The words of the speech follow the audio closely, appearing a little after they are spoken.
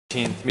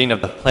18th meeting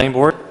of the Planning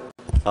Board.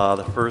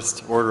 The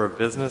first order of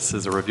business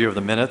is a review of the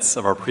minutes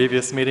of our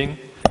previous meeting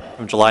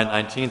from July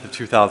 19th of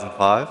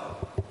 2005. Are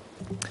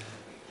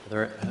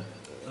there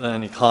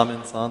any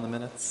comments on the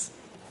minutes?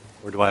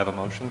 Or do I have a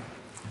motion?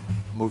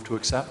 Move to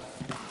accept.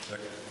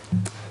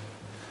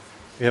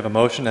 We have a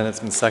motion and it's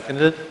been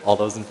seconded. All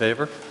those in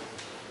favor?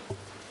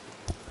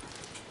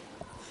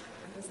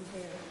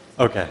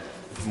 Okay.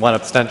 One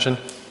abstention?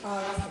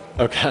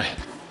 Okay.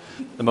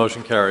 The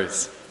motion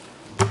carries.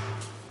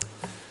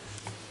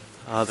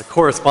 The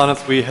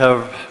correspondence we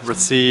have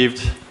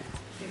received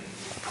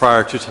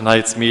prior to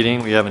tonight's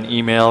meeting, we have an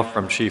email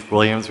from Chief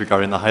Williams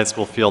regarding the high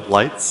school field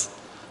lights,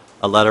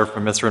 a letter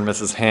from Mr. and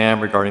Mrs.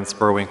 Ham regarding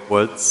Spurwink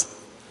Woods,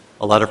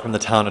 a letter from the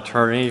town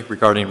attorney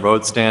regarding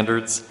road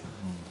standards,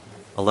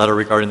 a letter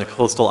regarding the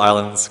Coastal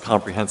Islands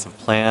Comprehensive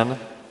Plan,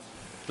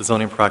 the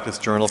Zoning Practice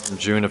Journal from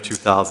June of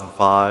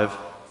 2005,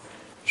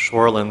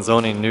 Shoreland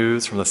Zoning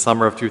News from the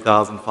summer of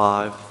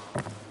 2005,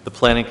 the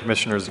Planning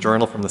Commissioner's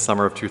Journal from the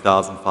summer of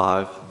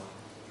 2005,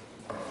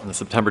 and the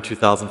September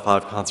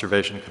 2005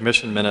 Conservation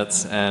Commission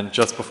minutes. And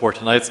just before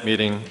tonight's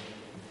meeting,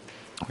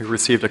 we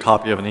received a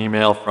copy of an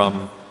email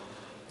from,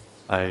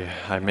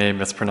 I may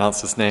mispronounce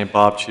his name,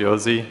 Bob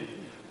Chiozzi,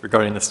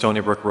 regarding the Stony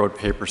Brook Road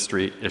Paper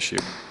Street issue.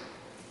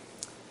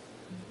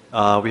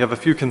 We have a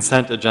few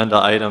consent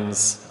agenda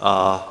items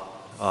that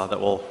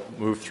we'll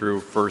move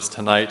through first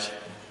tonight.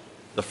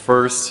 The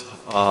first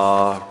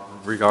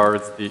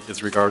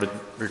is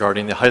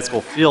regarding the high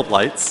school field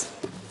lights.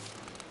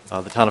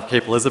 The town of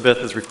Cape Elizabeth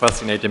is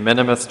requesting a de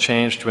minimis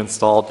change to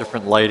install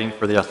different lighting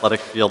for the athletic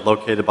field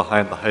located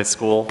behind the high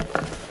school.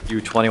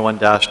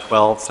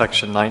 U21-12,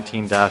 Section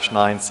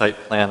 19-9 Site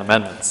Plan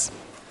Amendments.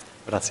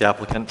 But that's the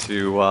applicant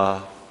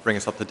to bring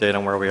us up to date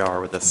on where we are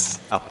with this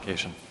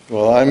application.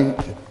 Well, I'm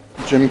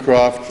Jim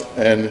Croft,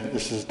 and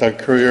this is Doug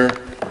Courier,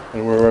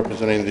 and we're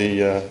representing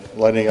the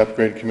Lighting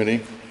Upgrade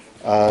Committee.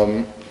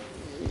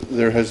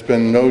 There has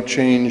been no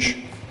change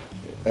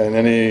in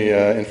any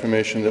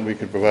information that we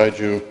could provide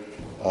you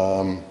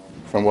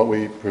from what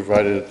we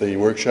provided at the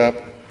workshop.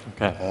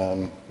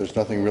 Okay. There's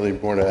nothing really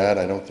more to add,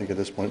 I don't think, at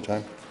this point in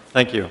time.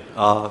 Thank you.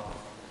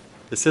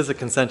 This is a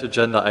consent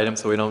agenda item,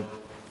 so we don't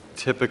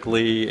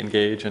typically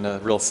engage in a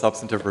real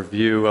substantive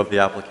review of the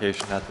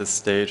application at this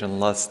stage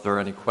unless there are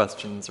any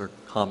questions or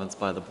comments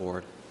by the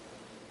board.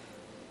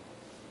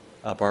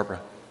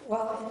 Barbara.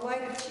 Well,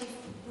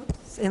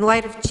 in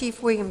light of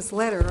Chief Williams'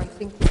 letter, I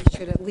think we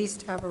should at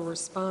least have a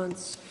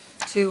response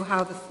to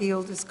how the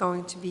field is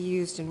going to be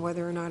used and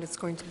whether or not it's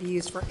going to be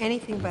used for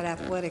anything but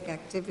athletic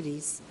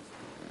activities,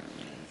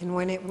 and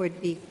when it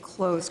would be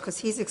closed, because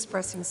he's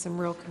expressing some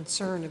real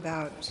concern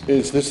about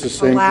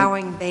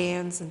allowing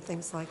bands and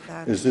things like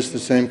that. Is this the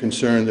same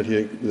concern that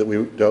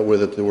we dealt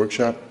with at the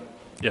workshop?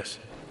 Yes.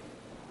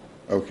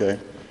 Okay.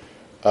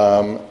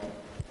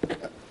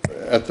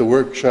 At the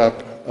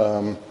workshop,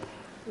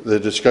 the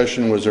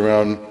discussion was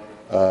around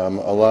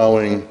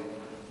allowing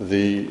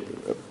the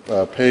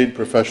paid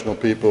professional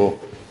people,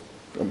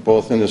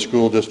 both in the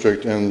school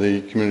district and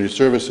the community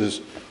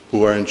services,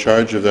 who are in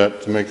charge of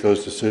that, to make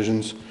those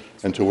decisions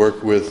and to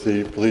work with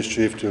the police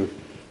chief to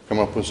come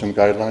up with some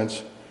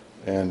guidelines,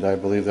 and I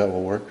believe that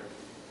will work.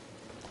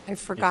 I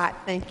forgot.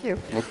 Thank you.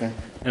 Okay.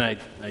 And I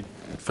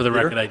for the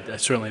record, I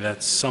certainly,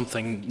 that's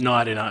something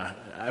not in our,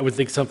 I would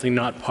think something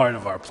not part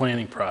of our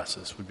planning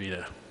process would be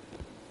to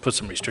put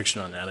some restriction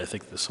on that. I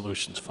think the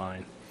solution's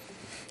fine.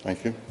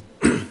 Thank you.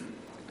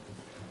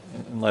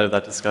 In light of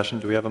that discussion,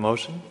 do we have a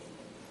motion?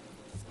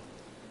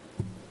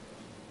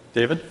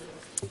 David?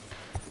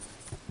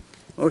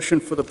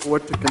 Motion for the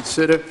board to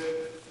consider.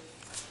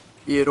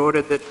 Be it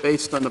ordered that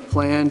based on the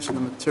plans and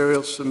the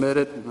materials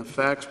submitted and the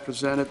facts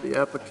presented, the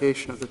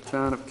application of the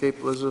town of Cape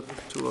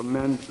Elizabeth to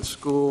amend the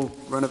school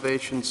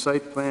renovation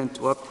site plan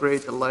to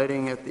upgrade the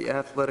lighting at the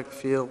athletic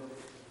field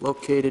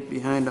located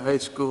behind the high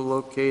school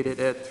located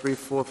at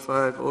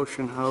 345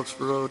 Ocean House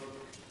Road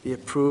be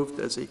approved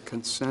as a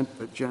consent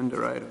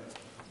agenda item.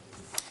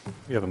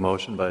 We have a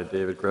motion by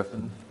David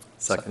Griffin,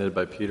 seconded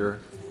by Peter.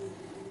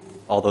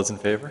 All those in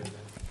favor?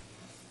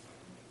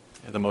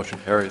 Yeah, the motion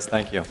carries.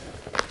 Thank you.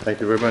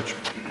 Thank you very much.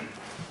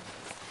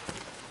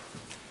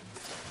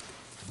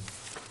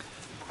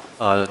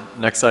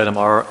 Next item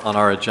on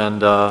our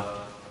agenda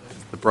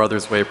is the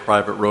Brothers Way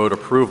private road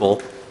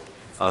approval.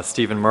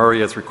 Stephen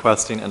Murray is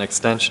requesting an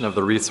extension of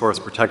the resource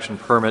protection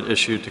permit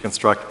issued to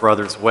construct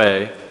Brothers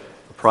Way,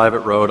 a private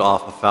road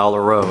off of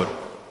Fowler Road.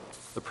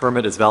 The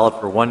permit is valid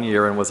for 1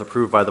 year and was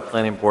approved by the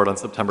Planning Board on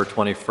September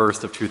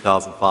 21st of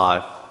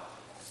 2005.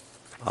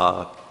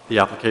 The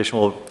application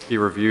will be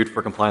reviewed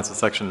for compliance with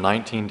Section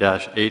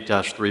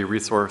 19-8-3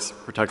 Resource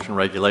Protection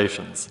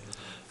Regulations.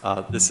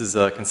 This is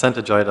a consent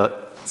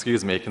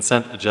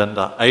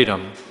agenda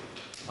item,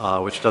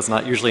 which does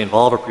not usually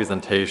involve a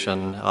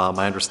presentation.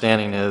 My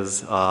understanding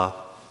is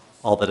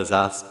all that is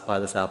asked by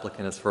this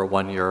applicant is for a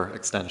 1-year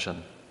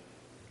extension.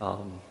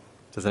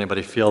 Does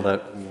anybody feel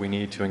that we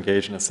need to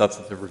engage in a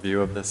substantive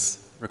review of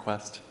this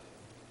request?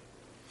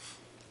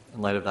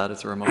 In light of that,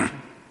 is there a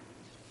motion?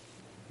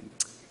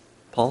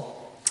 Paul?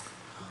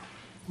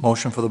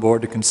 Motion for the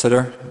board to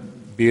consider.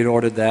 Be it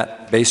ordered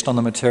that, based on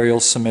the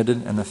materials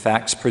submitted and the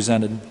facts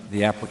presented,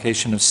 the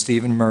application of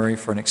Stephen Murray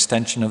for an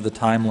extension of the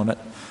time limit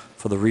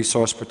for the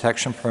resource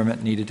protection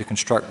permit needed to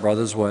construct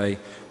Brothers Way,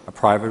 a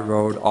private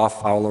road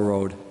off Fowler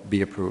Road,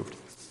 be approved.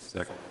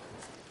 Second.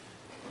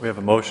 We have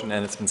a motion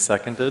and it's been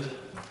seconded.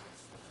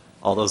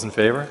 All those in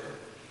favor?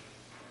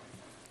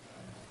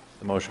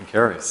 The motion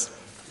carries.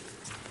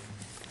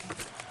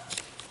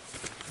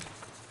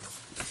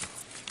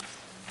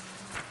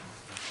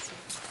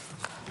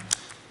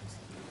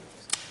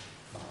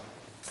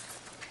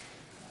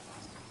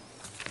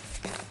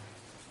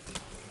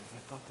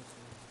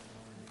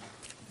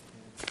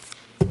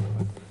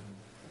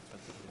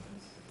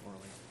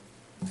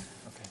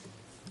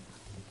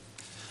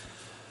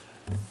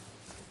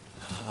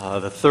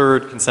 The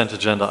third consent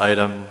agenda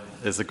item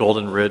is the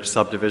Golden Ridge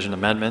subdivision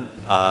amendment.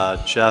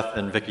 Jeff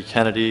and Vicki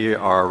Kennedy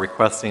are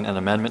requesting an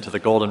amendment to the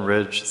Golden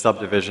Ridge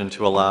subdivision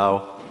to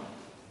allow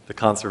the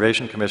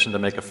Conservation Commission to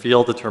make a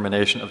field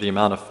determination of the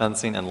amount of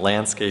fencing and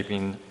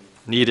landscaping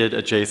needed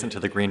adjacent to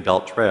the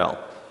Greenbelt Trail.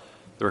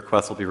 The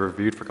request will be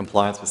reviewed for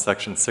compliance with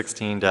Section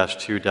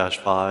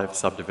 16-2-5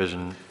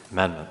 subdivision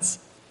amendments.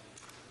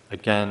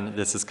 Again,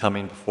 this is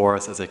coming before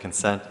us as a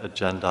consent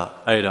agenda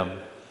item.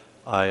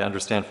 I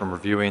understand from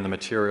reviewing the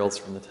materials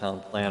from the town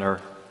planner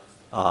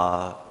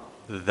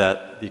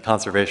that the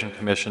Conservation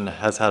Commission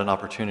has had an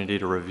opportunity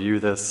to review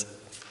this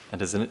and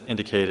has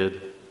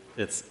indicated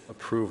its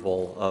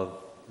approval of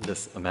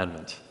this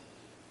amendment.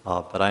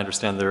 But I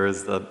understand there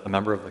is a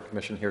member of the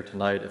commission here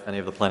tonight, if any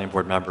of the planning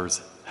board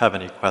members have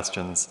any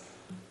questions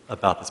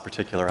about this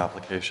particular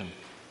application.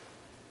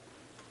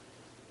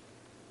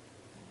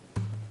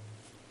 It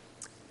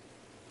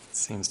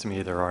seems to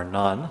me there are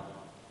none.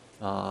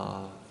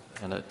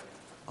 And it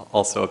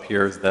also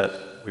appears that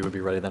we would be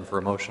ready then for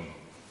a motion.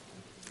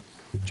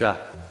 Jack.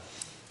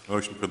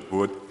 Motion for the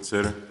board to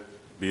consider.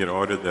 Be it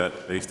ordered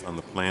that, based on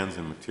the plans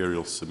and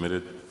materials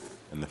submitted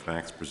and the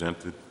facts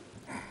presented,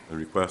 the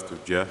request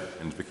of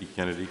Jeff and Vicki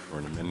Kennedy for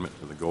an amendment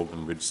to the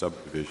Golden Ridge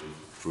subdivision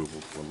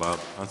approval to allow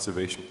the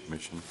Conservation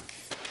Commission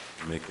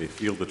to make a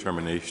field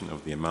determination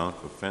of the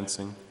amount of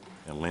fencing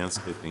and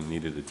landscaping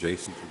needed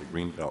adjacent to the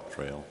Greenbelt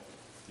Trail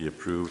be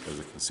approved as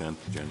a consent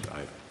agenda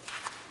item.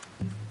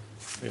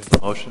 We have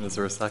a motion. Is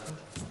there a second?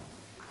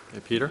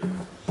 Okay, Peter?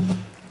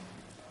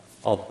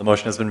 The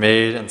motion has been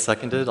made and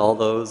seconded. All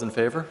those in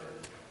favor?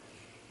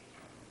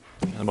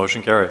 And the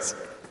motion carries.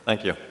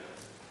 Thank you.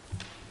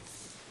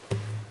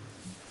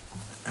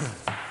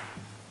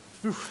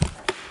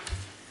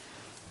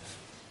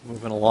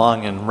 Moving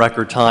along in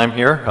record time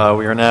here,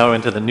 we are now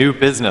into the new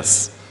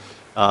business,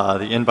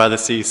 the Inn by the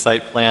Sea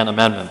site plan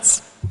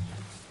amendments.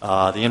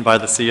 The Inn by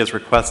the Sea is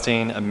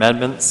requesting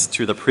amendments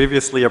to the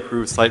previously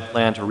approved site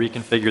plan to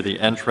reconfigure the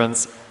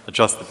entrance,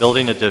 adjust the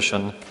building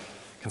addition,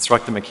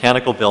 construct a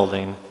mechanical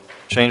building,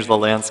 change the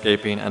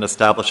landscaping, and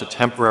establish a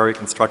temporary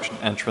construction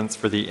entrance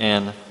for the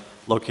inn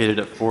located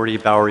at 40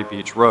 Bowery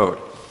Beach Road.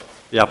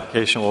 The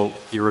application will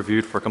be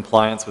reviewed for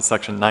compliance with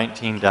Section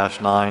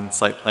 19-9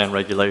 site plan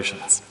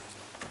regulations.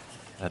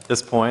 At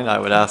this point, I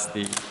would ask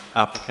the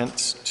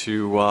applicant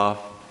to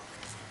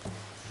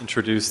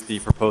introduce the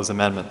proposed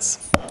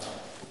amendments.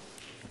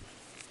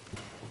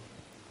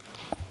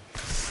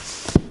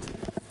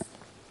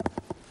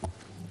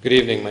 Good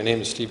evening. My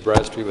name is Steve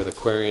Bradstreet with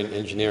Aquarian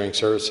Engineering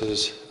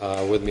Services.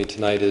 With me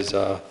tonight is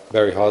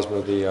Barry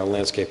Hosmer, the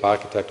landscape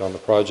architect on the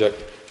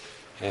project,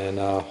 and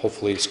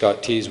hopefully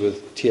Scott Tees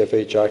with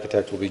TFH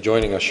Architect will be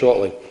joining us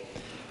shortly.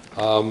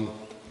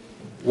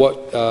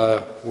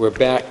 We're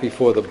back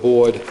before the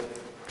board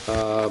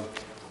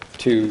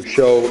to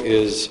show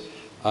is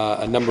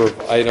a number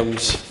of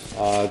items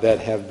that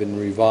have been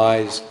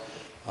revised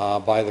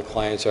by the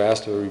clients, or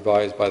asked to be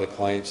revised by the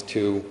clients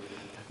to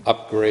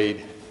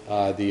upgrade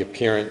the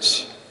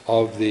appearance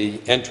of the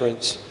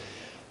entrance,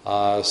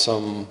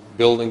 some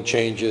building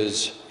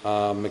changes,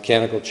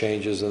 mechanical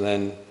changes, and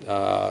then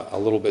a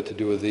little bit to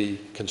do with the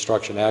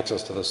construction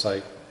access to the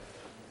site.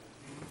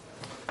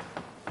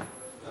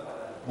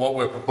 What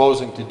we're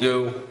proposing to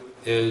do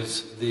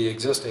is the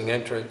existing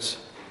entrance,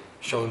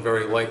 shown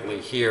very lightly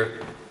here,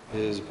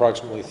 is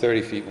approximately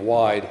 30 feet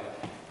wide,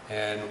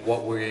 and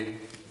what we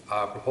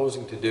are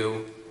proposing to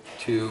do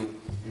to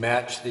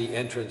match the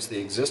entrance, the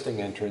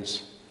existing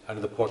entrance, under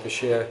the porte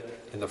cochere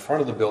in the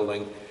front of the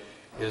building,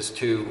 is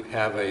to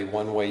have a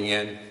one-way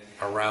in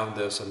around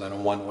this and then a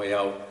one-way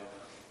out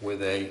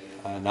with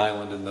an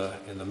island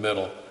in the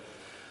middle.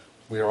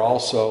 We are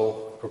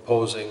also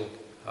proposing,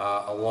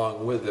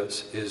 along with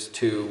this, is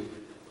to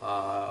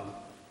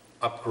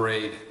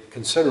upgrade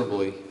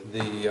considerably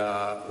the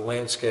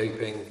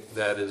landscaping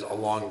that is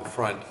along the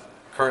front.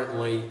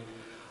 Currently,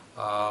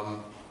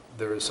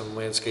 there is some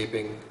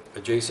landscaping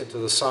adjacent to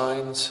the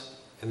signs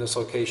in this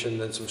location,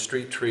 then some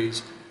street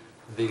trees.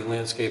 The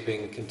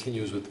landscaping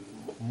continues with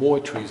more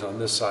trees on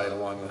this side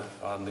along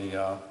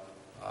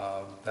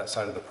that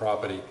side of the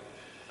property.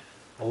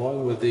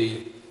 Along with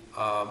the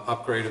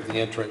upgrade of the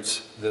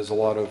entrance, there's a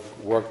lot of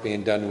work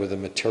being done with the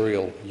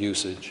material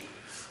usage.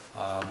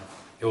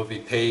 It will be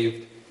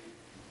paved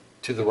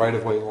to the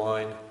right-of-way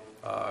line,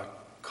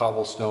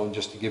 cobblestone,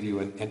 just to give you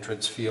an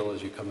entrance feel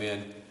as you come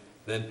in,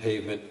 then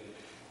pavement.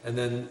 And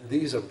then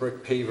these are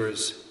brick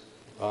pavers,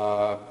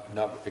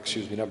 not brick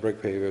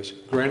pavers,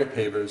 granite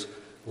pavers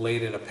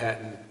laid in a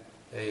pattern,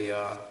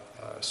 a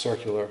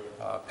circular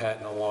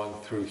pattern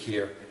along through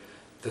here.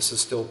 This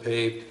is still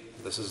paved.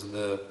 This is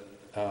the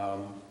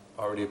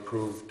already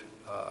approved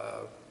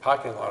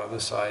parking lot on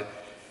this side,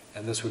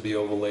 and this would be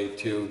overlaid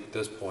to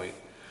this point.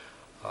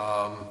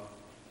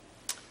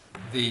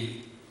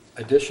 The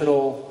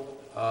additional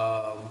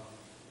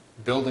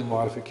building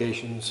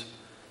modifications,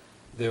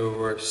 there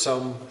were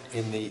some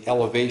in the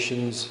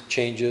elevations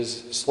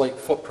changes, slight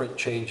footprint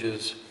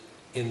changes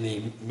in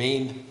the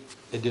main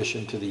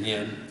addition to the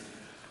inn.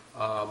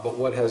 But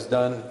what has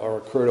done or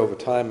occurred over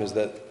time is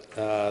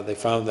that they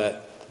found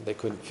that they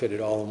couldn't fit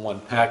it all in one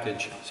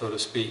package, so to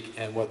speak,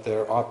 and what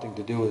they're opting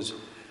to do is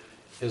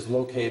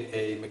locate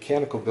a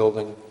mechanical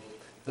building.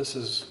 This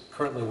is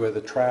currently where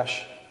the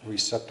trash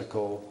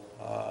receptacle,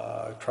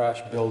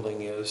 trash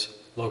building is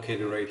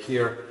located right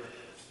here.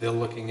 They're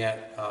looking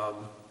at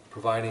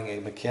providing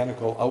a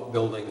mechanical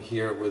outbuilding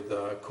here with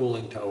a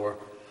cooling tower.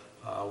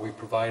 We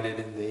provided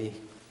in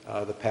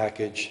the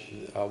package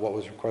what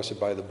was requested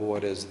by the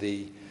board as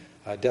the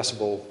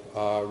decibel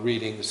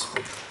readings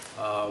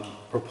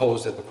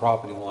proposed at the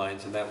property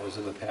lines, and that was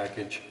in the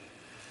package.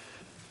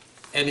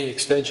 Any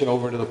extension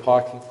over to the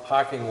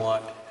parking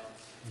lot,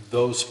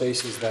 those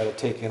spaces that are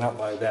taken up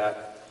by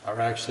that are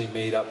actually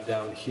made up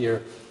down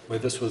here, where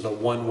this was a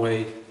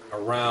one-way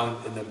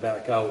around and then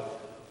back out.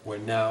 We're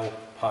now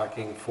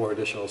parking 4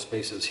 additional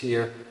spaces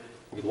here.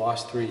 We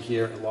lost 3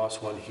 here and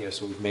lost 1 here,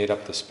 so we've made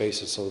up the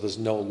spaces, so there's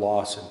no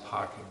loss in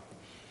parking.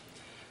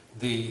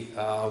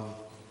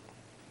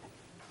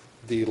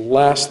 The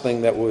last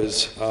thing that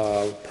was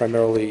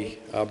primarily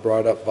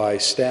brought up by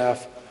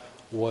staff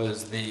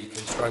was the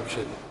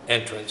construction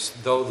entrance.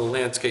 Though the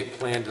landscape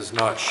plan does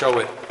not show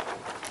it,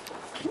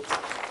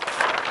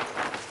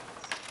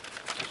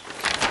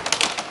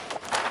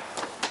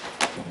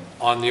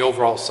 on the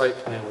overall site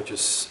plan, which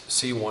is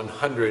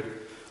C100,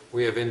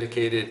 we have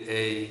indicated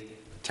a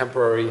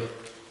temporary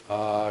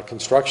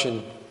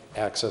construction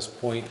access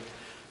point.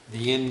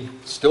 The inn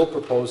still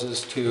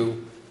proposes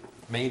to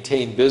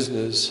maintain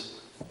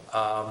business,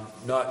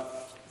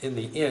 not in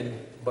the inn,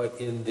 but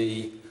in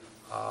the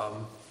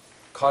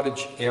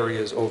cottage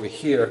areas over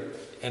here,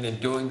 and in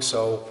doing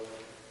so,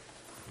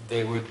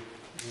 they would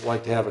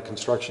like to have a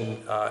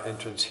construction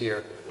entrance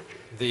here.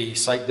 The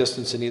site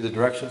distance in either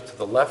direction to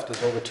the left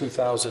is over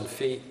 2,000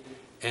 feet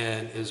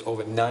and is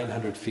over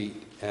 900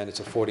 feet, and it's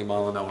a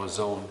 40-mile-an-hour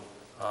zone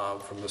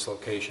from this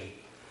location.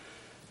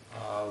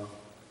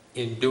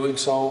 In doing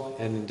so,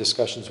 and in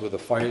discussions with the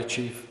fire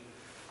chief,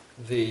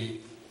 the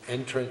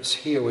entrance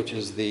here, which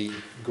is the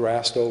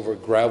grassed-over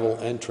gravel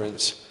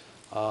entrance,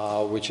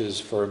 which is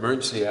for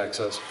emergency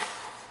access,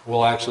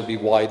 will actually be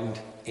widened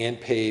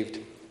and paved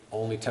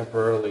only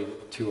temporarily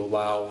to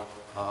allow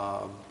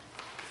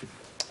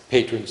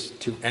patrons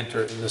to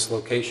enter in this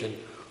location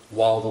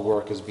while the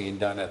work is being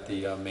done at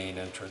the main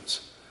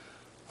entrance.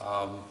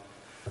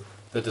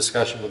 The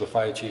discussion with the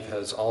fire chief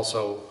has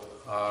also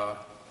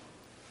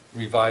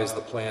revised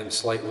the plan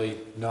slightly,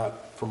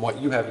 not from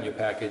what you have in your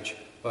package,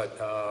 but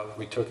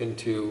we took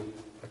into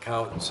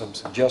account some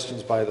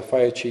suggestions by the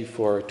fire chief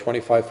for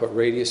 25-foot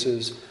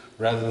radiuses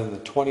rather than the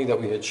 20 that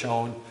we had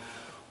shown,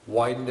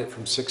 widened it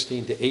from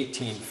 16 to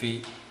 18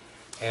 feet,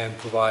 and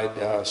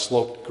provide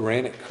sloped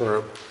granite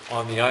curb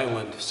on the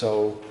island,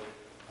 so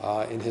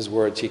in his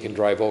words, he can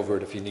drive over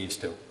it if he needs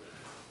to.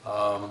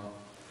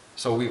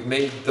 So we've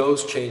made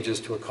those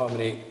changes to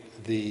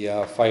accommodate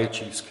the fire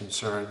chief's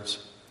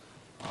concerns.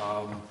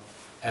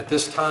 At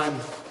this time,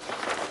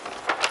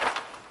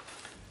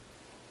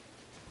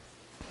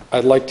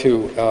 I'd like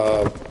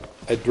to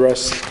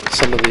address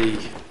some of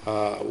the,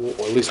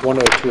 or at least 1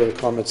 or 2 of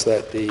the comments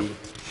that the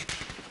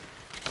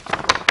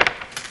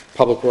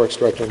Public Works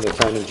Director and the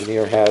Town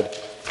Engineer had,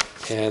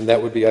 and that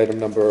would be item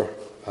number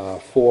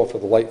 4 for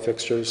the light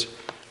fixtures.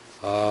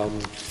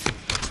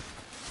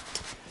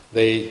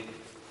 They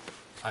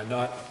are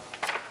not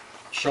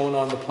shown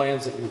on the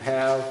plans that you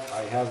have.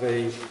 I have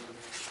a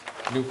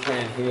new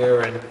plan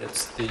here, and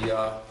it's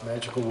the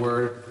magical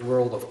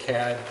world of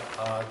CAD.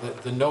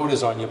 The note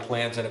is on your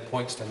plans, and it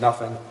points to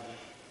nothing.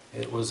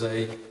 It was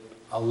a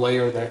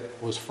layer that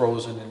was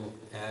frozen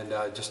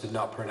and just did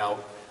not print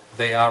out.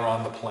 They are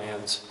on the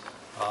plans.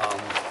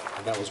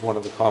 And that was one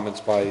of the comments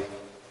by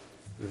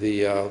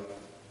the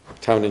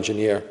town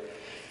engineer.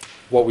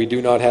 What we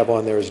do not have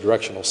on there is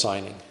directional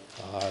signing.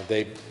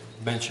 They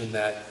mentioned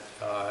that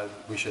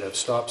we should have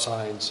stop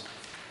signs,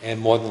 and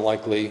more than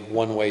likely,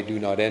 one-way do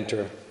not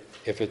enter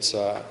if it's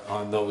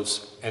on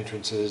those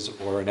entrances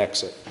or an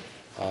exit,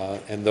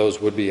 and those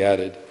would be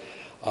added.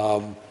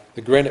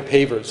 The granite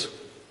pavers,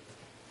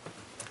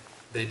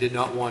 they did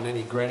not want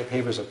any granite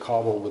pavers or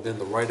cobble within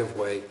the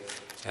right-of-way.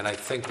 And I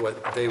think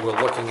what they were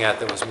looking at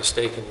that was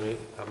mistakenly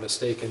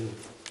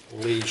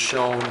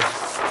shown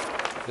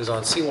is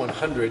on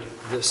C100,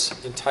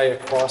 this entire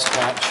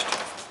cross-hatched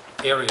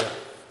area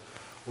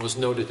was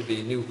noted to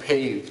be new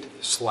paved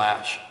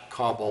slash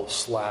cobble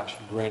slash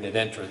granite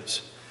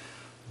entrance.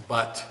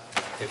 But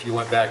if you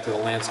went back to the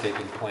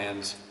landscaping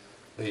plans,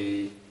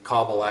 the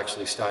cobble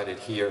actually started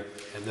here,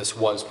 and this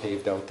was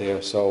paved out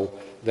there. So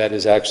that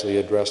is actually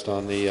addressed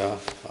on the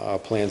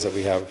plans that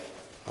we have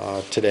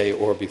today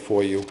or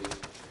before you.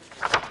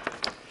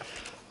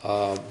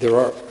 There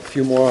are a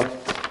few more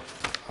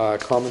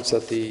comments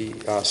that the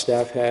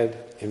staff had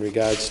in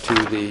regards to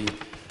the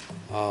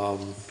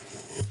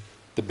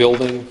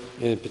building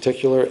in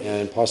particular,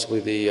 and possibly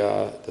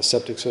the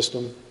septic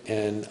system.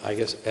 And I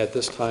guess at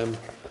this time,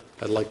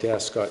 I'd like to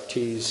ask Scott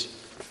Tees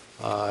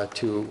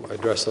to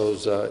address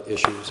those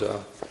issues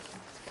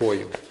for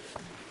you.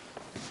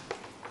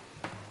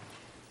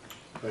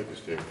 Thank you,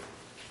 Steve.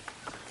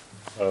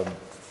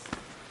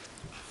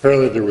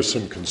 Apparently there was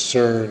some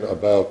concern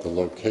about the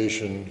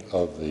location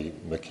of the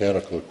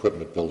mechanical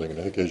equipment building, and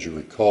I think as you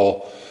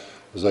recall,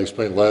 as I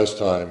explained last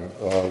time,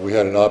 we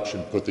had an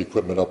option to put the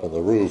equipment up on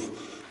the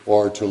roof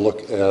or to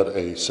look at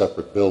a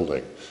separate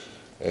building,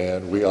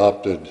 and we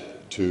opted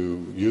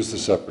to use the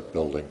separate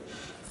building.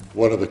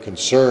 One of the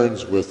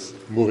concerns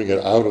with moving it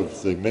out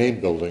of the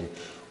main building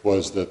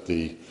was that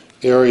the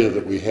area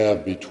that we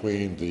have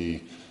between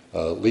the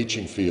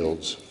leaching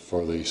fields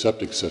for the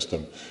septic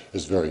system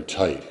is very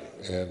tight.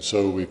 And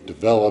so we've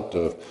developed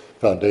a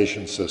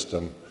foundation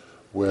system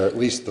where at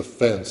least the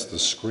fence, the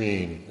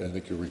screen, and I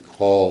think you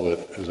recall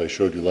that, as I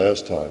showed you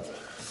last time,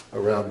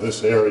 around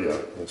this area,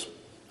 this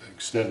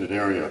extended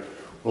area,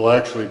 will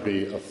actually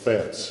be a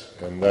fence.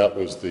 And that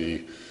was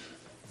the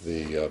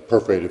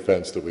perforated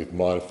fence that we've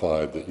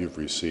modified that you've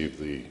received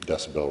the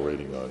decibel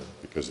rating on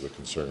because of the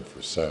concern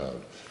for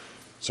sound.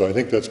 So I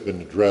think that's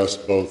been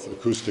addressed both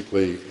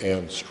acoustically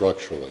and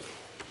structurally.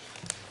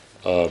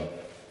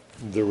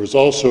 There was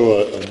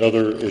also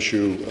another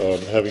issue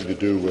having to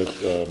do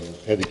with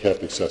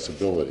handicapped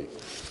accessibility.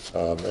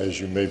 As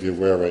you may be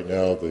aware right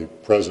now, the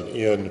present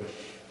inn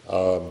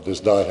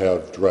does not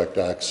have direct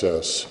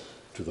access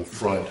to the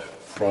front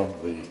from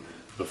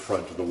the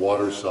front to the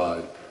water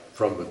side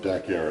from the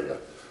deck area,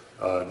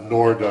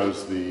 nor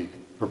does the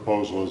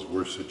proposal as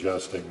we're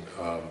suggesting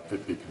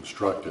it be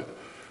constructed.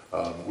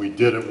 We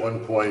did at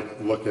one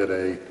point look at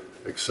a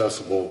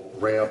accessible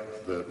ramp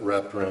that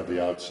wrapped around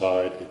the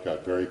outside. It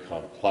got very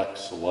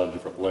complex, a lot of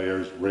different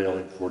layers,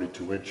 railing,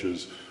 42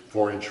 inches,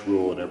 4-inch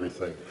rule and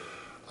everything.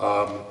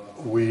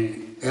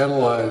 We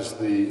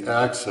analyzed the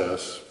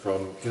access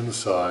from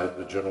inside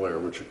the general area,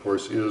 which of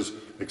course is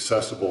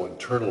accessible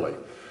internally,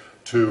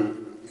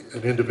 to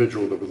an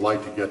individual that would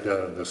like to get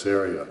down in this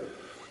area.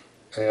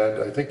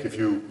 And I think if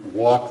you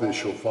walk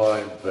this, you'll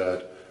find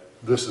that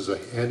this is a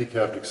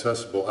handicapped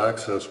accessible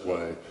access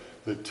way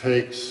that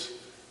takes,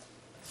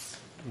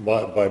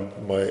 by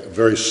my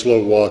very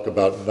slow walk,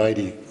 about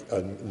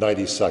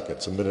 90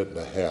 seconds, a minute and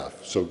a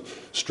half. So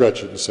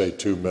stretch it and say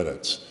 2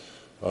 minutes.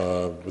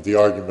 With the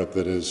argument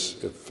that is,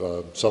 if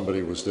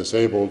somebody was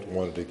disabled,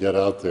 wanted to get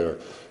out there,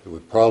 it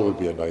would probably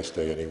be a nice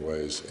day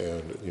anyways,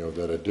 and you know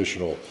that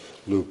additional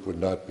loop would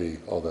not be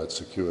all that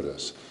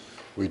circuitous.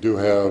 We do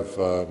have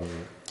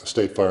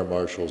State Fire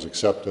Marshal's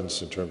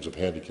acceptance in terms of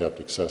handicapped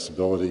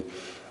accessibility.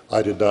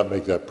 I did not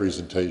make that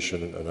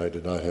presentation, and I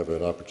did not have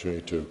an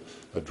opportunity to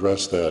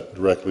address that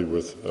directly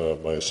with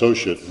my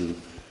associate, who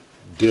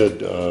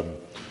did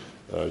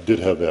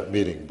have that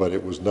meeting, but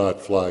it was not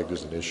flagged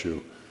as an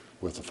issue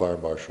with the Fire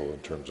Marshal in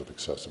terms of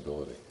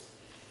accessibility.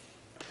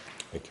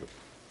 Thank you.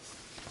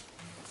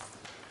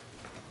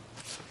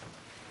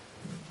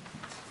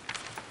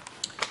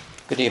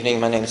 Good evening.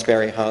 My name is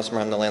Barry Hosmer.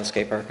 I'm the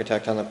landscape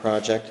architect on the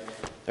project.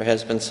 There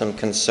has been some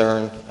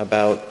concern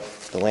about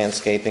the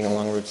landscaping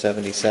along Route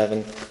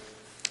 77,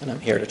 and I'm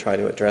here to try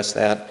to address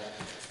that.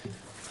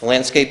 The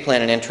landscape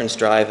plan and entrance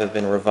drive have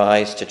been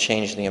revised to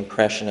change the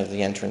impression of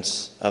the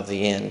entrance of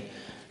the inn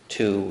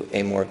to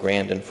a more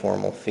grand and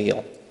formal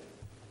feel.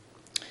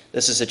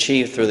 This is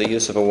achieved through the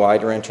use of a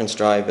wider entrance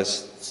drive,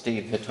 as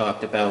Steve had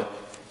talked about.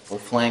 We're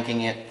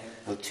flanking it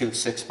with 2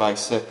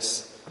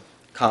 6x6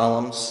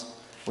 columns.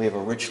 We have a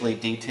richly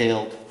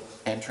detailed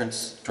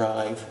entrance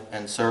drive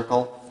and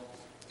circle.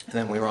 And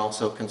then we're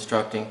also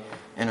constructing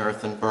an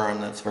earthen berm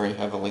that's very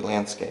heavily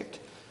landscaped.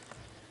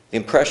 The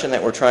impression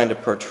that we're trying to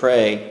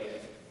portray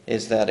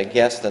is that a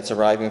guest that's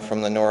arriving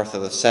from the north or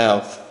the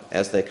south,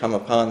 as they come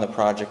upon the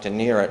project and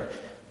near it,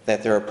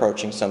 that they're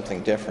approaching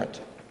something different.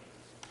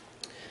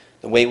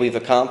 The way we've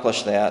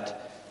accomplished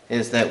that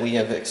is that we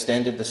have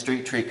extended the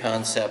street tree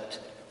concept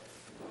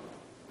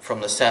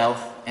from the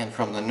south and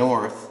from the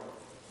north,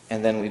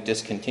 and then we've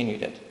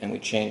discontinued it, and we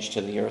changed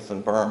to the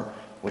earthen berm,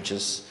 which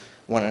is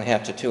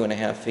 1.5 to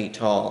 2.5 feet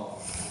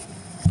tall.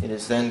 It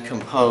is then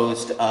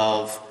composed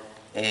of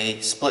a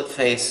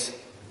split-face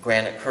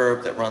granite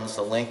curb that runs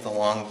the length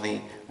along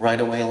the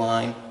right-of-way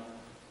line.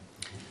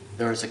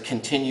 There is a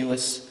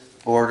continuous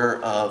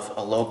border of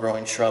a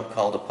low-growing shrub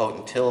called a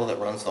potentilla that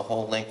runs the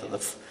whole length of the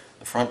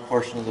front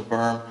portion of the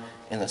berm.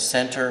 In the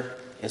center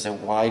is a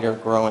wider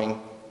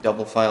growing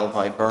double-file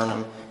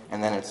viburnum,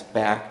 and then it's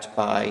backed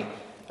by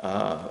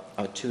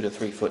a 2 to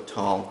 3 foot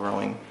tall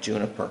growing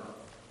juniper.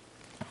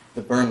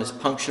 The berm is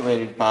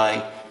punctuated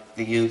by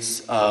the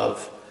use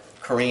of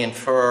Korean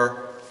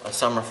fir, a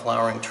summer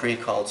flowering tree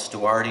called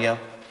Stewardia,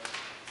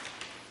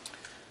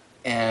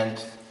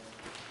 and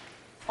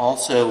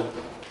also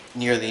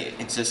near the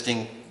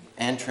existing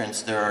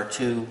entrance there are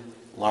 2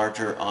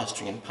 larger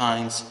Austrian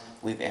pines.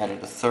 We've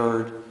added a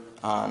third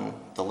on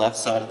the left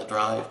side of the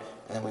drive,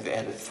 and then we've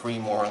added 3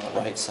 more on the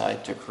right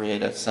side to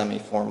create a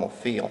semi-formal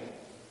feel.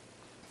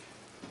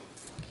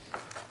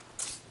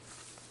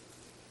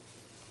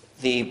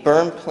 The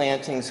berm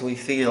plantings, we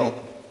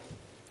feel,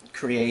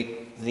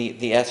 create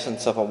the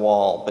essence of a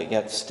wall, but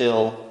yet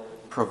still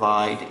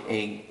provide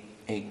a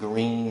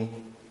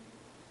green,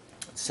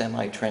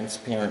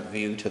 semi-transparent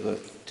view to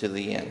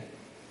the inn.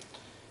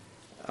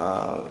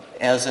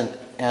 As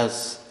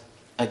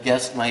a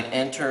guest might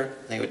enter,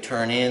 they would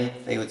turn in,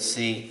 they would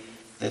see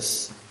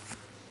this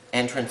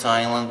entrance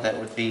island that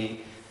would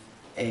be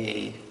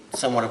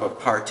somewhat of a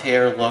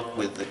parterre look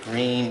with the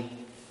green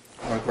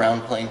or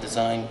ground plane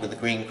design with the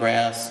green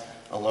grass,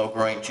 a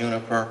low-growing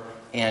juniper,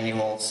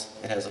 annuals.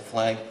 It has a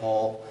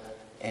flagpole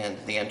and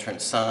the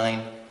entrance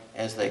sign.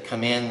 As they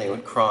come in, they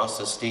would cross,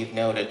 as Steve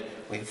noted,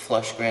 we have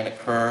flush granite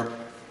curb,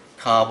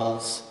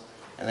 cobbles,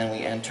 and then we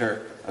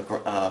enter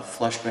a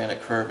flush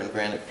granite curb and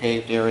granite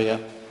paved area.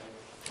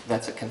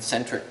 That's a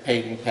concentric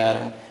paving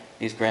pattern.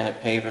 These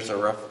granite pavers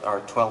are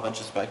 12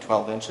 inches by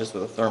 12 inches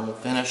with a thermal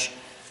finish.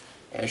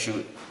 As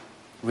you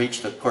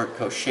reach the porte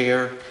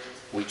cochere,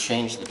 we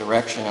change the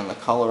direction and the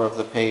color of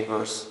the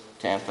pavers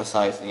to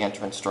emphasize the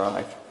entrance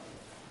drive.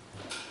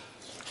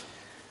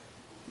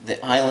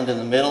 The island in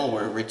the middle,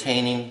 we're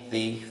retaining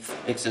the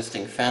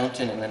existing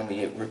fountain, and then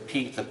we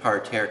repeat the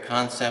parterre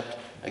concept,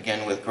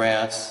 again with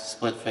grass,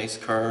 split-face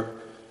curb,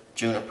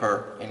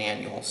 juniper, and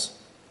annuals.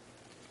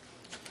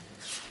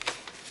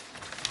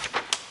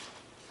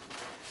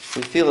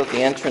 We feel that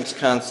the entrance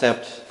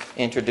concept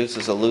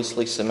introduces a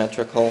loosely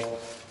symmetrical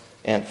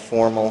and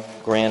formal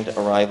grand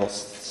arrival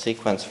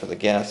sequence for the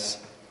guests.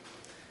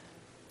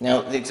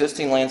 Now, the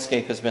existing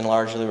landscape has been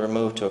largely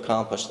removed to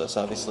accomplish this.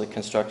 Obviously,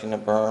 constructing a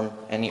berm,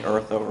 any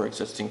earth over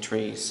existing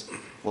trees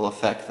will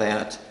affect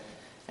that.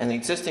 And the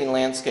existing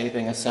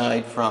landscaping,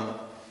 aside from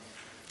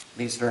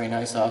these very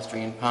nice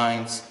Austrian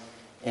pines,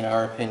 in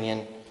our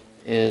opinion,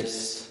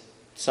 is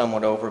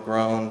somewhat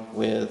overgrown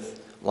with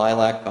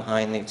lilac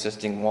behind the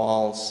existing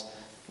walls,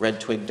 red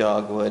twig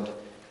dogwood,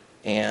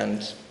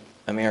 and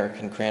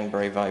American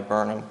cranberry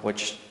viburnum,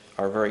 which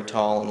are very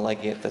tall and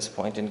leggy at this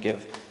point and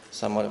give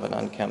somewhat of an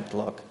unkempt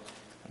look.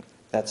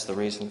 That's the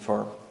reason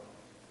for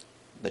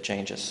the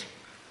changes.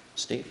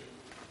 Steve?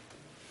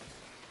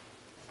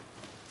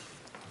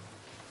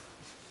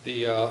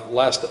 The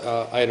last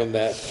item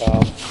that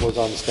was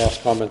on the staff's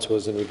comments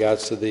was in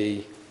regards to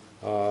the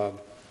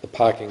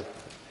parking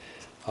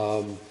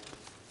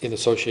in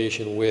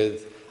association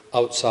with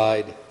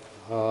outside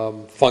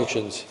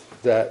functions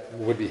that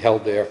would be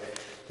held there.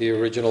 The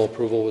original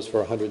approval was for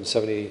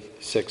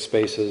 176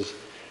 spaces.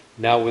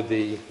 Now with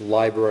the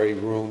library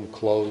room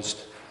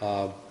closed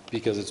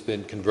because it's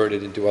been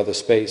converted into other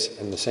space,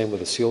 and the same with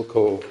the Seal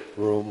Cove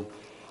room,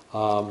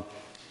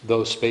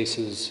 those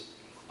spaces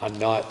are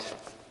not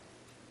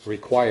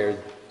required,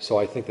 so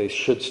I think they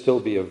should still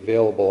be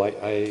available.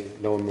 I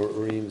know in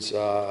Maureen's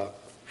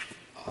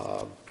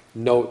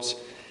notes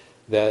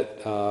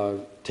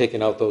that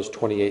taking out those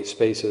 28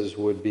 spaces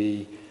would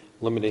be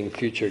limiting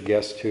future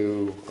guests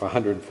to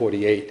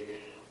 148.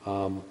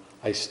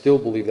 I still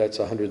believe that's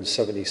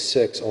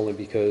 176 only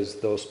because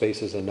those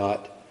spaces are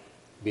not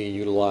being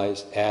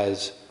utilized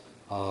as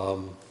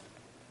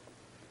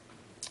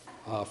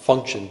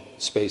function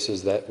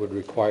spaces that would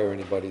require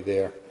anybody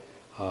there.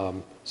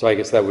 So I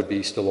guess that would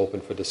be still open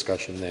for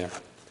discussion there.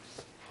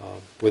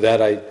 With that,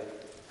 I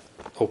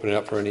open it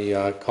up for any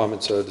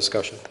comments or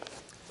discussion.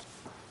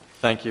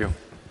 Thank you.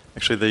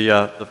 Actually,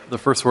 the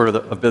first order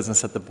of business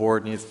that the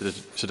board needs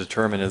to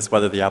determine is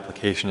whether the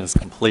application is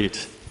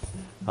complete.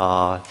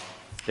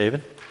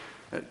 David?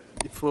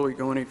 Before we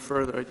go any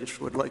further, I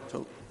just would like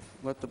to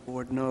let the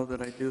board know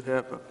that I do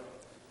have a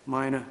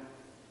minor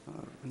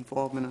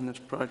involvement in this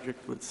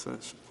project with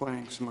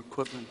supplying some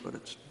equipment, but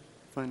it's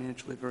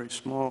financially very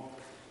small.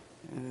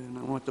 And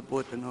I want the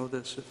board to know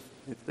this.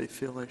 If they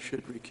feel I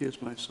should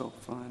recuse myself,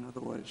 fine.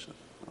 Otherwise,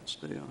 I'll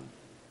stay on.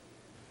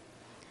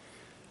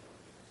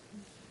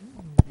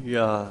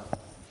 Yeah,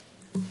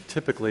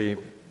 typically,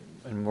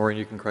 and Maureen,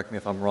 you can correct me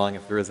if I'm wrong,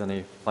 if there is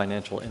any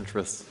financial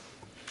interest,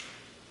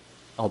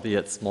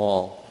 albeit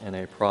small, in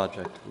a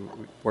project,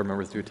 board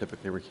members do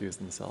typically recuse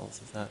themselves.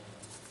 Is that?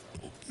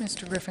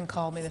 Mr. Griffin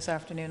called me this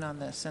afternoon on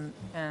this, and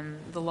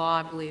the law,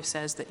 I believe,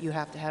 says that you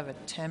have to have a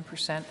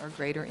 10% or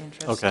greater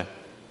interest. Okay.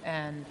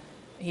 And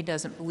he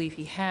doesn't believe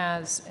he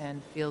has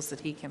and feels that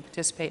he can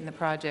participate in the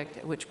project,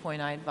 at which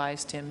point I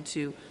advised him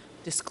to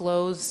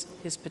disclose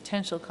his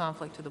potential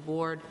conflict to the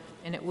board,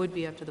 and it would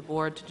be up to the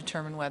board to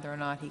determine whether or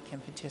not he can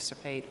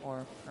participate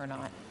or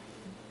not.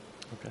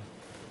 Okay.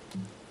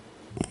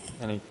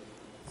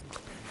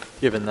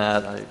 Given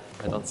that,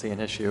 I don't see an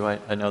issue.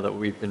 I know that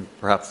we've been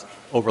perhaps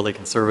overly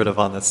conservative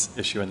on this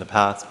issue in the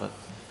past,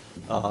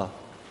 but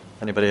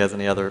Anybody has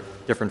any other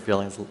different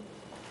feelings?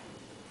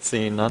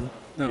 Seeing none?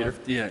 No,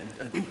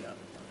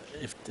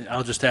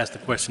 I'll just ask the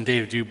question,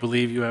 Dave, do you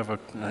believe you have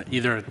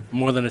either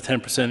more than a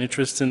 10%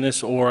 interest in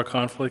this or a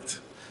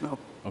conflict? No.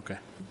 Okay,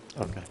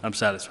 Okay. I'm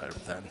satisfied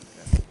with that.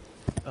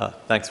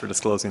 Thanks for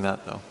disclosing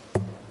that, though.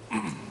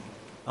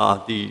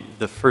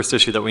 The first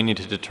issue that we need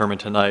to determine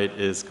tonight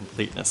is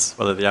completeness,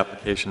 whether the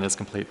application is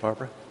complete.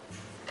 Barbara? Do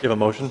you have a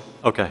motion?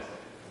 Okay.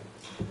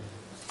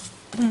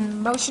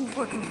 Motion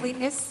for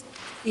completeness.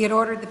 Be it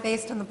ordered that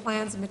based on the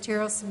plans and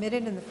materials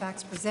submitted and the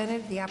facts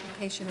presented, the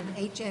application of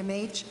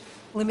HMH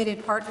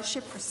Limited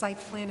Partnership for site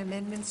plan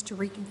amendments to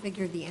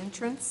reconfigure the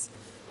entrance,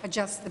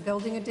 adjust the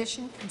building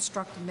addition,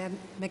 construct a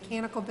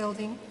mechanical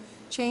building,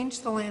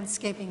 change the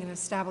landscaping, and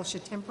establish a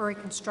temporary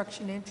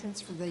construction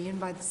entrance for the Inn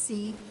by the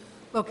Sea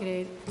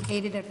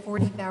located at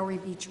 40 Bowery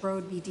Beach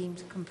Road be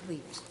deemed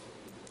complete.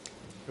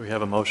 Do we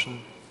have a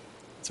motion?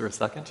 Is there a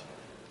second?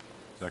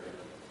 Second.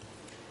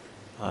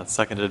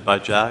 Seconded by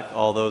Jack.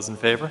 All those in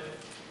favor?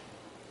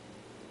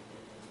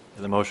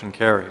 The motion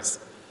carries.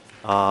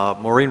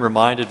 Maureen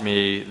reminded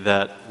me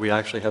that we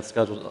actually have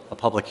scheduled a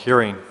public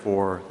hearing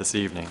for this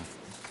evening.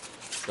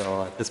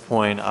 So at this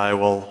point, I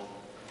will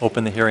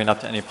open the hearing up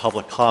to any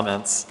public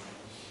comments.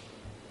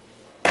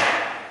 If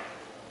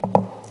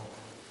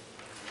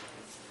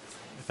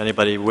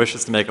anybody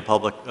wishes to make a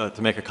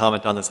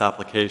comment on this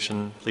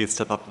application, please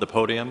step up to the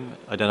podium,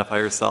 identify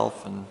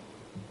yourself, and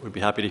we'd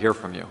be happy to hear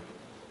from you.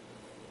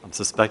 I'm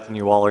suspecting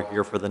you all are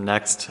here for the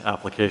next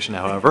application,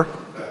 however.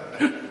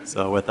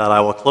 So with that,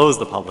 I will close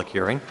the public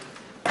hearing.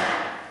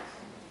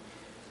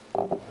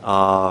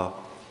 At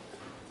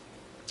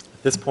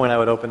this point, I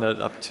would open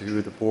it up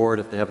to the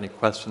board if they have any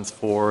questions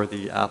for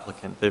the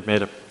applicant. They've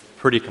made a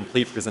pretty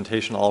complete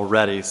presentation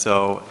already,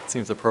 so it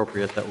seems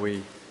appropriate that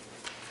we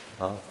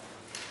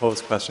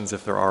pose questions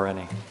if there are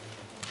any.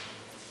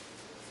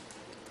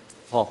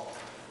 Paul.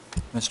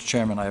 Mr.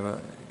 Chairman, I have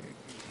a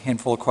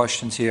handful of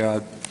questions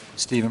here.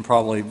 Stephen,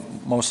 probably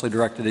mostly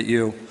directed at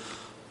you.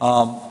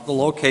 The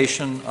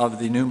location of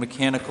the new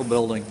mechanical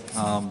building,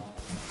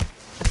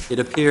 it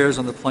appears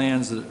on the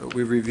plans that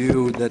we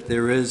reviewed that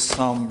there is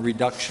some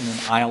reduction in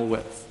aisle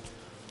width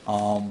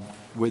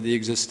with the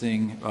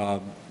existing,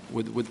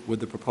 with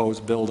the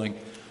proposed building.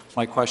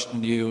 My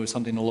question to you is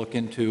something to look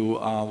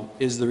into.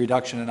 Is the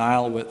reduction in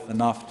aisle width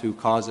enough to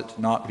cause it to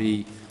not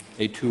be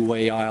a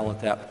two-way aisle at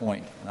that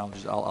point? And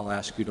I'll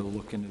ask you to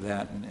look into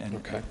that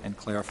and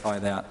clarify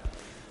that.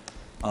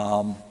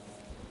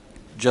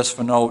 Just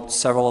for note,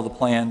 several of the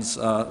plans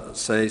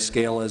say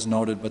scale as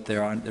noted, but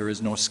there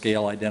is no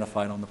scale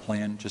identified on the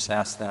plan. Just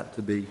ask that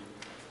to be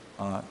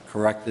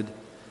corrected.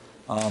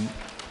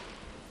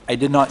 I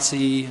did not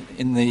see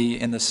in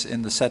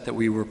the set that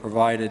we were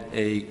provided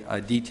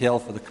a detail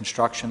for the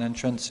construction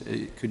entrance.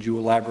 Could you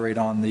elaborate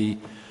on the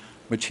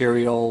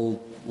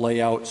material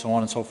layout, so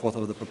on and so forth,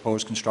 of the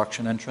proposed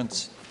construction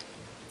entrance?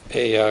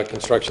 A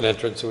construction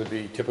entrance would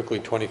be typically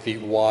 20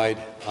 feet wide,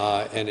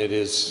 and it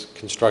is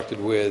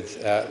constructed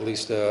with at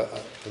least, and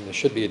there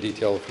should be a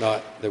detail, if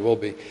not, there will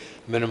be, a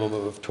minimum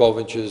of 12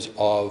 inches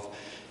of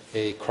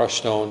a crushed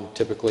stone,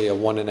 typically a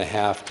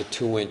 1.5 to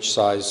 2 inch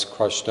size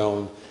crushed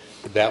stone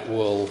that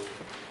will,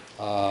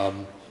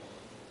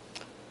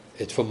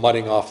 it's for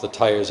mudding off the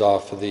tires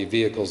off of the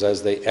vehicles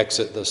as they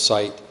exit the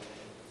site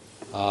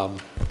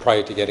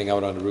prior to getting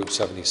out onto Route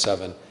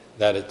 77.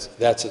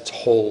 That's its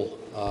whole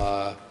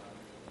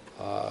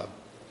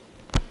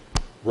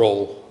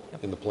role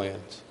in the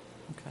plans.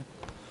 Okay.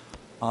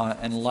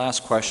 And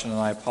last question, and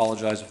I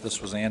apologize if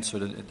this was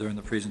answered during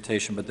the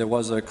presentation, but there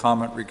was a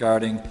comment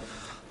regarding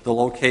the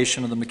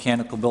location of the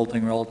mechanical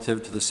building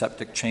relative to the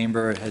septic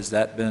chamber. Has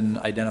that been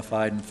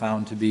identified and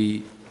found to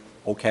be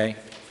okay?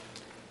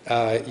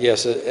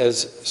 Yes,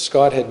 as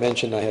Scott had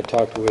mentioned, I had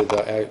talked with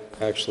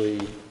actually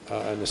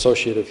an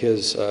associate of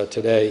his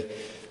today.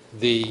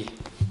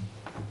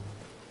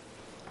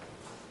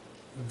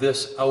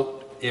 This out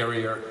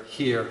area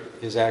here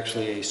is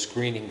actually a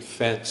screening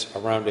fence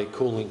around a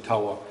cooling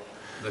tower.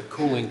 The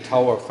cooling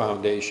tower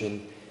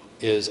foundation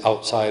is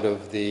outside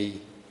of the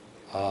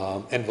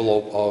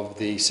envelope of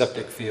the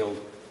septic field,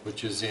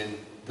 which is in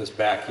this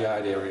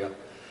backyard area.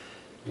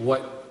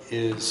 What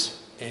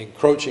is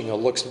encroaching or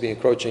looks to be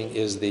encroaching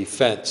is the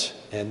fence,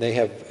 and they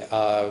have,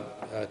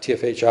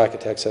 TFH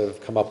Architects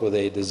have come up with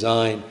a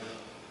design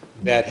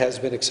that has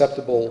been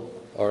acceptable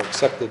or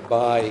accepted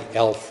by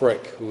Al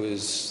Frick, who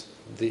is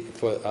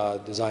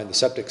designed the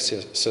septic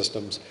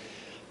systems.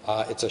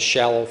 It's a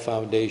shallow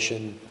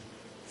foundation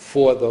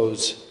for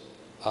those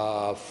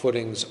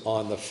footings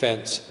on the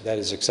fence that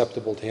is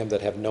acceptable to him,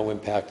 that have no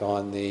impact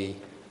on the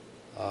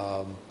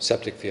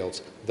septic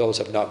fields. Those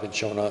have not been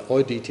shown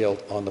or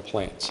detailed on the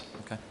plans.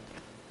 Okay,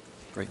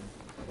 great.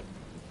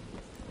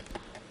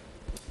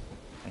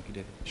 Thank you,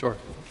 David. Sure.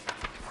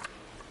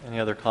 Any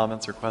other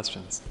comments or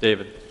questions?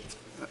 David.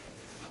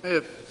 I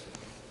have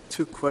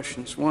two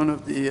questions. One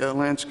of the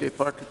landscape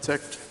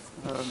architect.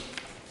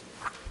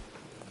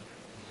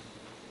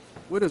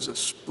 What is a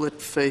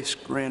split-face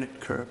granite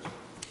curb?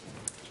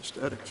 Just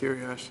out of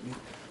curiosity.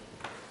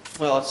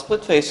 Well, a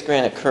split-face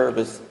granite curb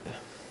is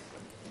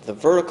The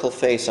vertical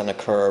face on a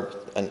curb,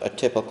 a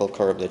typical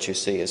curb that you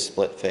see is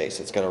split face.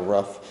 It's got a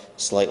rough,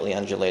 slightly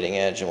undulating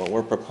edge, and what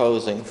we're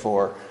proposing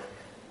for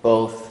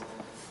both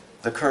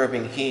the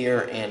curbing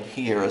here and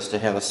here is to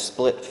have a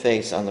split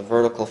face on the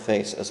vertical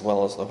face as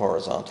well as the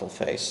horizontal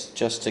face,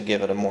 just to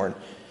give it a more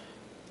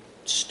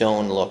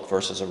stone look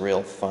versus a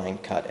real fine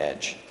cut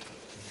edge.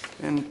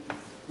 And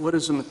what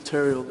is the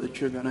material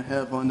that you're going to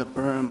have on the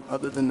berm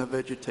other than the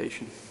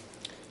vegetation?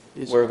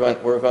 We're going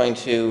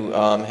to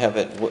have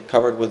it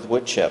covered with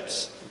wood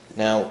chips.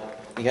 Now,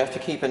 you have to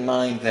keep in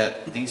mind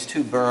that these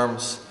two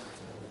berms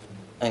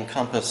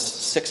encompass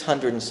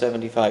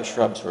 675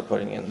 shrubs we're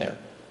putting in there.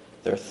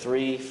 They're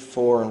 3,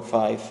 4, and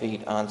 5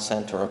 feet on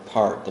center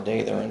apart the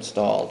day they're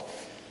installed.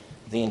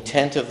 The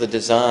intent of the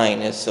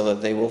design is so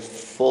that they will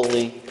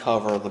fully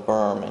cover the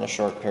berm in a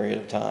short period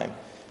of time.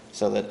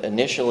 So that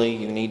initially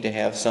you need to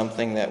have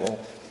something that will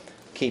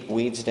keep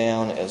weeds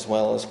down as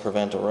well as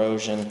prevent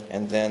erosion,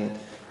 and then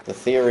the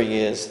theory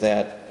is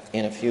that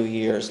in a few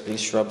years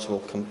these shrubs will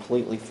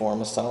completely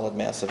form a solid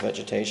mass of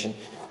vegetation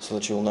so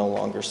that you will no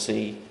longer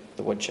see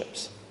the wood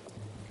chips.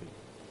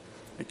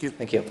 Thank you.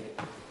 Thank you.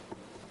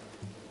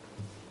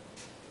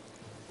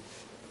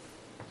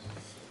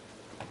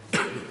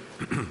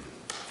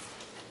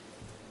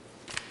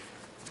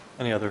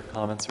 Any other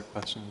comments or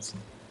questions?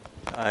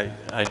 I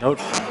note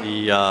from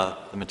the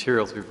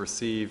materials we've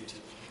received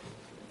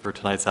for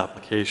tonight's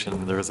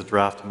application, there is a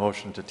draft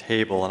motion to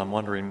table, and I'm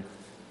wondering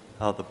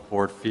how the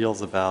board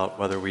feels about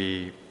whether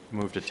we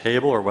move to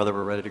table or whether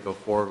we're ready to go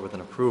forward with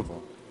an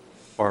approval.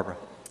 Barbara.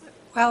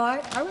 Well,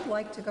 I would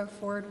like to go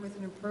forward with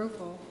an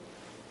approval.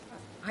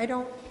 I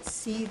don't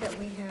see that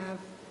we have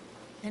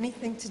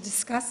anything to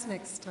discuss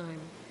next time,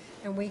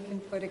 and we can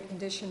put a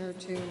condition or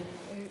two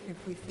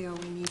if we feel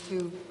we need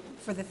to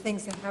for the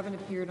things that haven't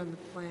appeared on the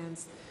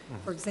plans.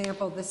 For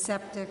example, the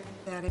septic,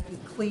 that it be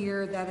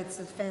clear that it's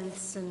a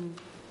fence, and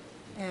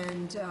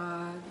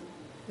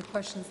the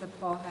questions that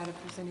Paul had,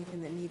 if there's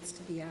anything that needs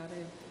to be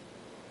added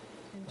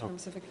in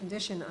terms of a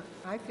condition.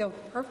 I feel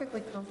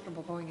perfectly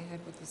comfortable going ahead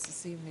with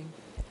this evening.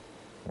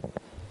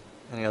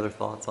 Any other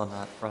thoughts on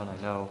that front?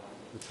 I know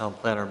the town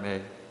planner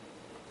may,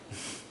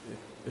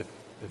 if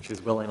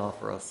she's willing,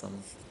 offer us some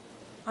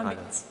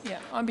guidance.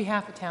 On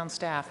behalf of town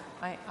staff,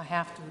 I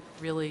have to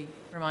really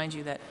remind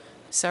you that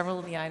several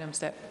of the items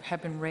that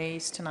have been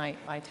raised tonight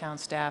by town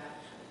staff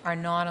are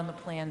not on the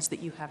plans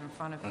that you have in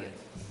front of you.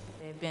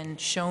 They've been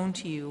shown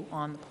to you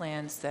on the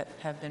plans that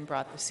have been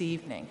brought this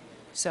evening.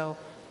 So,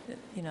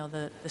 you know,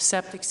 the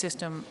septic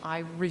system, I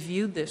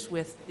reviewed this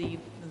with the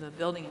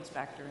building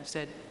inspector and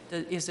said,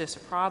 is this a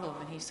problem?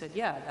 And he said,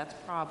 yeah, that's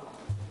a problem.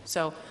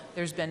 So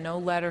there's been no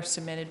letter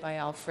submitted by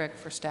Al Frick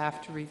for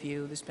staff to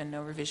review. There's been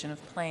no revision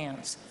of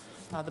plans.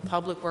 The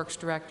Public Works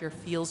Director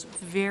feels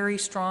very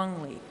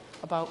strongly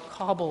about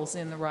cobbles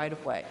in the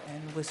right-of-way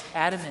and was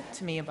adamant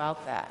to me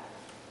about that.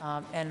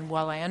 And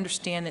while I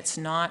understand it's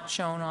not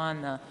shown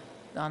on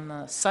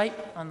the site,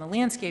 on the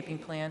landscaping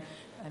plan,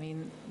 I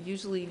mean,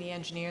 usually the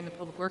engineer and the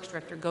Public Works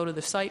Director go to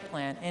the site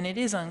plan, and it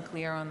is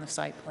unclear on the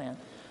site plan.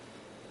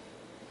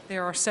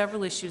 There are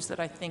several issues that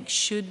I think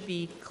should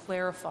be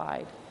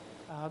clarified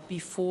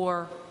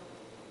before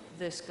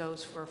this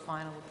goes for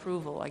final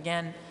approval.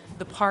 Again,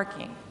 the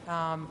parking.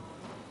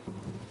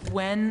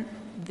 When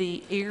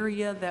the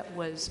area that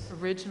was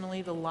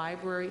originally the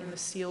library and the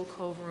Seal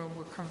Cove room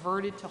were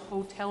converted to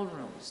hotel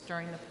rooms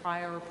during the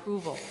prior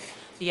approval,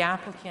 the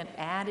applicant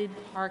added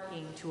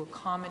parking to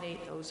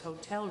accommodate those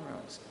hotel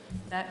rooms.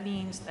 That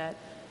means that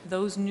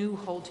those new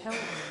hotel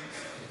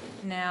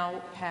rooms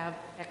now have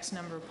X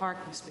number of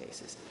parking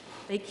spaces.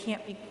 They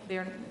can't be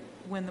there.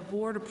 When the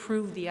board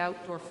approved the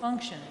outdoor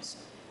functions,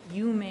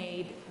 you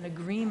made an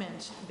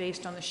agreement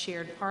based on the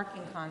shared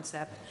parking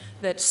concept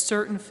that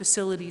certain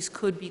facilities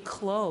could be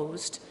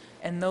closed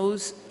and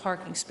those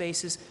parking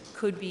spaces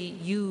could be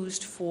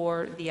used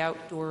for the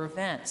outdoor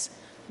events.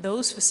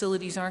 Those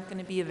facilities aren't going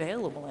to be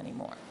available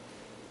anymore.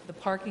 The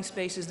parking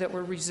spaces that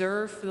were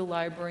reserved for the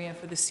library and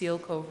for the Seal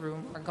Cove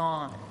room are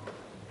gone.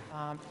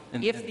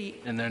 And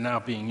they're now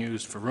being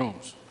used for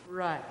rooms.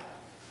 Right.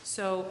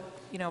 So,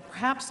 you know,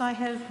 perhaps I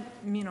have,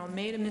 you know,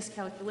 made a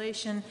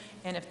miscalculation,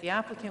 and if the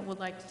applicant would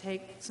like to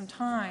take some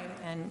time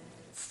and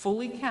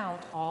fully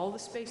count all the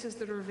spaces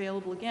that are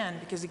available again,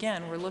 because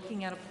again, we're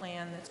looking at a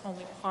plan that's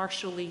only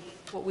partially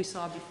what we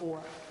saw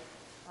before.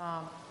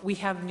 We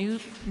have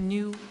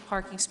new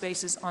parking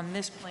spaces on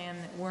this plan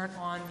that weren't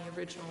on the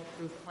original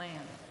approved plan.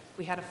 If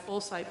we had a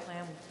full site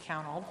plan, we could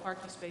count all the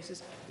parking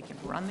spaces, we can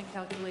run the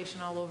calculation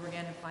all over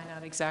again and find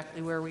out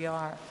exactly where we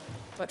are.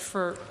 But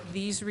for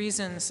these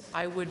reasons,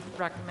 I would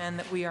recommend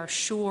that we are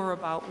sure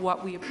about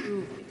what we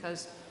approve,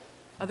 because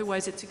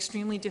otherwise it's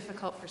extremely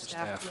difficult for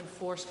staff to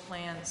enforce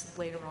plans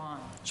later on.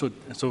 So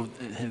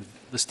have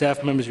the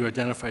staff members you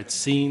identified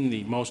seen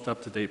the most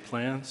up-to-date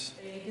plans?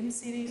 They didn't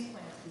see these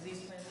plans, because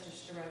these plans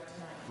just arrived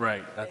tonight.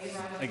 Right.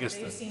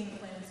 They've seen the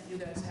plans that you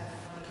guys have in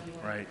front of you.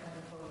 Right.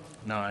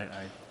 No,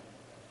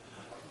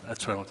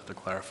 that's what I wanted to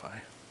clarify.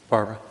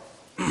 Barbara.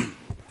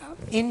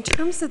 In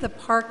terms of the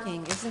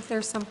parking, isn't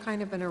there some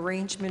kind of an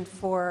arrangement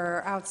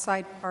for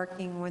outside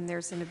parking when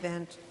there's an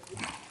event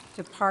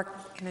to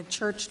park in a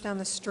church down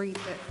the street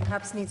that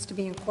perhaps needs to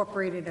be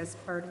incorporated as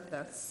part of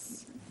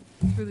this?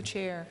 Through the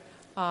chair,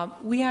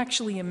 we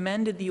actually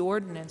amended the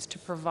ordinance to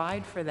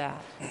provide for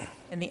that,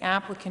 and the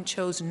applicant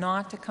chose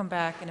not to come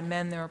back and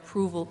amend their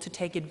approval to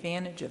take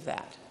advantage of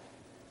that.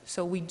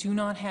 So we do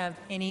not have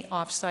any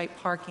off-site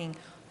parking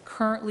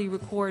currently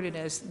recorded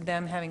as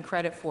them having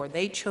credit for.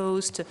 They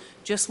chose to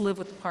just live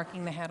with the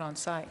parking they had on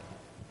site.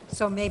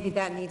 So maybe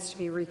that needs to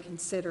be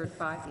reconsidered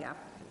by the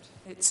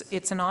applicant.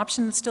 It's an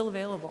option that's still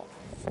available.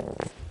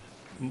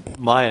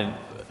 My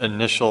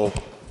initial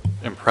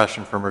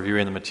impression from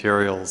reviewing the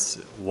materials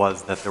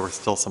was that there were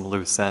still some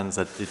loose ends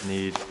that did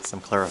need some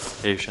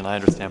clarification. I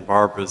understand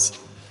Barbara's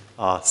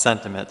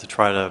sentiment to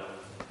try to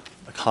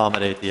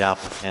accommodate the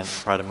applicant,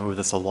 try to move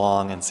this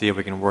along and see if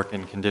we can work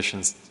in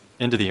conditions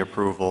into the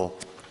approval.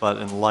 But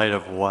in light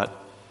of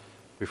what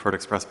we've heard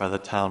expressed by the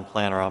town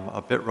planner, I'm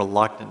a bit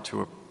reluctant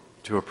to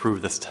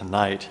approve this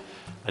tonight.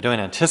 I don't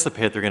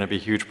anticipate there are going to be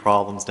huge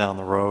problems down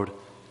the road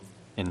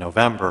in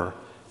November.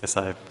 I guess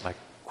my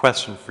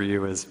question for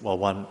you is,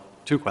 well,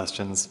 two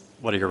questions.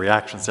 What are your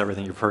reactions to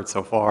everything you've heard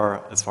so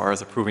far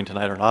as approving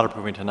tonight or not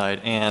approving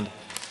tonight? And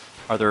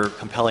are there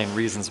compelling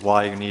reasons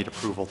why you need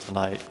approval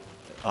tonight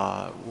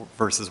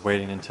versus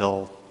waiting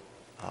until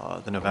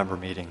the November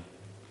meeting?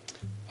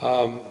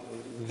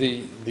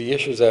 The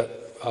issues that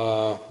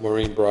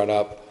Maureen brought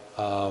up,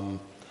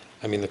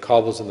 I mean, the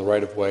cobbles in the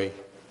right-of-way,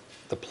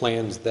 the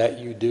plans that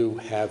you do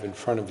have in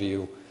front of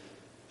you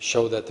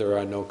show that there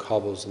are no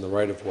cobbles in the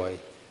right-of-way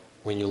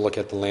when you look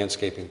at the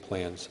landscaping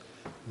plans.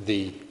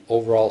 The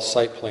overall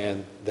site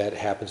plan that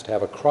happens to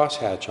have a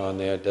crosshatch on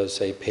there does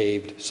say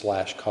paved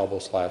 / cobble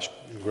 /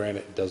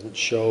 granite. It doesn't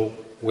show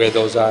where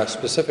those are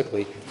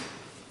specifically,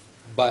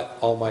 but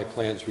all my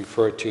plans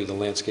refer to the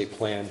landscape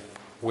plan,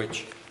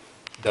 which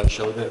does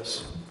show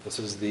this. This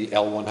is the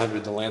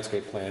L100, the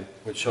landscape plan,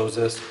 which shows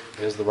this.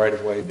 There's the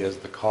right-of-way, there's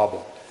the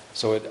cobble.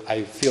 So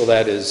I feel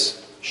that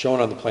is shown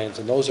on the plans,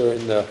 and those are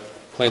in the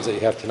plans that you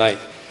have tonight.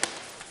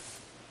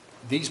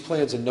 These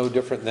plans are no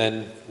different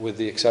than, with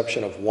the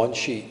exception of one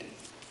sheet,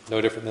 no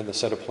different than the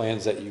set of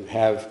plans that you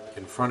have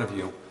in front of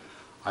you.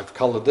 I've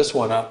colored this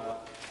one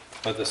up,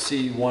 but the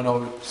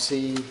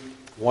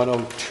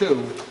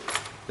C102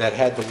 that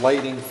had the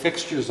lighting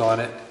fixtures on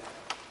it,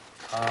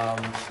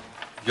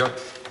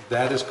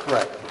 that is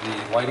correct.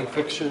 The lighting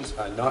fixtures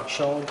are not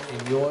shown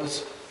in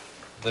yours.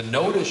 The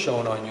note is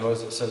shown on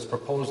yours. It says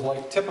proposed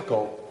light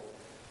typical,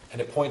 and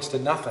it points to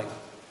nothing.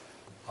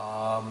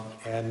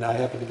 And I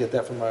happened to get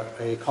that from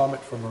a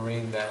comment from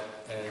Maureen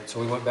and so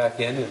we went back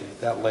in and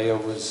that layer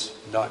was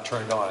not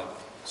turned on.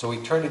 So we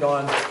turned it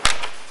on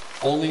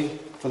only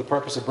for the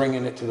purpose of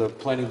bringing it to the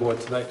planning board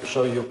tonight to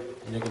show you,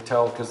 and you can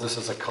tell because this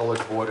is a colored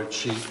bordered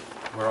sheet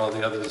where all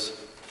the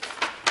others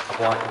are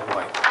black and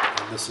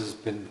white, and this has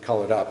been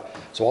colored up.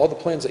 So all the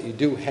plans that you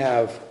do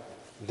have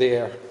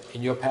there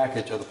in your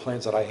package are the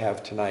plans that I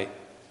have tonight,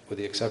 with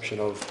the exception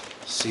of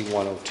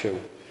C102.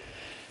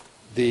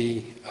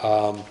 The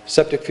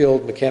septic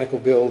field, mechanical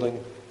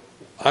building,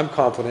 I'm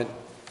confident,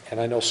 and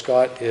I know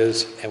Scott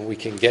is, and we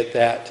can get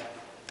that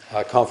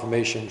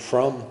confirmation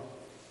from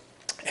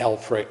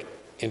Alfric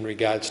in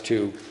regards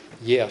to,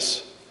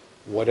 yes,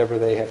 whatever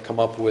they have come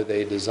up with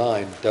a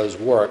design does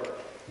work.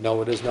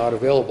 No, it is not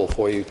available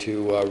for you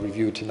to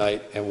review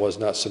tonight and was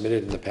not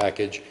submitted in the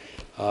package,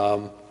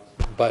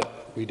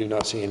 but we do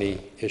not see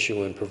any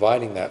issue in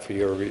providing that for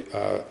your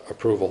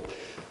approval.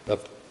 The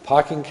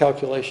parking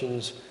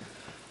calculations,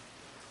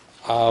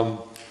 I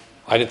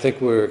didn't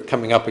think we were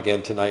coming up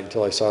again tonight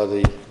until I saw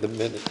the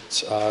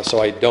minutes,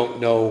 so I don't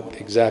know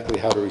exactly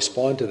how to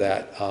respond to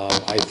that.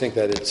 I think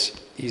that it's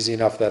easy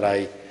enough that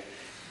I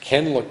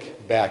can look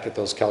back at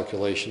those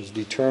calculations,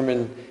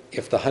 determine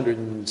if the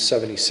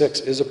 176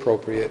 is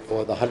appropriate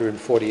or the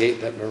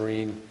 148 that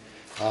Maureen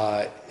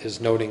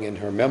is noting in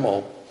her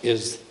memo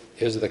is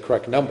the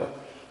correct number.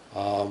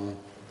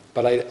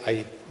 But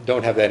I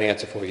don't have that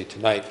answer for you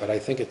tonight, but I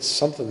think it's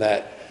something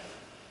that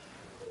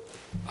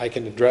I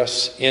can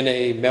address in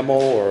a memo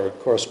or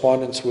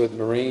correspondence with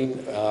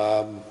Maureen,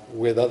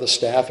 with other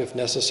staff if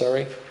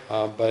necessary,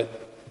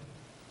 but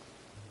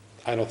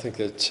I don't think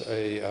that's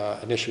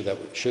an issue that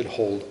should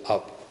hold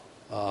up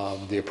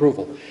the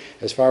approval.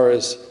 As far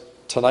as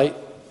tonight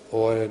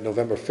or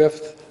November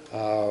 5th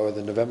or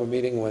the November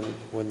meeting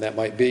when that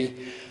might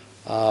be,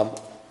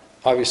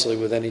 obviously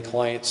with any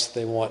clients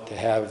they want to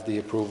have the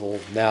approval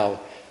now.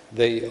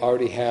 They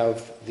already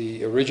have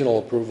the original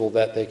approval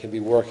that they can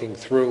be working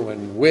through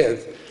and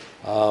with,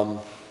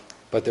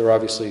 but they're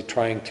obviously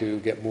trying to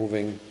get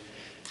moving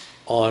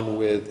on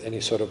with any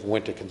sort of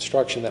winter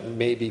construction that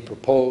may be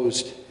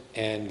proposed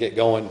and get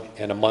going,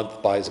 and a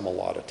month buys them a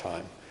lot of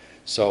time.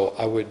 So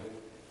I would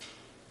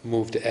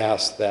move to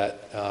ask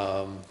that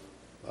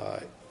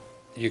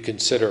you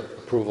consider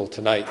approval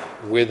tonight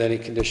with any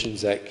conditions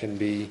that can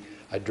be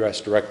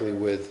addressed directly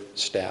with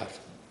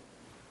staff.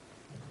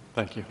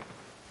 Thank you.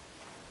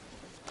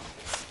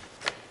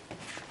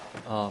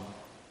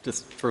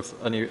 Just first,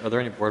 are there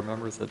any board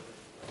members that,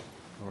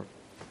 or,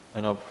 I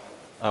know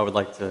I would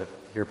like to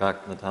hear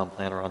back from the town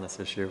planner on this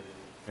issue.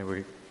 Maybe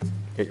we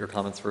get your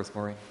comments first,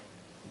 Maureen?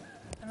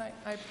 And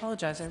I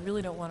apologize, I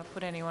really don't want to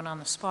put anyone on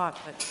the spot,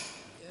 but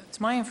it's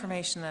my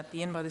information that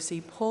the Inn by the Sea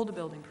pulled a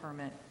building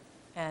permit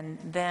and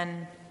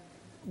then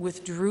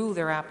withdrew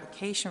their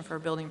application for a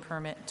building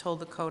permit and told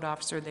the code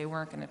officer they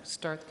weren't going to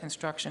start the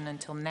construction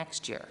until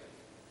next year.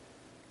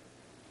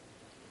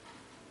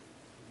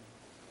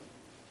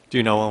 Do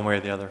you know one way or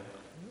the other?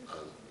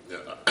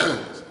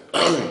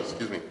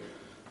 Excuse me.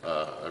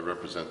 I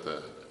represent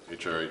the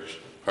HRH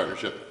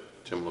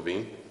partnership, Tim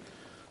Levine,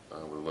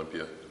 with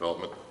Olympia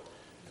Development,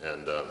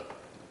 and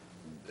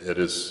it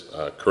is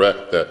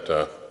correct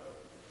that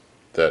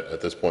that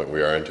at this point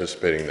we are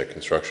anticipating that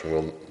construction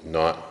will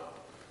not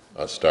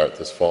start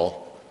this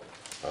fall.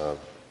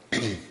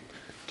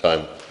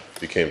 Time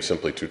became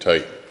simply too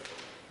tight.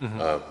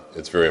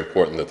 It's very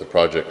important that the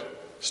project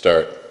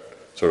start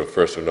sort of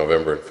 1st of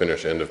November and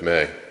finish end of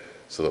May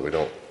so that we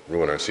don't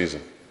ruin our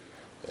season.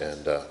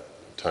 And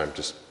time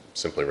just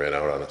simply ran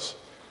out on us.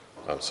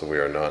 So we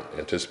are not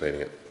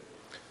anticipating it.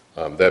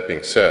 That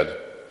being said,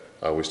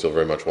 we still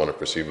very much want to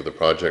proceed with the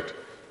project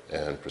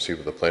and proceed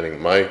with the planning.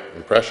 My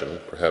impression,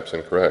 perhaps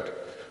incorrect,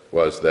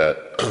 was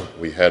that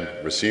we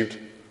had received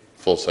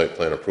full site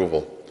plan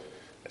approval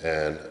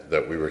and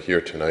that we were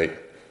here tonight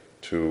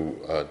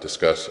to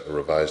discuss a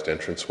revised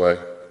entranceway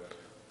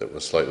that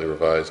was slightly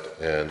revised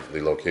and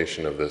the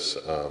location of this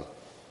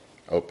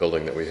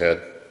outbuilding that we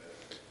had,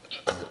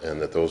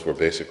 and that those were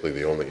basically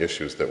the only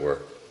issues that were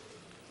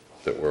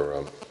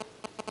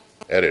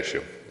at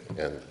issue.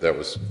 And that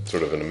was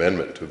sort of an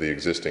amendment to the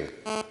existing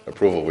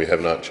approval. We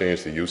have not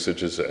changed the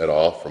usages at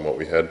all from what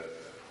we had.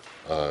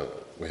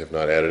 We have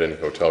not added any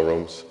hotel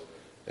rooms,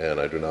 and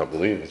I do not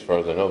believe, as far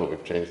as I know, that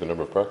we've changed the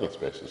number of parking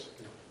spaces.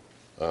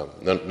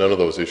 None of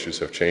those issues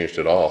have changed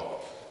at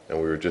all, and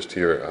we were just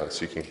here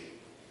seeking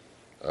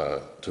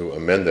to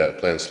amend that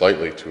plan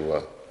slightly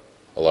to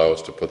allow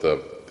us to put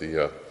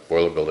the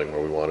boiler building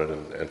where we wanted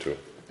and to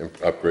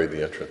upgrade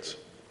the entrance.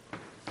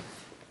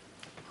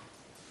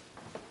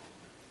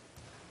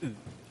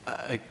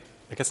 I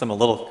guess I'm a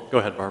little, go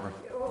ahead, Barbara.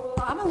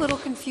 I'm a little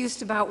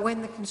confused about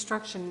when the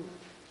construction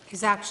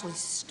is actually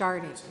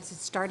starting. Is it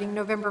starting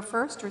November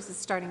 1st or is it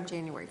starting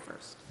January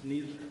 1st?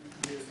 Neither.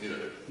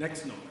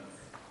 Next November.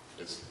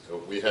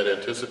 We had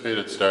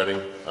anticipated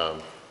starting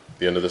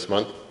the end of this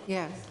month.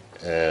 Yes.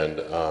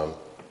 And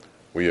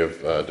we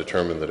have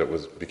determined that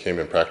it became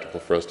impractical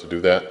for us to do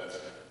that.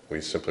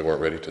 We simply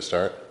weren't ready to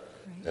start.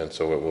 Right. And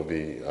so it will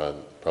be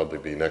probably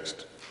be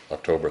next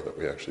October that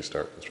we actually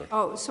start construction.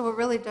 Oh, so it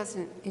really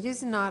doesn't, it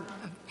is not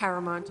of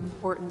paramount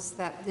importance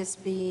that this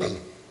be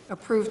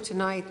approved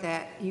tonight,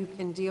 that you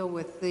can deal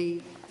with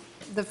the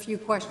few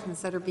questions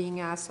that are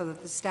being asked so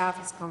that the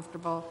staff is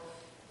comfortable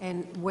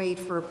and wait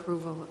for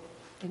approval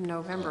in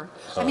November.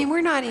 I mean,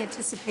 we're not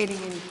anticipating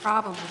any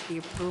problem with the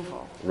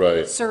approval.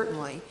 Right.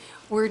 Certainly.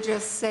 We're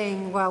just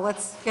saying, well,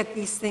 let's get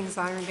these things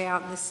ironed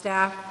out, and the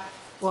staff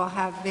will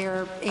have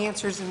their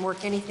answers and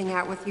work anything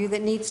out with you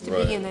that needs to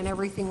be, and then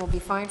everything will be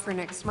fine for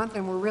next month,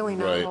 and we're really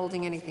not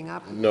holding anything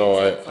up. No,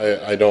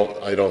 I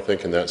don't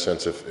think in that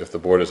sense, if the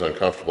board is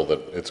uncomfortable, that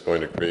it's going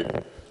to create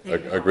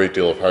a great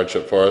deal of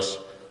hardship for us.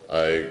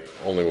 I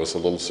only was a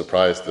little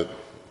surprised that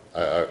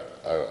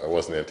I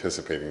wasn't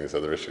anticipating these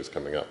other issues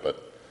coming up,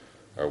 but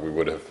we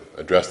would have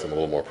addressed them a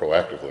little more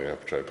proactively,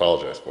 which I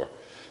apologize for.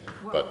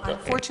 Well,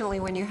 unfortunately,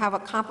 when you have a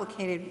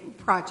complicated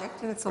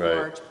project, and it's a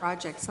large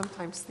project,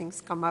 sometimes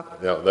things come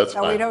up that's that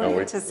fine. we don't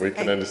anticipate. We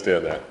can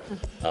understand that.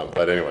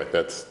 But anyway,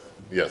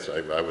 yes,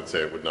 I would say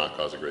it would not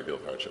cause a great deal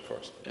of hardship for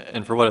us.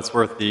 And for what it's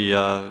worth, the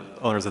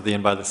owners of the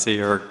Inn by the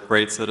Sea are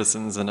great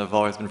citizens and have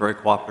always been very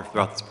cooperative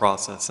throughout this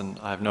process, and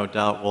I have no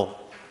doubt we'll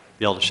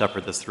be able to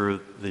shepherd this through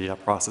the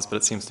process, but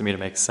it seems to me to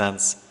make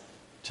sense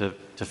to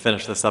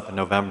finish this up in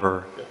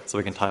November so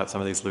we can tie up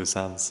some of these loose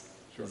ends.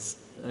 Sure. Does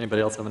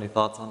anybody else have any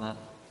thoughts on that?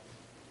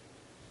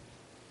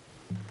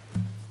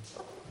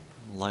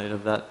 In light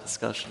of that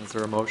discussion, is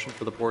there a motion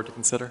for the board to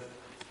consider?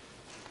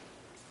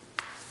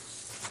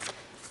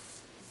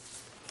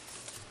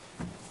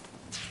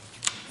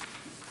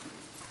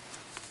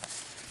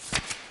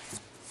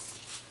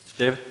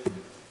 David?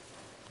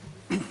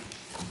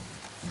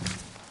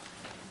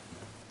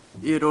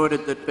 Be it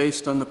ordered that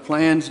based on the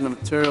plans and the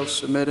materials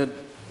submitted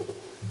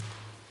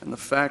and the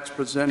facts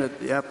presented,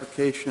 the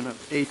application of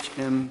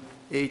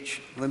HMH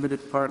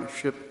Limited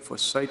Partnership for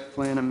site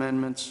plan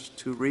amendments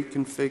to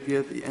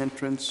reconfigure the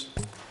entrance,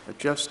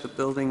 adjust the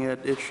building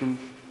addition,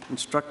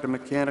 construct a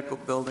mechanical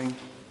building,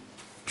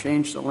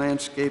 change the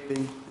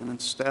landscaping, and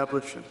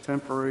establish a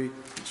temporary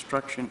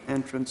construction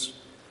entrance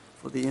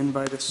for the Inn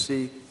by the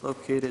Sea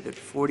located at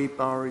 40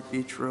 Bowery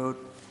Beach Road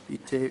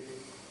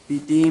be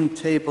deemed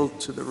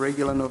tabled to the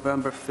regular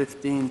November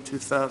 15,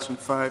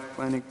 2005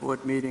 Planning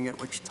Board meeting,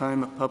 at which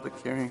time a public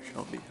hearing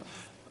shall be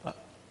held.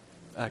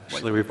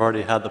 Actually, we've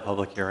already had the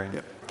public hearing.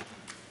 Yep.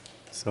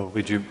 So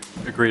would you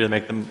agree to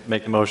make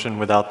the motion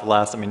without the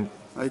last, can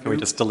we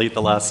just delete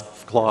the last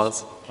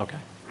clause? Okay.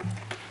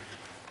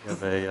 We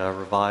have a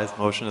revised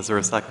motion. Is there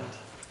a second?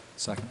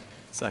 Second.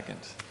 Second.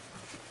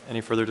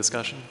 Any further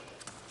discussion?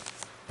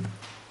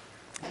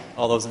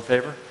 All those in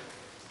favor?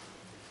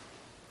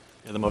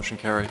 Yeah, the motion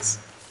carries.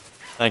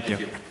 Thank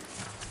you.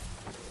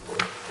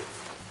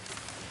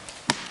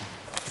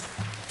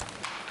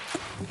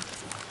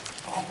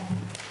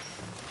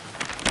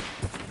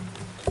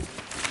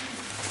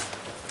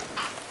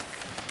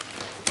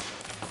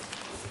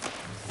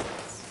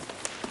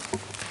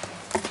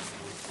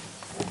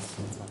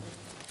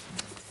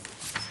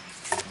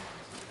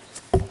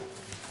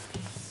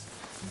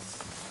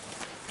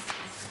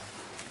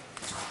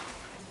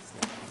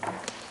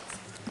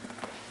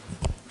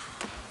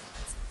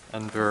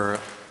 Under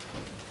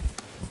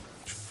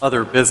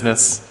other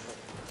business,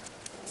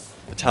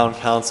 the Town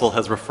Council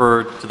has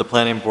referred to the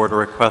Planning Board a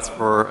request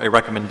for a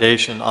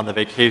recommendation on the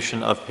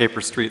vacation of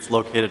paper streets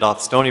located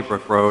off Stony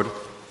Brook Road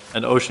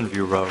and Ocean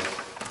View Road.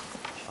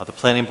 The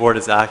Planning Board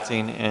is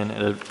acting in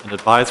an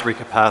advisory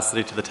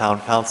capacity to the Town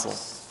Council.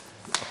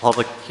 A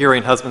public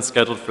hearing has been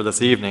scheduled for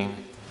this evening.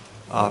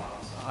 I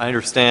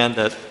understand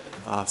that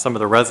some of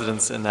the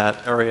residents in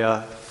that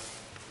area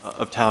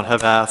of town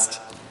have asked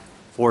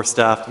for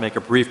staff to make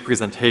a brief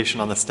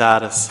presentation on the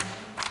status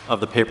of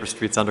the paper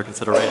streets under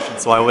consideration.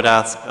 So I would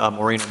ask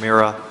Maureen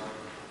O'Meara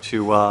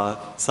to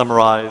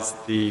summarize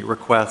the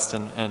request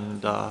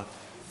and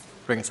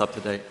bring us up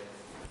to date.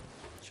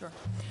 Sure.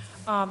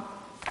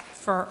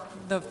 For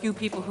the few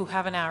people who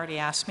haven't already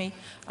asked me,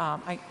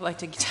 I'd like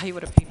to tell you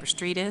what a paper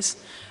street is.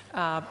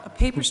 A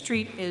paper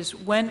street is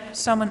when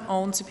someone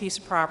owns a piece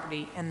of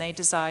property and they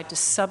decide to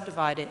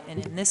subdivide it,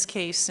 and in this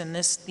case, in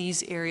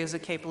these areas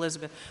of Cape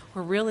Elizabeth,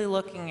 we're really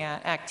looking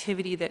at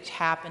activity that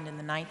happened in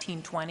the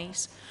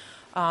 1920s.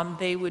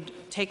 They would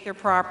take their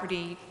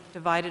property,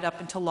 divide it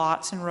up into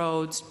lots and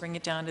roads, bring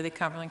it down to the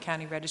Cumberland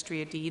County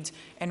Registry of Deeds,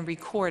 and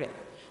record it.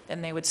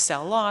 Then they would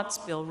sell lots,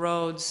 build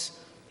roads,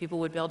 people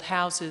would build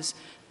houses.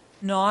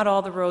 Not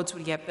all the roads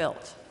would get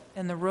built.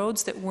 And the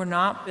roads that were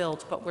not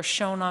built but were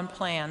shown on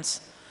plans,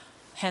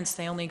 hence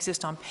they only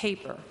exist on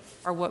paper,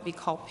 are what we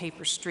call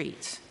paper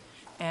streets.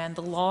 And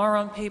the law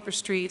on paper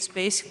streets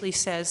basically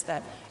says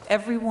that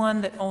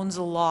everyone that owns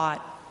a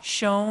lot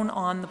shown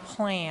on the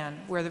plan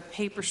where the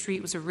paper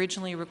street was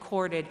originally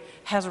recorded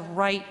has a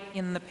right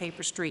in the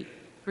paper street,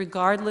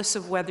 regardless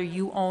of whether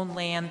you own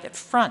land that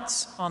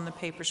fronts on the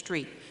paper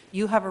street.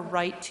 You have a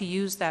right to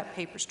use that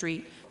paper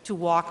street to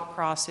walk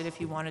across it.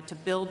 If you wanted to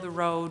build the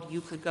road,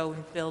 you could go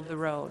and build the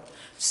road.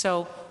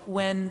 So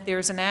when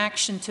there's an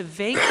action to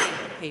vacate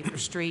the paper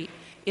street,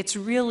 it's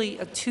really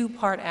a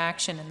two-part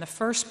action. And the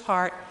first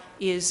part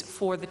is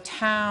for the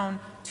town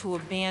to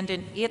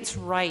abandon its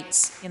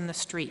rights in the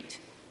street.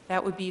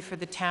 That would be for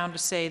the town to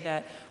say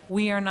that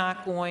we are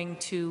not going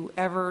to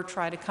ever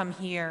try to come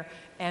here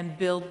and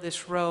build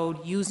this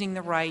road using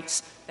the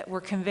rights that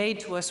were conveyed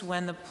to us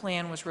when the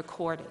plan was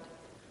recorded.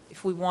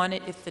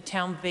 If the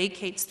town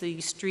vacates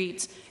these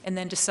streets and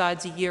then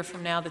decides a year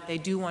from now that they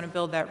do want to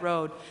build that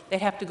road, they'd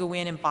have to go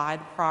in and buy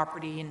the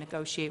property and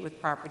negotiate with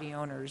property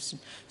owners.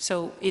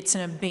 So it's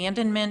an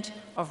abandonment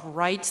of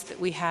rights that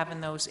we have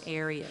in those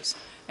areas.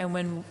 And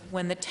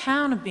when the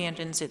town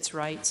abandons its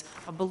rights,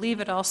 I believe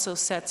it also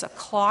sets a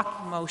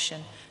clock in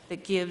motion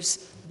that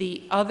gives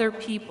the other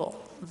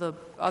people, the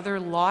other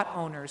lot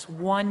owners,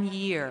 1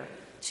 year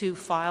to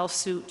file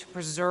suit to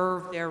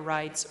preserve their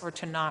rights or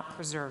to not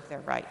preserve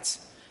their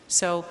rights.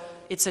 So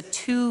it's a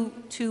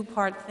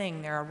two-part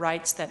thing. There are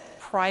rights that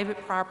private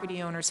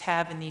property owners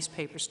have in these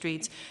paper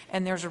streets,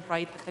 and there's a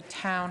right that the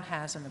town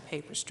has in the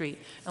paper street.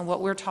 And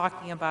what we're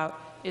talking about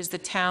is the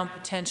town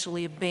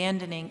potentially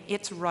abandoning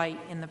its right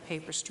in the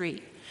paper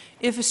street.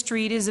 If a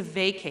street is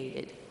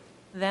vacated,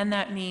 then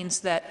that means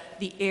that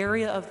the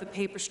area of the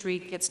paper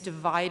street gets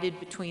divided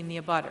between the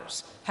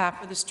abutters.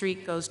 Half of the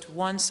street goes to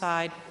one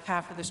side,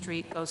 half of the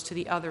street goes to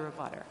the other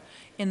abutter.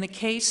 In the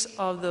case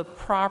of the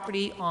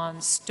property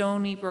on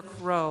Stony Brook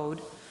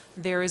Road,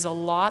 there is a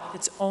lot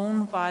that's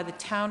owned by the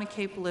town of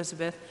Cape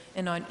Elizabeth,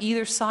 and on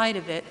either side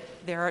of it,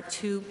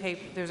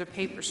 there's a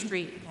paper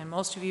street. And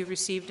most of you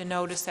received a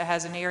notice that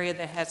has an area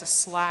that has a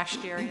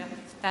slashed area.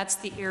 That's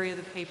the area of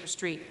the paper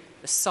street.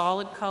 The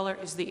solid color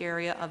is the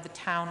area of the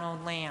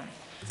town-owned land.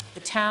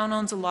 The town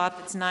owns a lot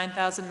that's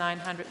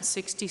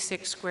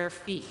 9,966 square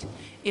feet.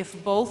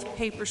 If both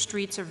paper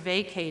streets are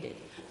vacated,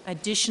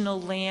 additional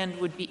land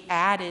would be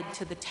added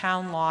to the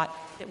town lot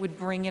that would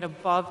bring it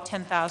above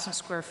 10,000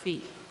 square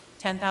feet.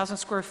 10,000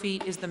 square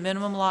feet is the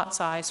minimum lot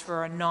size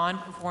for a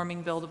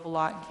non-conforming buildable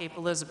lot in Cape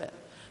Elizabeth.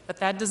 But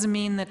that doesn't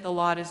mean that the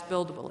lot is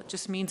buildable. It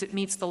just means it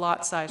meets the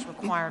lot size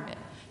requirement.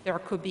 There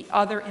could be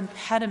other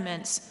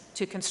impediments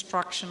to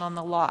construction on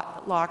the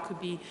lot. The lot could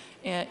be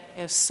in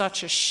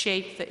such a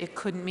shape that it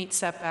couldn't meet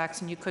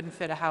setbacks and you couldn't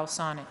fit a house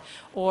on it.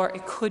 Or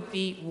it could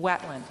be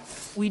wetland.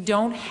 We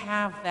don't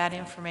have that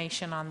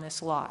information on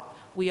this lot.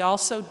 We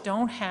also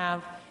don't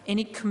have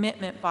any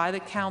commitment by the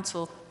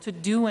council to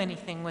do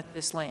anything with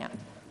this land.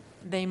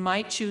 They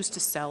might choose to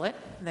sell it.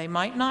 They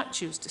might not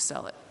choose to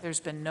sell it. There's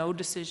been no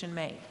decision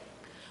made.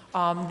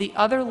 The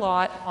other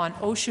lot on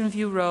Ocean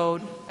View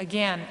Road,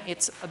 again,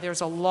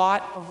 there's a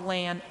lot of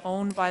land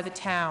owned by the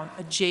town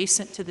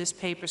adjacent to this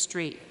paper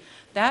street.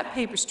 That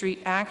paper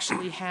street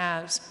actually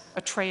has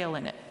a trail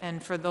in it,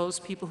 and for those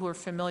people who are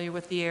familiar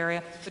with the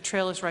area, the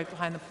trail is right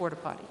behind the porta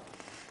potty.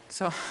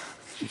 So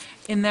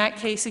in that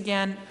case,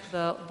 again,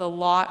 the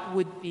lot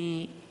would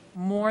be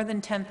more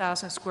than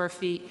 10,000 square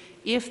feet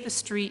if the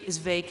street is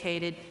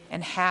vacated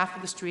and half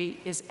of the street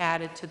is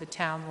added to the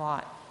town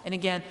lot. And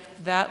again,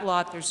 that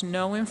lot, there's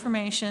no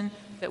information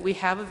that we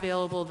have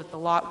available that the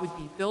lot would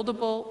be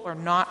buildable or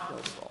not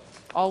buildable.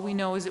 All we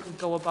know is it would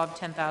go above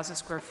 10,000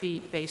 square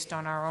feet based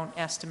on our own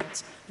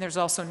estimates. And there's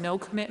also no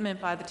commitment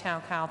by the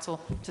town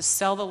council to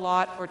sell the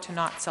lot or to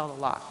not sell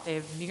the lot. They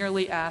have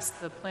merely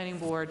asked the planning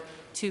board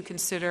to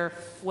consider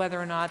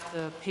whether or not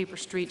the paper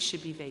street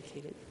should be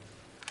vacated.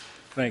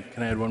 Can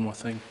I add one more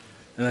thing?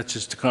 And that's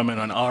just to comment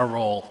on our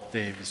role,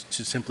 Dave, is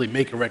to simply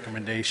make a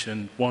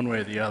recommendation one way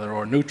or the other,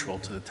 or neutral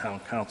to the town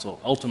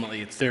council.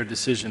 Ultimately, it's their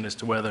decision as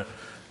to whether,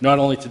 not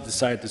only to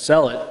decide to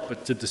sell it,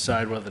 but to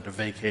decide whether to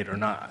vacate or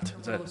not.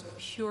 Is that It was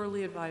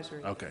purely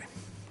advisory. okay?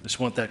 Just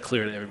want that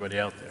clear to everybody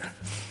out there.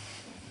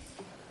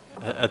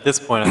 At this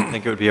point, I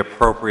think it would be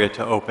appropriate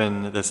to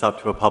open this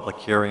up to a public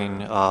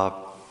hearing.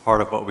 Part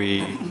of what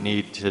we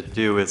need to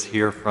do is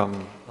hear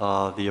from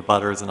the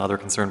abutters and other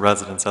concerned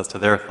residents as to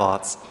their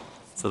thoughts,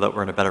 so that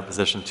we're in a better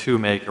position to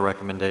make a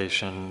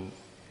recommendation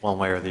one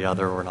way or the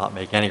other, or not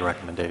make any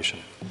recommendation.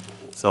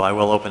 So I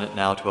will open it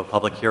now to a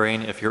public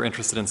hearing. If you're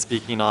interested in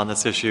speaking on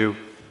this issue,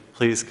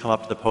 please come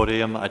up to the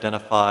podium,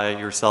 identify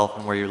yourself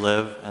and where you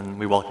live, and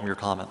we welcome your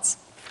comments.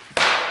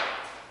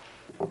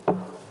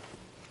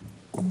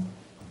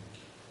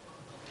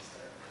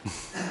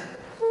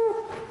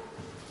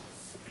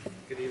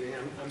 Good evening.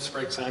 I'm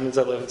Sprague Simons.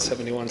 I live at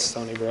 71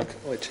 Stony Brook,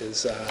 which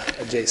is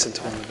adjacent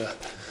to one of the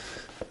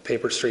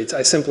paper streets.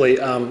 I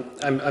simply,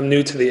 I'm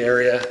new to the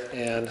area,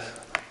 and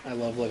I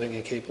love living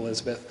in Cape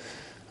Elizabeth.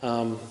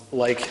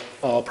 Like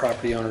all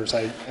property owners,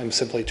 I'm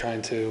simply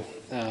trying to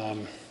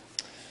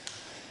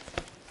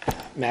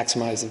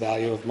maximize the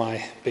value of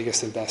my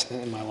biggest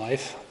investment in my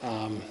life.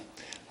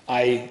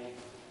 I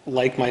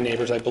like my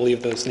neighbors. I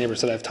believe those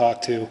neighbors that I've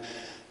talked to,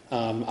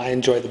 I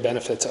enjoy the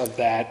benefits of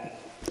that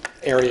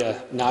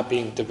area not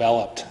being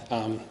developed.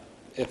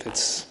 If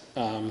it's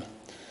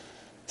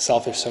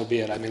selfish, so be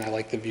it. I mean, I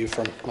like the view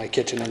from my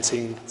kitchen and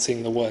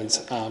seeing the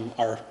woods.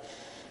 Our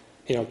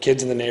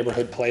kids in the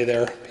neighborhood play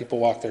there. People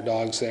walk their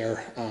dogs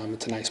there.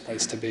 It's a nice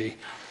place to be.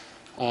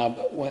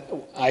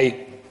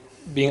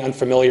 Being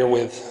unfamiliar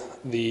with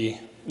the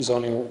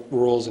zoning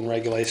rules and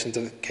regulations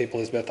of Cape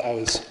Elizabeth, I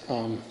was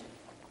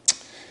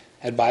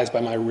advised by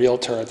my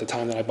realtor at the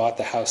time that I bought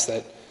the house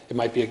that it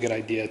might be a good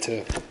idea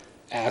to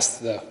ask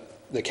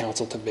the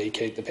council to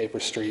vacate the paper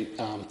street,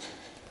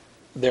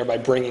 thereby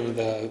bringing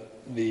the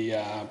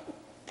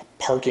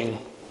parking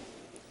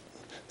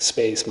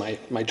space,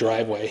 my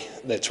driveway,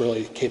 that's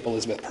really Cape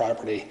Elizabeth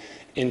property,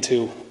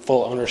 into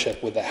full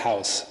ownership with the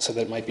house, so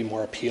that it might be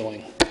more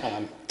appealing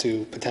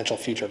to potential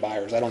future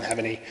buyers. I don't have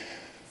any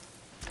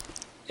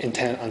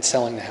intent on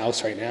selling the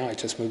house right now. I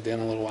just moved in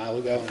a little while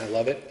ago, and I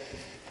love it.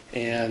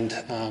 And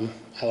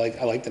I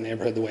like the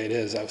neighborhood the way it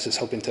is. I was just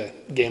hoping to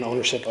gain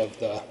ownership of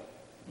the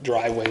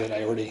driveway that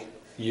I already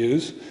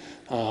use.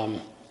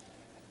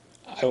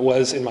 I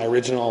was, in my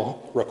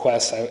original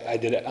request, I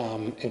did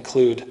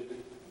include,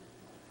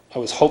 I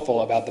was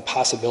hopeful about the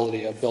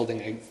possibility of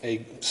building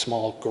a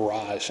small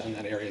garage in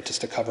that area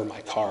just to cover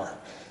my car.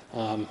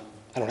 I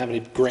don't have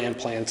any grand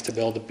plans to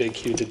build a big,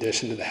 huge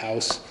addition to the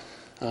house,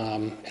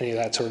 any of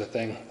that sort of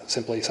thing.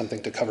 Simply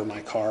something to cover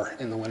my car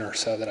in the winter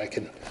so that I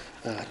can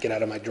get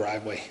out of my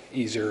driveway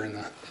easier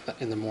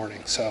in the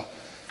morning. So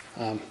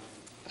I'd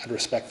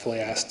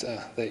respectfully ask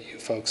that you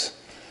folks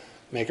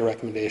make a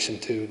recommendation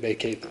to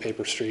vacate the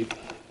paper street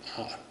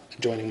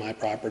adjoining my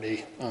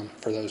property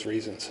for those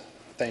reasons.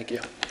 Thank you.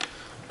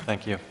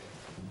 Thank you.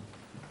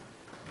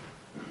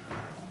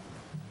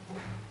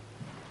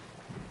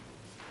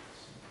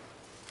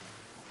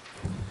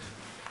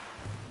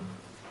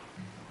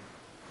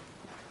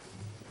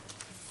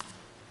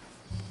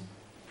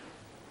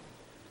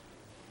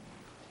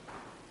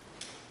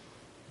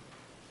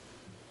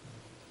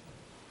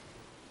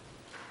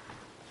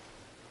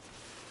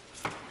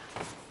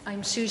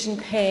 I'm Susan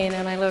Payne,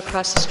 and I live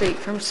across the street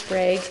from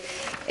Sprague,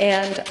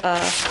 and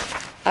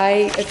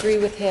I agree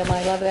with him.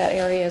 I love that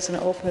area as an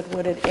open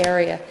wooded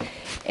area,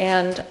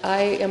 and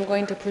I am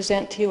going to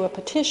present to you a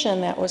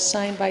petition that was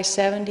signed by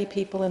 70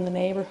 people in the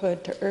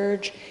neighborhood to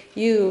urge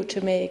you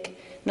to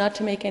not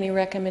to make any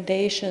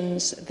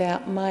recommendations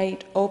that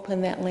might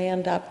open that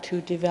land up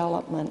to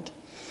development.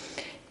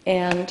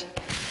 And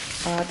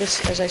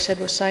this, as I said,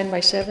 was signed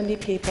by 70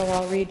 people.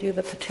 I'll read you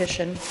the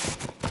petition.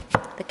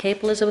 The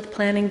Cape Elizabeth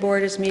Planning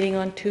Board is meeting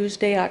on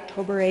Tuesday,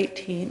 October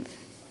 18th,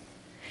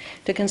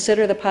 to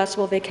consider the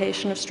possible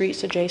vacation of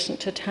streets adjacent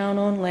to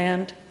town-owned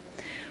land.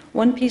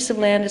 One piece of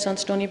land is on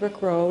Stony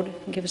Brook Road,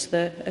 gives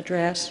the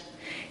address.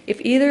 If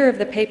either of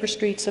the paper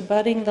streets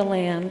abutting the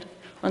land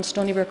on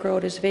Stony Brook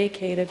Road is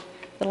vacated,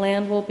 the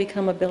land will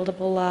become a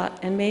buildable lot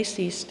and may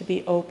cease to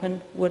be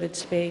open, wooded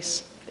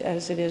space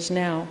as it is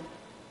now.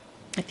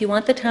 If you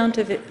want the town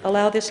to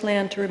allow this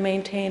land to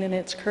maintain in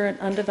its current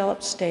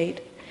undeveloped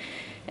state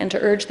and to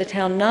urge the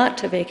town not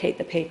to vacate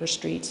the paper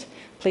streets,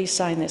 please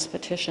sign this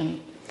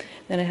petition.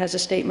 Then it has a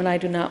statement, I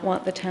do not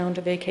want the town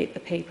to vacate the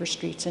paper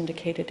streets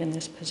indicated in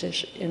this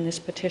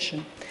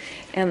petition.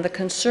 And the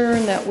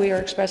concern that we are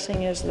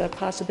expressing is the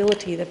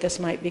possibility that this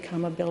might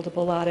become a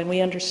buildable lot, and we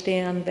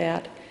understand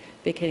that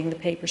vacating the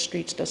paper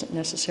streets doesn't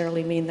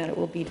necessarily mean that it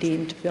will be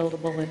deemed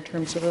buildable in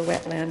terms of the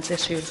wetlands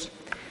issues.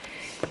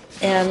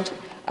 And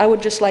I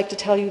would just like to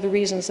tell you the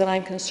reasons that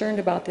I'm concerned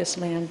about this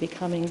land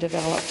becoming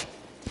developed,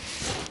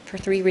 for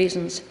 3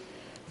 reasons.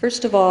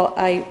 First of all,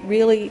 I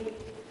really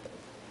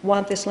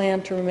want this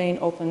land to remain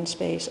open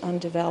space,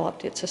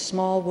 undeveloped. It's a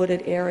small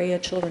wooded area.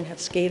 Children have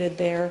skated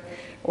there.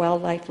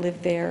 Wildlife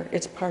live there.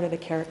 It's part of the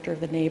character of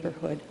the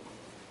neighborhood.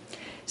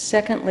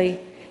 Secondly,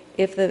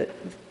 if the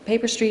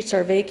paper streets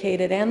are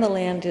vacated and the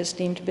land is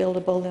deemed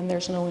buildable, then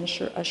there's no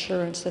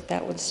assurance that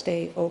that would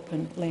stay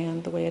open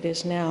land the way it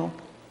is now.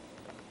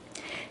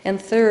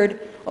 And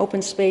third,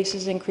 open space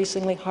is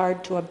increasingly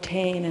hard to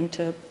obtain and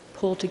to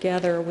pull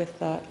together with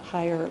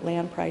higher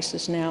land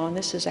prices now, and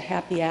this is a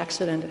happy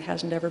accident. It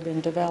hasn't ever been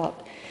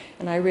developed.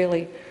 And I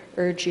really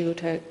urge you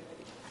to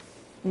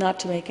not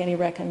to make any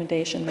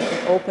recommendation that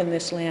would open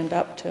this land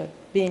up to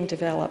being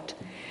developed.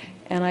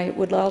 And I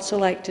would also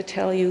like to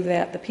tell you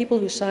that the people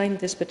who signed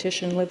this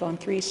petition live on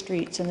 3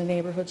 streets in the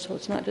neighborhood, so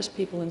it's not just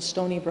people in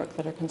Stony Brook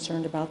that are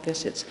concerned about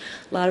this. It's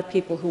a lot of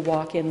people who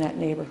walk in that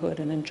neighborhood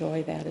and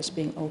enjoy that as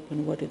being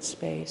open wooded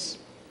space.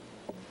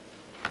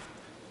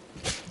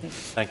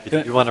 Thank you.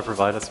 Do you want to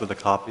provide us with a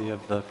copy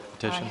of the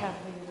petition? I have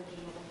the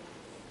original.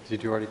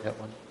 Did you already get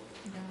one?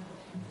 No.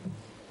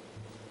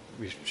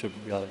 We should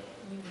be able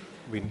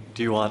to,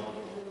 do you want?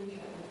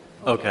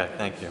 Okay,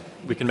 thank you.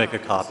 We can make a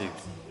copy.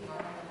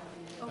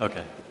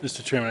 Okay.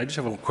 Mr. Chairman, I just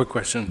have a quick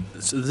question.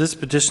 So this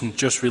petition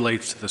just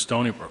relates to the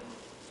Stony Brook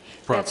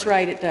property? That's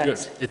right, it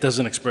does. Good. It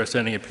doesn't express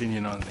any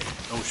opinion on the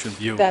Ocean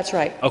View? That's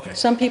right. Okay.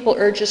 Some people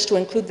urged us to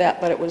include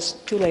that, but it was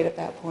too late at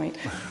that point.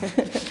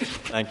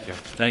 Thank you.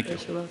 Thank you.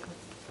 Yes, you're welcome.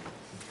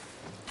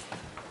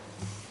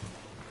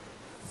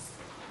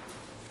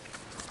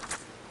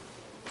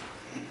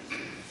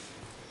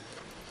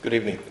 Good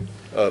evening.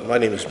 My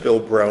name is Bill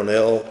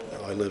Brownell.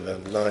 I live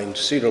on 9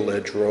 Cedar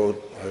Ledge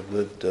Road. I've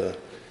lived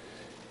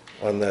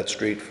on that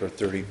street for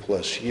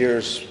 30-plus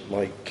years.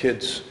 My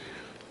kids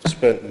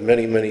spent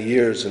many, many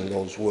years in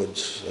those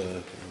woods,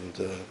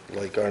 and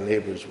like our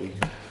neighbors,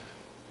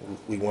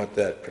 we want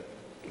that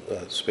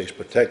space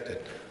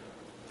protected.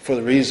 For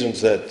the reasons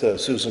that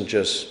Susan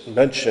just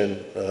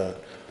mentioned,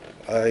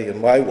 I and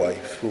my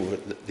wife, who are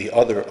the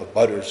other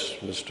abutters,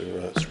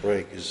 Mr.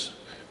 Sprague is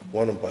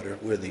one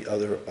abutter, we're the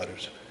other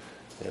abutters.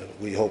 And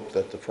we hope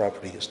that the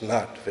property is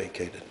not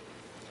vacated,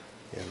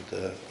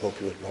 and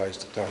hope you advise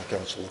the town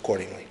council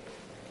accordingly.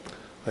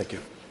 Thank you.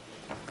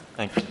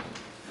 Thank you.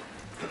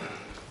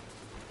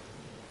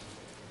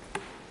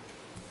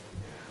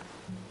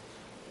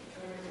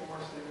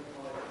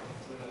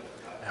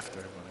 After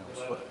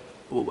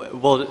everyone else.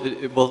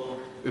 Well,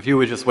 if you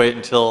would just wait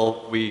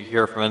until we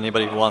hear from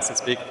anybody who wants to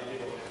speak.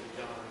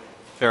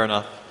 Fair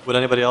enough. Would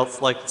anybody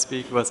else like to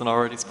speak who hasn't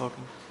already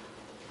spoken?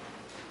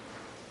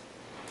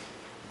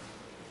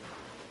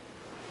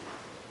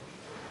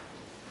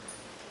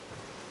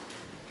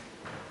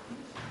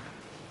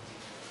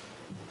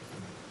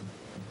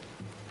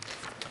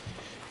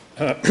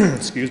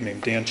 Excuse me,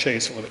 Dan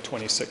Chase, I live at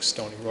 26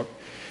 Stony Brook.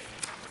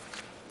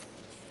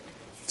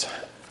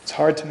 It's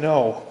hard to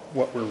know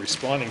what we're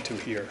responding to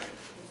here.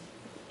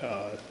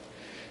 The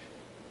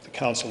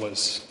council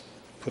has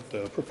put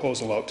the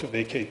proposal out to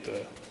vacate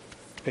the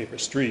paper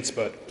streets,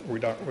 but we're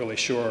not really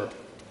sure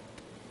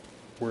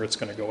where it's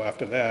going to go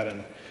after that.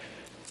 And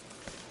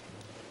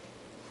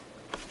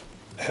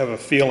I have a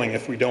feeling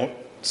if we don't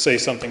say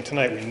something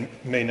tonight, we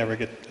may never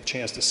get a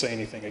chance to say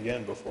anything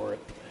again before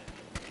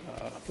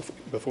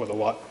the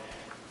lot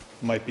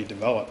might be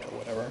developed or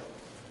whatever.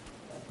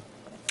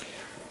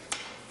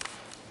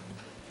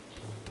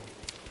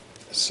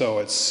 So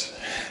it's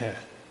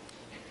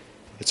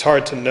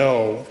hard to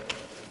know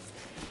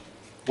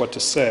what to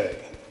say,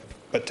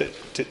 but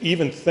to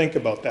even think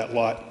about that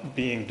lot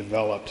being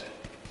developed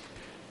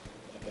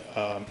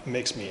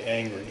makes me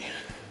angry.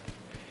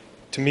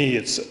 To me,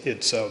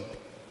 it's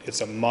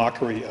a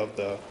mockery of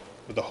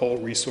the whole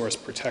resource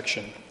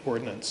protection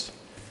ordinance,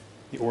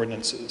 the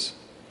ordinances.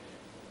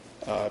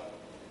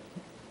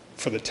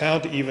 For the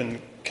town to even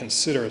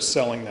consider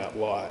selling that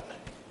lot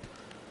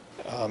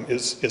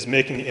is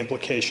making the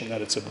implication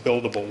that it's a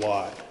buildable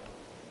lot.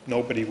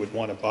 Nobody would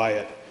want to buy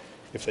it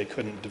if they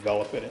couldn't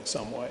develop it in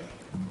some way.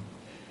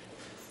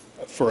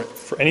 For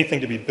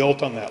anything to be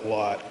built on that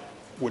lot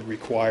would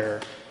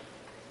require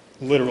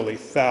literally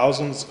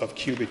thousands of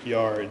cubic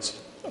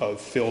yards of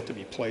fill to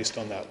be placed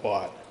on that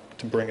lot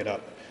to bring it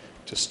up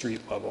to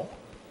street level.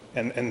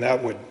 And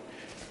that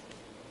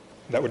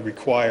would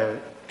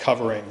require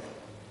covering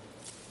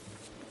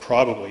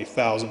probably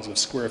thousands of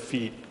square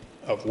feet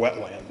of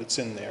wetland that's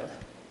in there.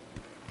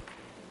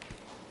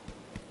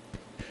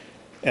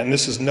 And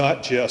this is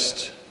not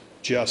just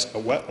a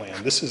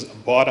wetland. This is a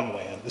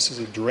bottomland. This is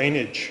a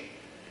drainage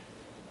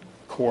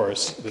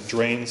course that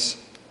drains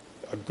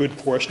a good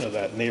portion of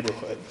that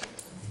neighborhood.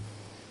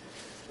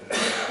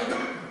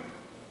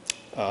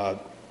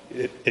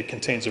 It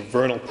contains a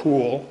vernal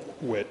pool,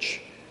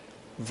 which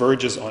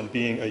verges on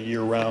being a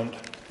year-round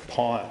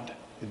pond.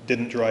 It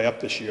didn't dry up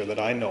this year that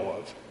I know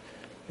of.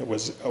 It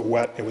was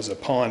a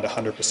pond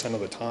 100% of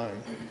the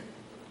time.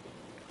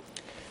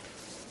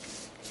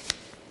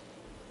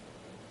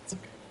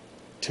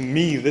 To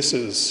me, this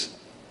is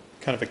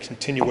kind of a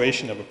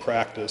continuation of a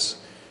practice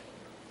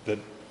that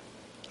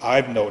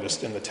I've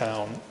noticed in the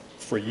town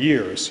for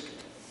years.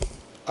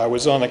 I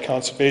was on the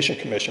Conservation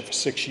Commission for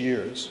 6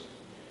 years,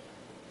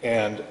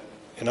 and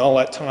in all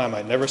that time,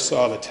 I never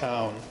saw the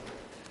town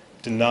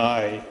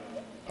deny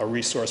a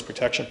resource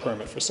protection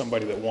permit for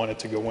somebody that wanted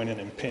to go in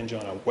and impinge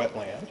on a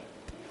wetland.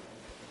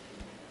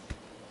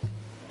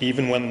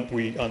 Even when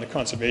we, on the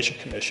Conservation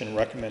Commission,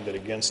 recommended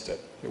against it,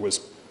 it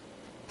was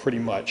pretty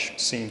much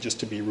seemed just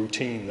to be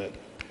routine that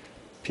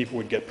people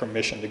would get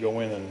permission to go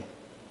in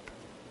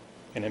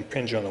and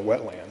impinge on the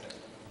wetland.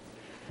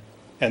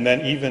 And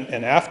then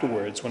and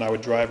afterwards, when I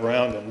would drive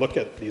around and look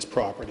at these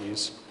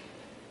properties,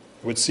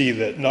 I would see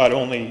that not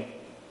only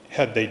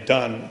had they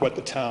done what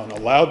the town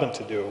allowed them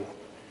to do,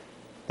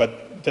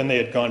 but then they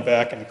had gone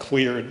back and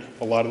cleared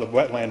a lot of the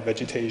wetland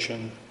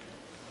vegetation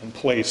and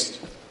placed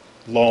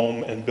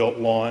loam and built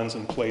lawns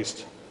and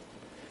placed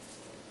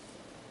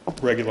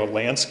regular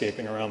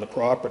landscaping around the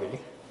property,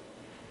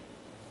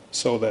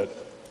 so that,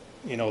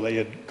 you know, they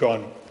had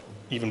gone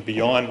even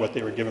beyond what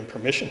they were given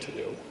permission to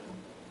do.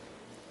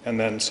 And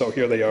then, so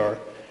here they are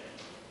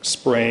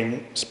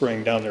spraying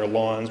down their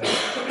lawns with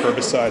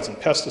herbicides and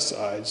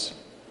pesticides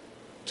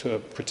to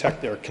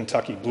protect their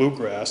Kentucky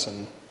bluegrass,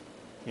 and,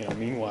 you know,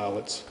 meanwhile,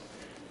 it's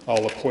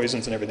all the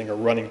poisons and everything are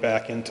running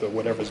back into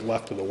whatever's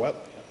left of the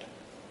wetland.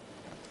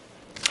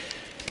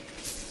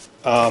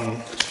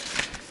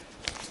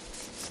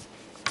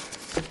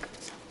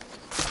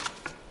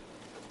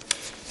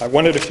 I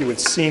wondered if you had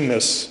seen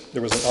this.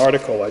 There was an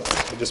article I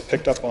just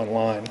picked up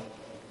online.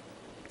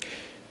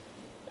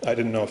 I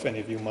didn't know if any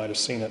of you might have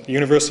seen it. The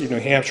University of New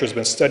Hampshire has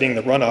been studying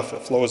the runoff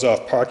that flows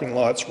off parking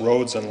lots,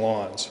 roads, and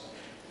lawns,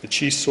 the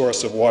chief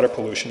source of water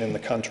pollution in the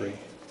country.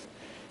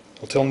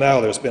 Until now,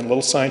 there's been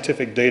little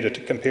scientific data to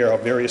compare how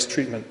various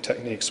treatment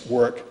techniques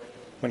work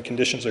when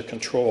conditions are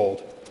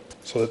controlled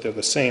so that they're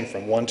the same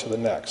from one to the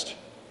next.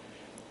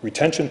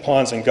 Retention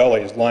ponds and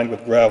gullies lined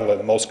with gravel are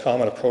the most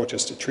common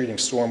approaches to treating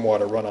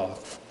stormwater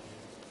runoff.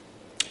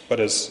 But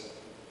as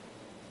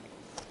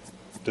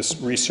this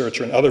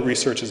researcher and other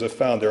researchers have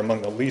found, they're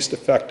among the least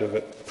effective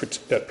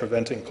at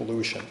preventing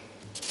pollution.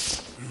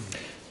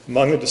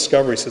 Among the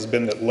discoveries has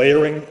been that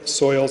layering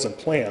soils and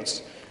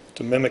plants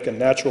to mimic a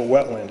natural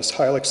wetland is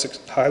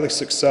highly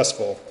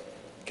successful,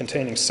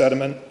 containing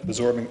sediment,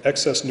 absorbing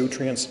excess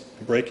nutrients,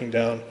 and breaking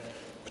down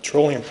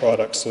petroleum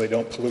products so they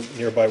don't pollute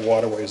nearby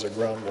waterways or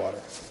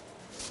groundwater.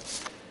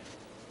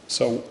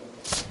 So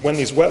when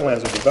these wetlands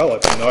are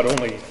developed, you're not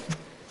only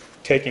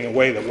taking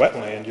away the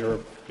wetland, you're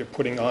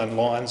putting on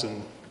lawns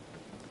and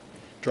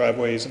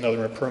driveways and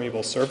other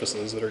impermeable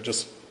surfaces that are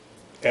just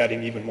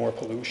adding even more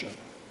pollution.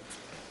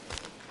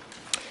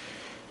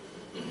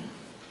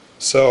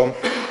 So,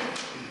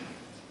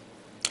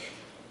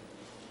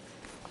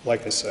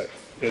 like I say,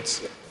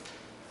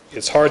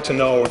 it's hard to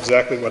know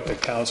exactly what the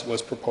council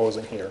is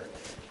proposing here.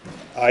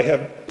 I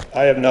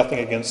have nothing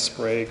against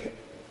Sprague,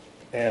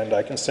 and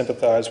I can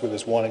sympathize with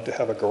his wanting to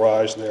have a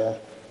garage there.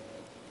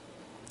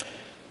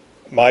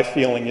 My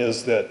feeling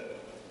is that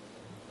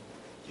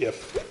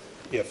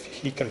if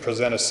he can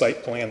present a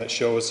site plan that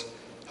shows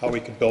how we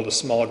could build a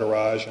small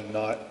garage and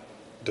not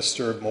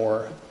disturb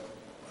more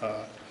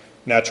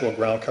natural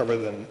ground cover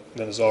than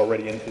is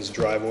already in his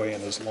driveway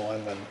and his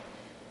lawn, then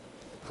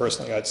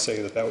personally I'd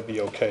say that would be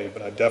okay,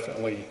 but I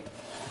definitely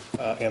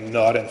am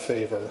not in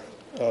favor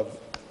of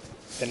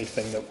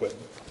anything that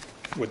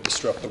would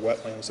disrupt the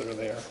wetlands that are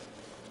there.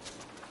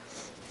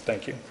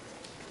 Thank you.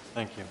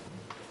 Thank you.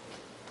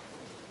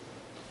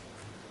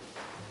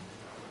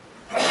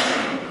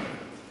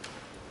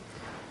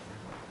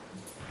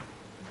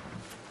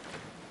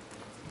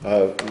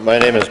 My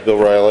name is Bill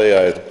Riley.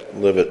 I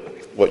live at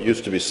what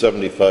used to be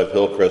 75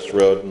 Hillcrest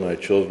Road. My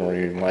children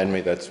remind me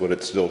that's what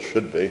it still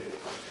should be,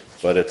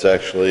 but it's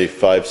actually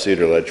 5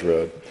 Cedar Ledge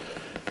Road.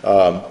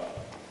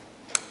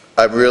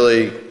 I'm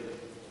really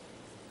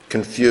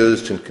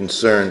confused and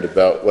concerned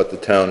about what the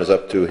town is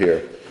up to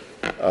here.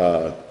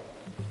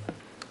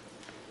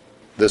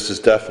 This is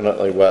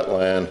definitely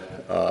wetland.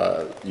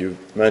 You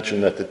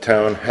mentioned that the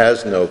town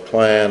has no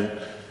plan.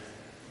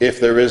 If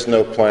there is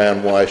no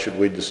plan, why should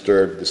we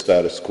disturb the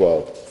status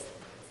quo?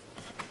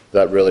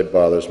 That really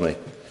bothers me.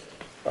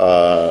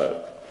 I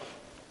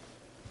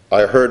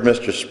heard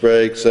Mr.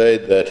 Sprague say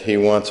that he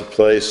wants a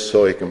place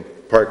so he can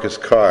park his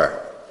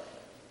car.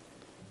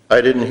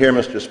 I didn't hear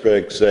Mr.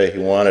 Sprague say he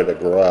wanted a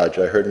garage.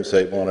 I heard him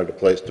say he wanted a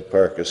place to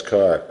park his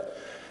car.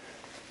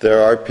 There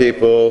are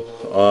people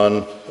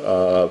on,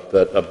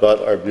 that abut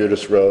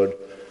Arbutus Road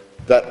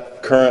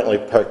that currently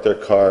park their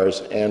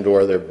cars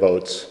and/or their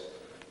boats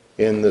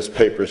in this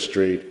paper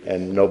street,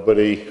 and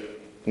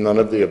none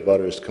of the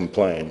abutters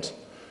complains.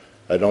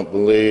 I don't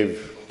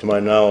believe, to my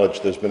knowledge,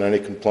 there's been any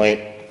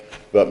complaint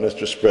about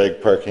Mr.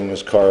 Sprague parking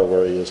his car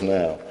where he is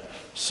now.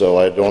 So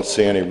I don't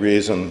see any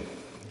reason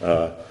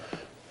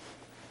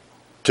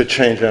to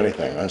change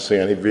anything. I don't see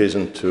any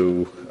reason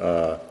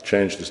to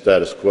change the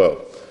status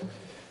quo.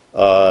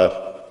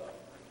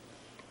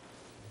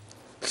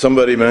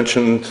 Somebody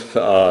mentioned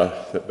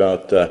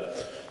about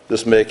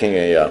this making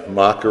a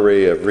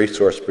mockery of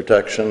resource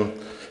protection.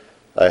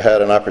 I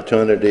had an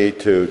opportunity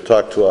to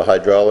talk to a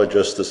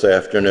hydrologist this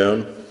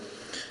afternoon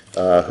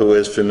who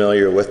is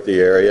familiar with the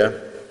area,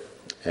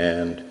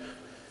 and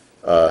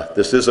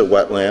this is a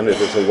wetland. It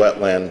is a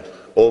wetland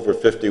over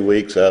 50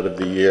 weeks out of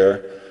the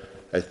year.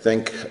 I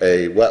think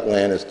a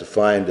wetland is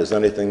defined as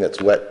anything that's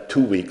wet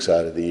 2 weeks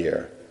out of the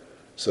year.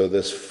 So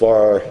this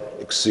far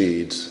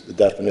exceeds the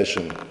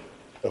definition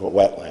of a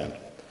wetland.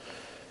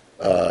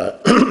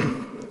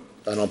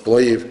 I don't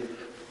believe,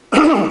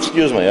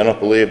 excuse me, I don't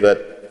believe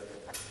that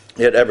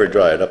it ever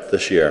dried up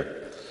this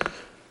year.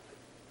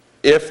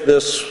 If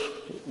this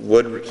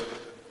would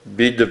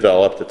be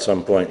developed at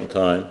some point in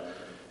time,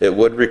 it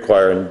would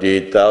require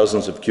indeed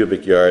thousands of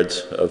cubic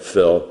yards of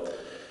fill.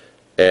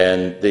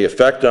 And the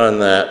effect on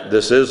that,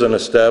 this is an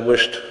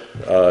established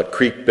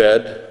creek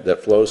bed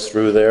that flows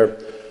through there.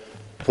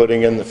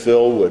 Putting in the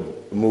fill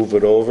would move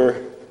it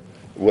over,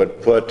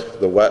 would put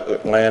the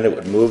wetland, it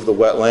would move the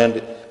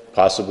wetland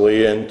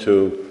possibly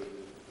into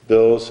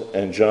Bill's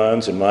and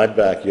John's and my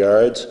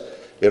backyards.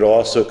 It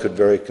also could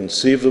very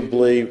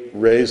conceivably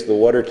raise the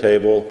water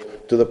table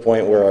to the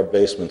point where our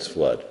basements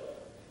flood.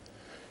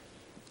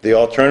 The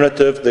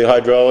alternative, the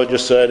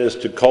hydrologist said, is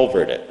to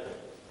culvert it.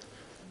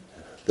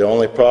 The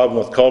only problem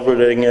with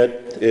culverting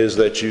it is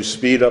that you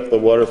speed up the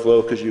water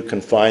flow because you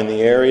confine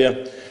the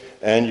area,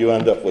 and you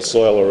end up with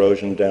soil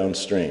erosion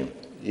downstream.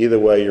 Either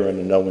way, you're in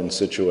a no-win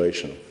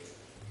situation.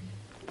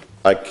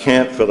 I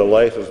can't for the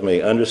life of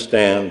me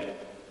understand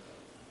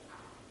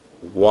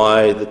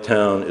why the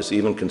town is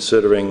even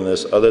considering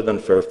this other than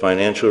for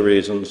financial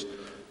reasons,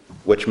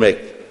 which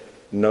make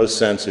no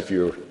sense if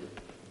you're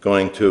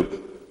going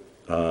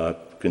to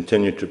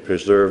continue to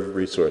preserve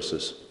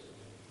resources.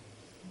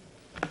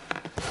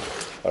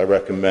 I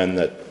recommend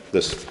that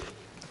this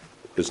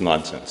is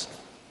nonsense.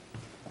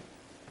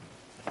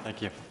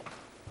 Thank you.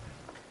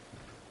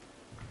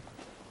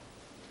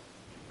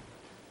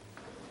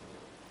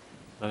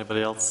 Would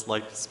anybody else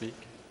like to speak?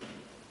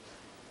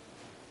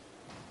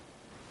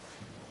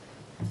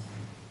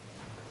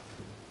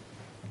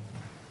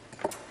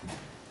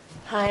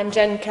 Hi, I'm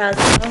Jen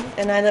Casino,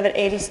 and I live at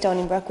 80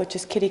 Stony Brook, which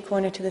is kitty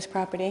corner to this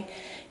property.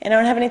 And I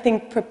don't have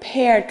anything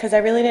prepared because I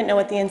really didn't know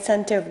what the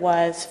incentive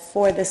was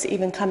for this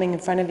even coming in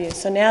front of you.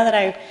 So now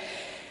that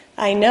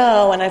I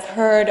know, and I've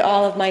heard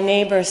all of my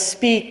neighbors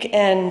speak,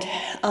 and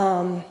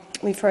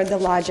we've heard the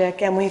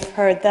logic, and we've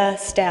heard the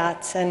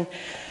stats, and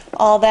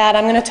all that,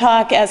 I'm going to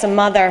talk as a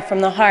mother from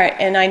the heart.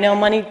 And I know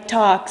money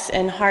talks,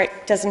 and heart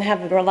doesn't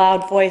have a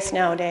loud voice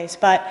nowadays,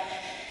 but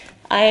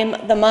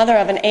I'm the mother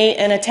of an 8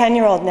 and a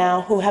 10-year-old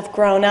now who have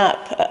grown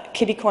up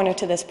kitty corner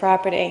to this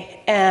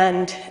property,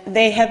 and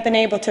they have been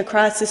able to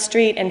cross the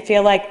street and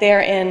feel like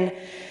they're in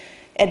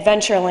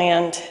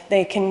Adventureland.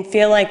 They can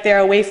feel like they're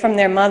away from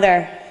their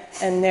mother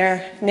and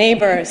their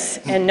neighbors,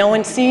 and no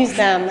one sees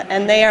them,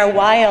 and they are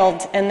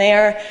wild, and they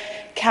are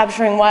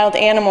capturing wild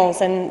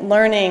animals and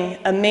learning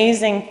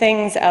amazing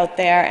things out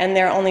there, and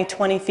they're only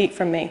 20 feet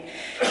from me.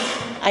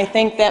 I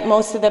think that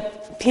most of the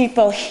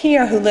people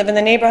here who live in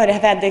the neighborhood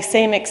have had the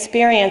same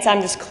experience. I'm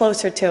just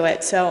closer to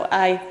it, so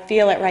I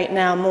feel it right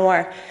now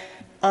more.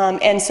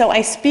 And so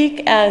I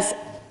speak as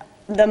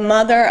the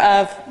mother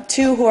of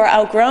 2 who are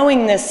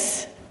outgrowing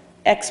this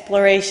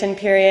exploration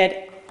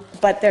period,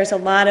 but there's a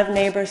lot of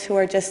neighbors who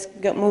are just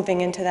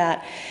moving into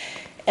that.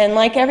 And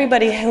like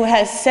everybody who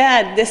has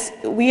said,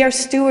 we are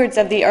stewards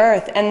of the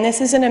earth, and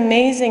this is an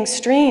amazing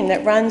stream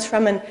that runs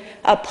from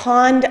a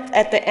pond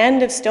at the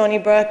end of Stony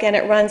Brook, and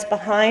it runs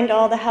behind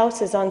all the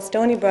houses on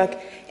Stony Brook,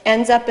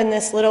 ends up in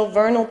this little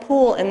vernal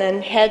pool, and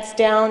then heads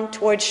down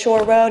towards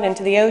Shore Road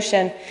into the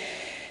ocean.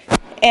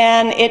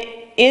 And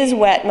it is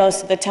wet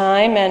most of the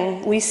time,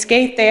 and we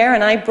skate there,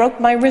 and I broke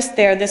my wrist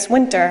there this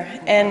winter.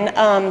 And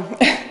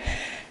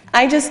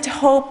I just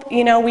hope,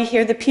 we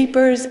hear the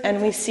peepers, and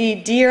we see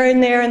deer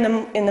in there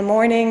in the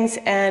mornings,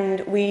 and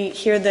we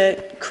hear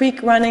the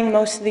creek running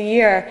most of the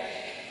year.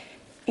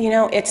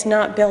 It's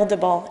not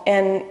buildable.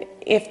 And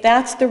if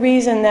that's the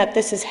reason that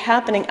this is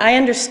happening, I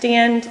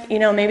understand,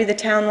 maybe the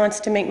town wants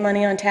to make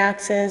money on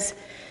taxes,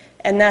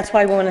 and that's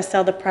why we want to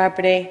sell the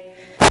property.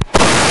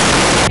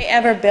 If I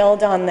ever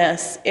build on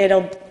this,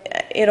 it'll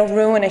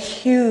ruin a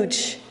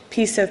huge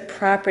piece of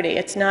property.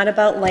 It's not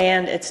about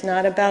land, it's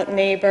not about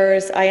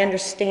neighbors. I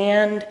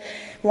understand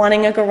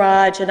wanting a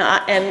garage,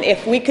 and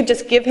if we could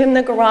just give him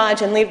the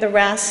garage and leave the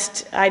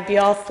rest, I'd be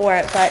all for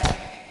it. But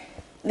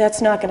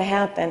That's not going to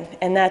happen,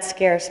 and that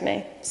scares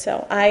me.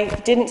 So I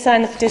didn't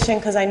sign the petition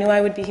because I knew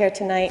I would be here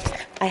tonight.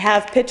 I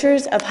have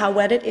pictures of how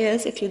wet it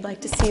is, if you'd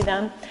like to see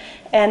them.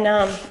 And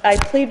I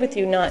plead with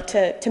you not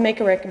to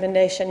make a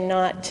recommendation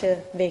not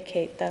to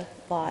vacate the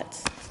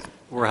lots.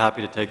 We're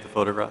happy to take the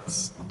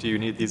photographs. Do you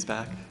need these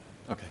back?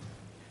 Okay.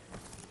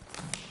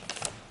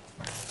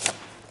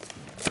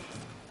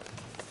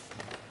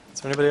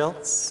 Is there anybody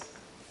else?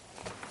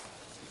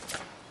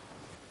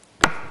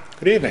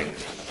 Good evening.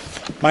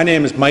 My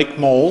name is Mike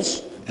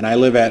Moles, and I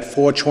live at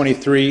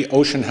 423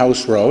 Ocean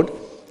House Road,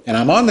 and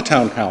I'm on the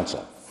town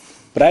council.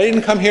 But I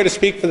didn't come here to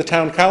speak for the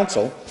town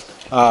council,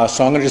 so I'm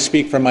going to just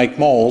speak for Mike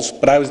Moles,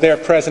 but I was there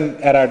present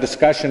at our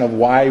discussion of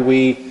why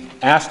we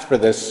asked for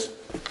this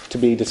to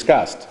be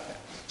discussed.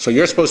 So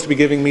you're supposed to be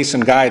giving me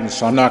some guidance,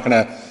 so I'm not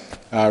going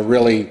to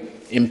really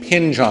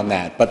impinge on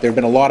that, but there have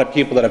been a lot of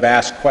people that have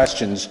asked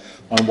questions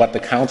on what the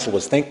council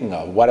was thinking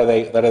of. What are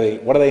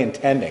they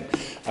intending?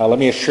 Let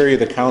me assure you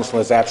the council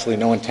has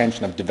absolutely no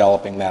intention of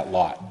developing that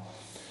lot.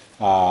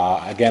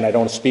 Again, I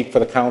don't speak for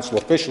the council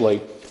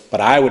officially,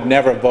 but I would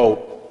never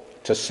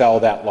vote to sell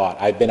that lot.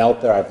 I've been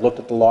out there, I've looked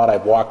at the lot,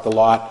 I've walked the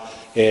lot.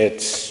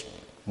 It's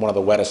one of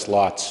the wettest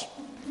lots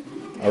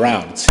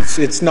around.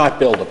 It's not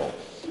buildable.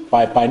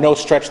 By no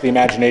stretch of the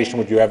imagination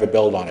would you ever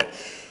build on it.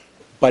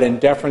 But in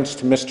deference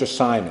to Mr.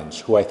 Simons,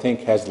 who I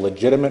think has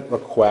legitimate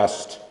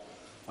request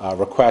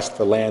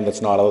for land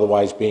that's not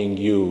otherwise being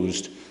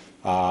used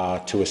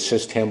to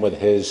assist him with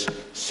his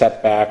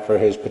setback for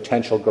his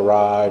potential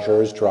garage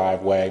or his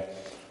driveway,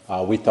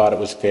 we thought it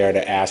was fair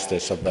to ask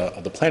this of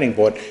the planning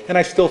board, and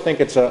I still think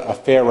it's a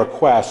fair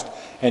request,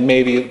 and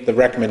maybe the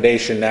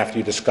recommendation after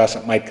you discuss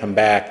it might come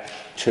back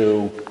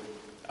to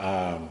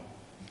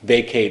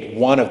vacate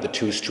one of the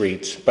two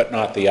streets, but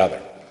not the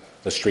other,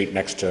 the street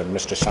next to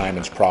Mr.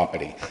 Simons'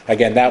 property.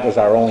 Again, that was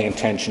our only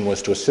intention,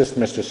 was to assist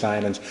Mr.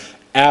 Simons.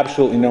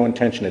 Absolutely no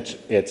intention.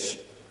 It's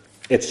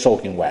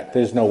soaking wet.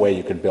 There's no way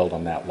you could build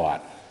on that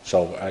lot.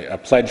 So a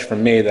pledge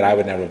from me that I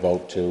would never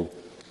vote to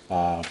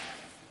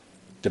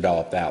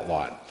develop that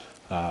lot.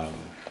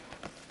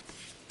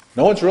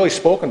 No one's really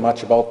spoken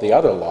much about the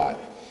other lot.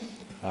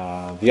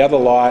 The other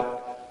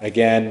lot,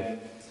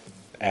 again,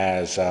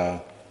 as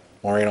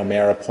Maureen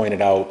O'Meara pointed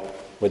out,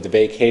 with the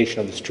vacation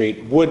of the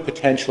street, would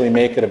potentially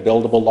make it a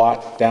buildable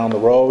lot down the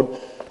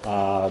road.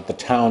 The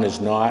town is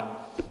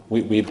not.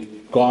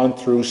 We've gone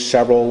through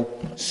several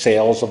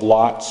sales of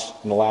lots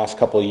in the last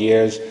couple of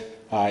years.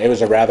 It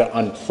was a rather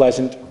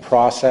unpleasant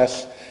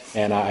process,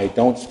 and I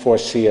don't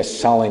foresee us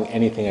selling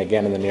anything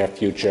again in the near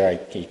future.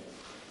 I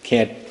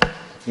can't,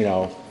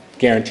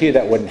 guarantee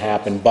that wouldn't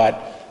happen,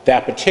 but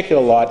that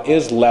particular lot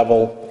is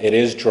level, it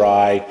is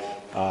dry,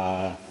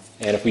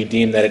 and if we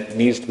deem that it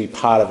needs to be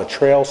part of a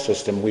trail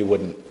system, we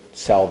wouldn't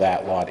sell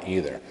that lot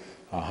either.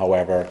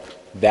 However,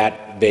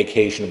 that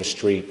vacation of a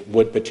street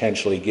would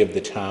potentially give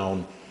the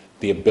town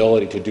the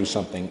ability to do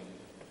something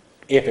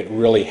if it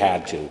really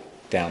had to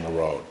down the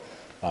road,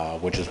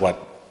 which is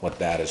what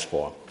that is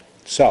for.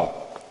 So,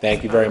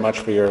 thank you very much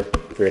for your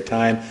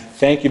time.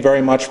 Thank you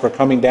very much for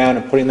coming down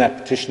and putting that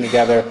petition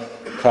together,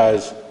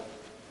 because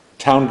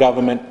town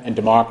government and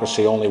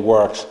democracy only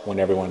works when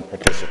everyone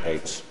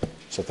participates.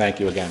 So thank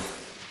you again.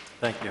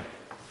 Thank you.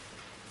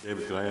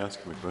 David, could I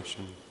ask him a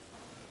question?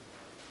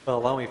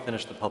 Well, why don't we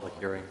finish the public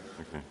hearing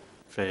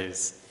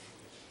phase?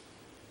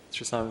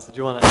 Mr. Simons, did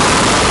you want to?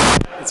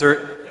 Is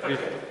there?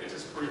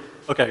 Just brief.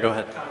 Okay, go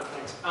ahead.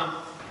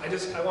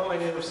 I want my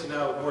neighbors to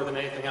know more than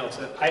anything else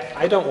that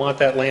I don't want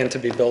that land to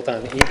be built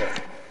on either.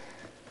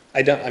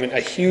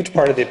 A huge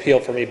part of the appeal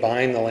for me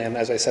buying the land,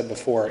 as I said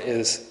before,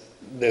 is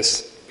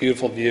this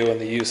beautiful view and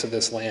the use of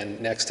this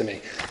land next to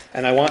me.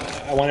 And I want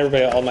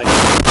everybody, all my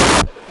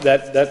neighbors,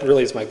 that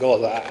really is my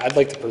goal. I'd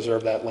like to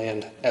preserve that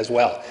land as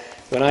well.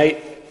 When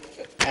I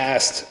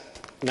asked,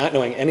 not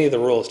knowing any of the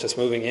rules, just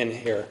moving in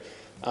here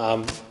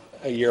a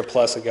year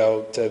plus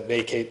ago to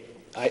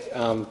vacate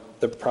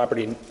the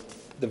property,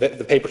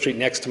 the paper street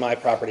next to my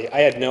property, I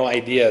had no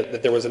idea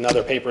that there was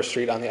another paper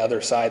street on the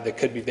other side that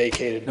could be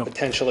vacated,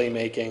 potentially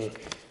making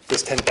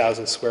this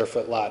 10,000 square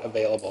foot lot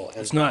available. And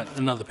it's not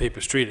another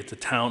paper street, it's a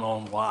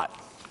town-owned lot.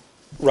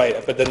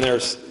 Right, but then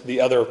there's the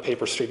other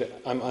paper street.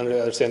 I'm under the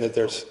understanding that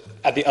there's,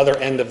 at the other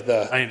end of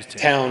the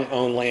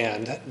town-owned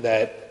land,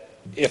 that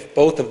if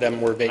both of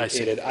them were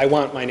vacated, I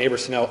want my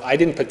neighbors to know I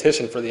didn't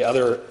petition for the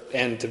other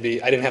end to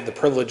be, I didn't have the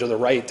privilege or the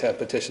right to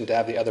petition to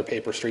have the other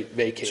paper street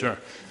vacated. Sure.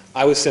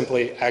 I was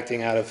simply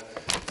acting out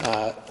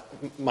of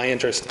my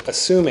interest,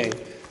 assuming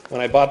when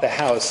I bought the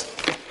house,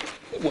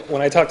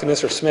 when I talked to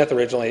Mr. Smith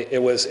originally,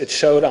 it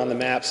showed on the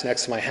maps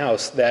next to my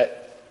house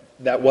that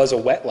was a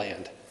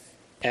wetland.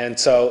 And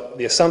so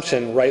the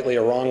assumption, rightly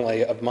or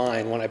wrongly, of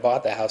mine when I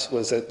bought the house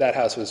was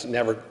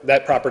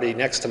that property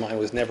next to mine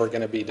was never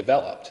going to be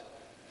developed.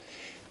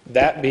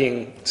 That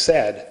being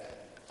said,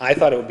 I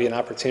thought it would be an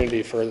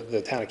opportunity for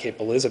the town of Cape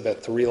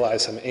Elizabeth to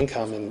realize some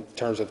income in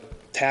terms of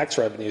tax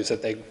revenues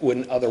that they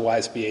wouldn't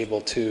otherwise be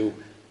able to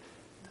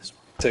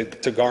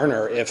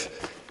garner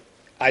if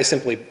I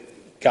simply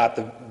got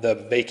the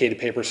vacated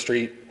paper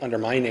street under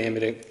my name,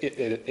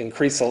 it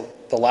increased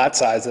the lot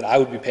size that I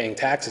would be paying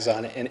taxes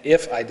on. And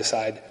if I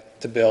decide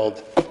to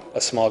build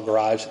a small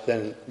garage,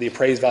 then the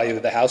appraised value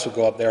of the house would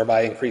go up,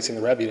 thereby increasing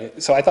the revenue.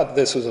 So I thought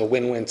this was a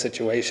win-win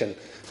situation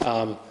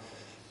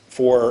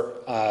for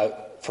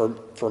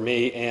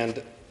me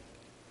and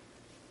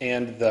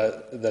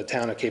the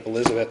town of Cape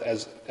Elizabeth,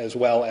 as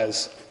well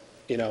as,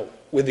 you know,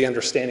 with the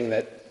understanding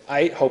that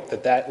I hope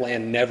that that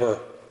land never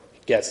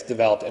gets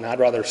developed, and I'd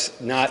rather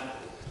not,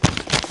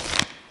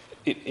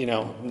 you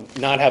know,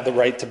 not have the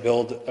right to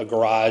build a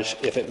garage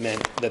if it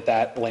meant that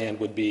that land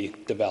would be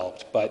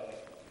developed.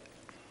 But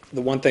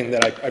the one thing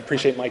that I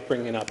appreciate Mike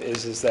bringing up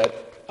is that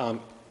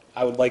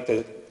I would like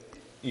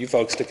you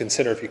folks to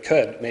consider, if you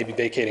could, maybe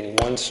vacating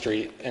one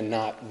street and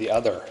not the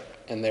other,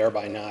 and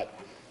thereby not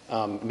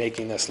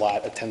making this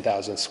lot a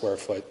 10,000 square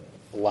foot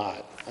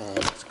lot.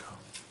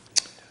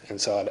 And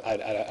so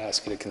I'd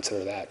ask you to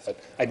consider that. But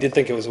I did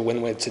think it was a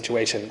win-win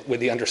situation, with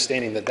the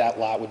understanding that that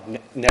lot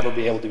would never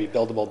be able to be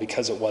buildable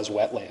because it was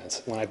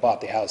wetlands. When I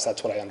bought the house,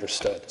 that's what I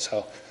understood.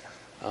 So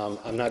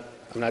I'm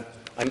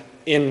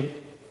in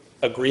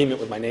agreement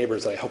with my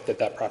neighbors. I hope that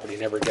that property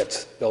never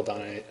gets built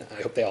on. I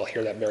hope they all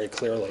hear that very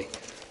clearly.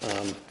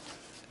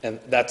 And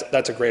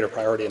that's a greater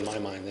priority in my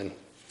mind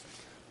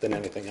than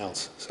anything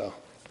else. So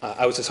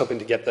I was just hoping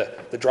to get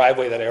the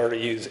driveway that I already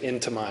use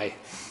into my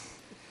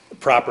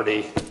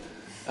property,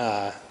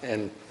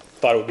 and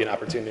thought it would be an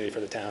opportunity for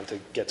the town to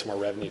get some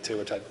more revenue too,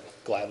 which I'd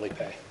gladly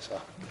pay.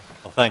 So,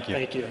 well, thank you.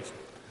 Thank you.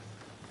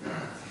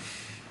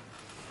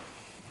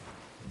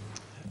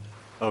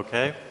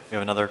 Okay, we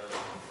have another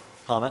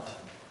comment.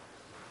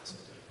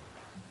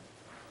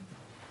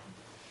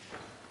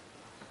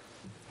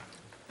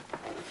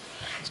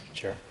 Mr.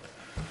 Chair,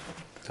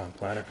 Town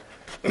Planner.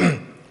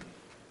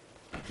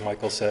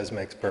 Michael says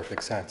makes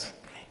perfect sense,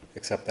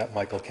 except that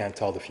Michael can't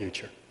tell the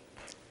future.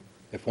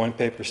 If one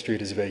paper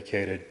street is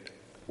vacated,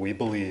 we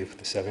believe,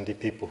 the 70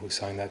 people who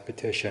signed that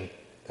petition,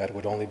 that it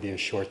would only be a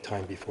short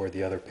time before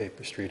the other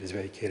paper street is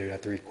vacated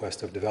at the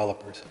request of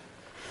developers.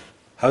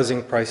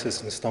 Housing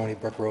prices in Stony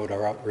Brook Road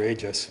are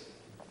outrageous,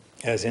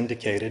 as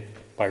indicated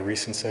by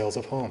recent sales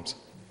of homes.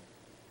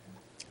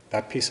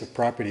 That piece of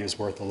property is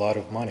worth a lot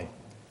of money.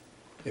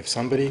 If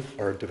somebody,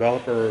 or a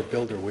developer or a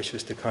builder,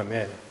 wishes to come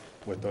in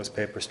with those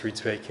paper streets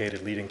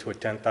vacated leading to a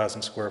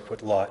 10,000 square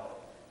foot lot,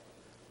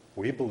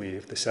 we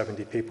believe, the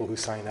 70 people who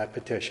signed that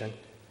petition,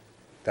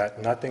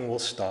 that nothing will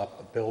stop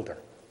a builder.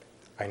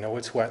 I know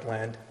it's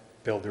wetland.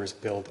 Builders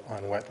build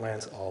on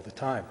wetlands all the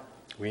time.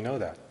 We know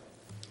that.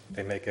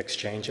 They make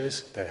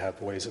exchanges. They have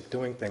ways of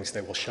doing things.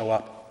 They will show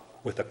up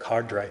with a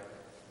cadre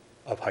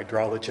of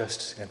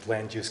hydrologists and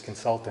land use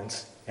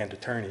consultants and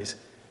attorneys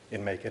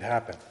and make it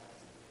happen.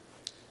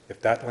 If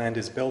that land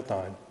is built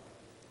on,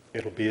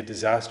 it'll be a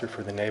disaster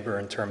for the neighbor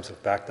in terms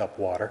of backed up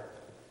water,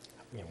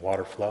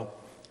 water flow,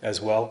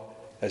 as well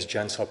as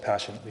Jen so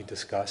passionately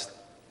discussed,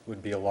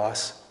 would be a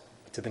loss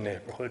to the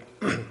neighborhood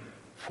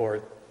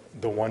for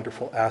the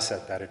wonderful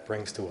asset that it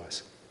brings to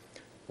us.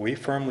 We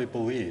firmly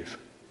believe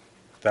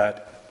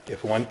that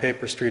if one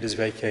paper street is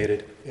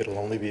vacated, it'll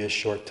only be a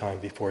short time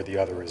before the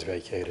other is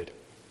vacated,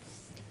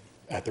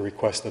 at the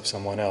request of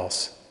someone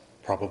else,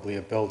 probably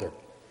a builder.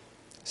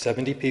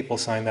 70 people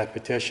signed that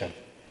petition.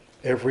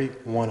 Every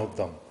one of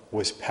them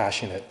was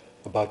passionate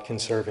about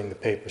conserving the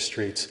paper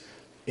streets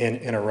in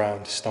and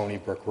around Stony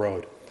Brook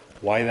Road.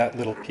 Why that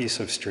little piece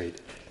of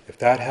street? If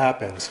that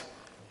happens,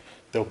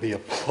 there'll be a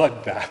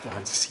bloodbath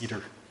on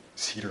Cedar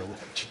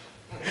Ledge.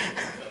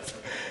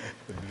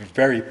 They're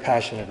very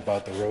passionate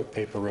about the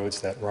paper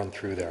roads that run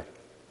through there.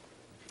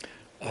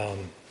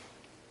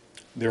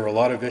 There are a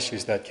lot of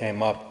issues that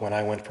came up when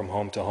I went from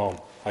home to home.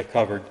 I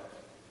covered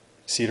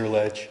Cedar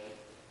Ledge,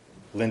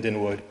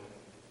 Lindenwood,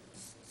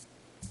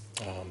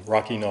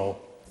 Rocky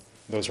Knoll.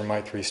 Those are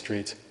my 3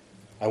 streets.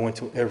 I went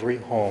to every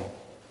home,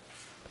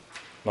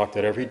 knocked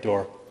at every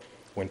door.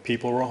 When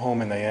people were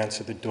home and they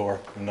answered the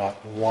door,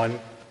 not one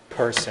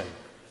person,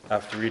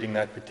 after reading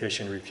that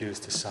petition,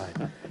 refused to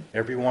sign.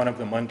 Every one of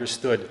them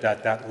understood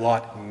that that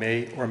lot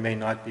may or may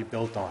not be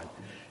built on.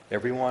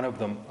 Every one of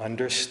them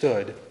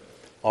understood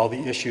all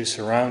the issues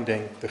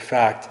surrounding the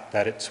fact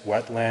that it's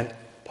wetland,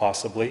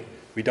 possibly.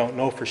 We don't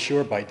know for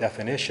sure by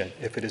definition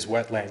if it is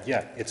wetland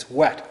yet. It's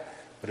wet,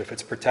 but if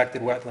it's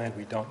protected wetland,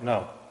 we don't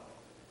know.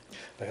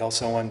 They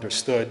also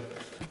understood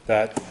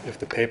that if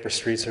the paper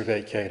streets are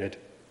vacated,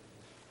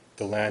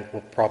 the land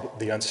will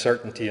the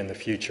uncertainty in the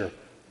future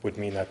would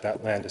mean that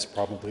that land is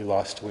probably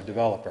lost to a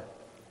developer.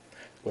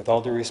 With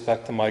all due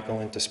respect to Michael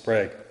and to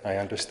Sprague, I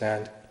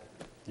understand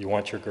you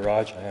want your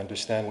garage. I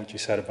understand what you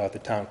said about the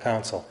town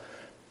council,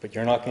 but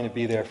you're not going to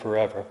be there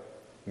forever.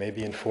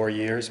 Maybe in 4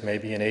 years,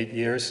 maybe in 8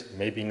 years,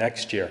 maybe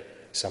next year,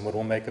 someone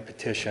will make a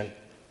petition,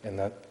 and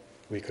that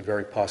we could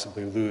very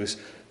possibly lose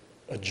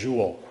a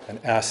jewel, an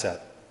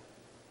asset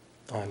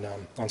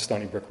on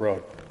Stony Brook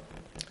Road.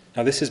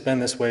 Now, this has been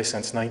this way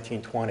since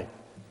 1920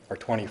 or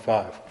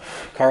 25.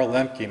 Carl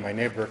Lemke, my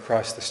neighbor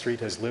across the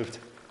street, has lived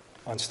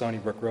on Stony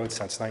Brook Road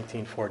since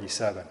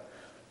 1947.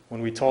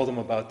 When we told him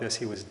about this,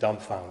 he was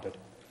dumbfounded.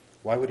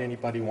 Why would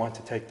anybody want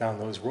to take down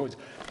those roads?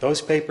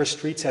 Those paper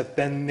streets have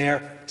been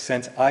there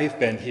since I've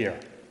been here.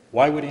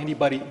 Why would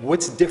anybody,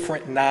 what's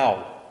different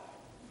now?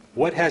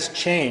 What has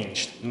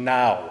changed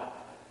now?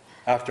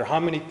 After how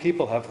many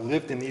people have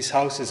lived in these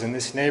houses in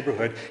this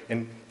neighborhood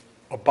and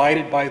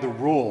abided by the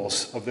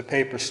rules of the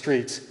paper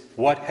streets,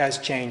 what has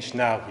changed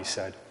now, he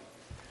said.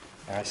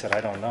 And I said,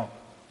 I don't know.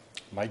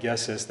 My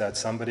guess is that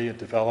somebody, a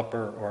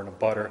developer or an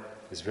abutter,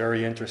 is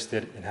very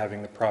interested in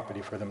having the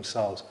property for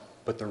themselves.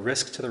 But the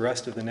risk to the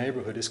rest of the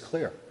neighborhood is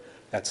clear.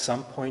 At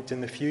some point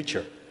in the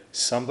future,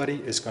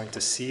 somebody is going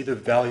to see the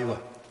value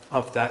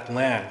of that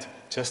land,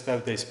 just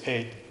as they've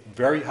paid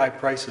very high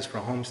prices for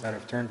homes that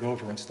have turned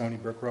over in Stony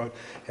Brook Road,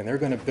 and they're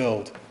going to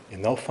build,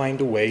 and they'll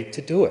find a way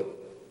to do it.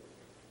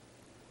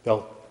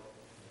 They'll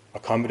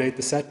accommodate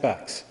the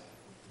setbacks.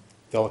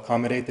 They'll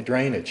accommodate the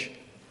drainage.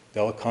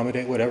 They'll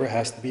accommodate whatever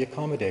has to be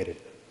accommodated.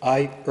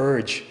 I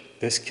urge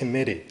this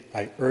committee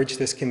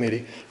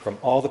from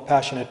all the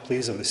passionate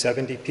pleas of the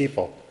 70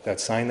 people that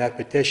signed that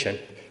petition,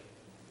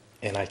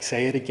 and I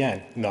say it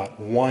again, not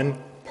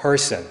one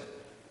person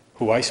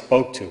who I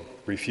spoke to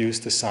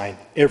refused to sign.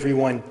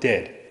 Everyone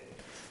did.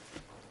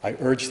 I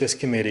urge this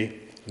committee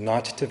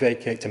not to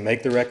vacate, to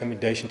make the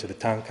recommendation to the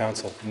town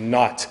council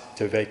not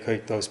to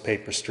vacate those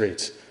paper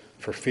streets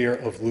for fear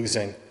of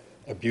losing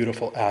a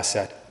beautiful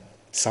asset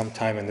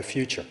sometime in the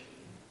future.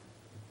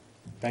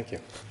 Thank you.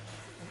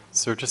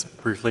 Sir, just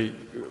briefly,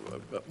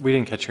 we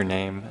didn't catch your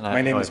name. And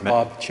My name is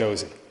Bob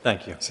Chozzi.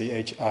 Thank you.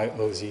 Chiozzi. I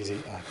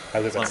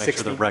live Just at make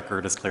sure the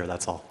record is clear,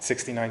 that's all.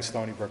 69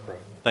 Stony Brook Road.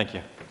 Thank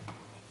you.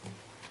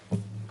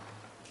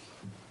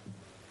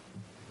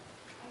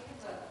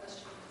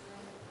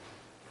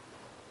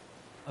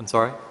 I'm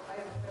sorry?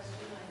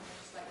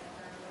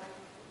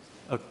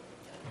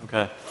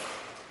 Okay.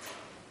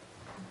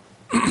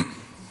 I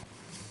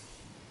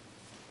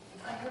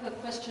have a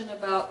question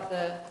about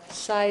the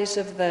size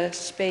of the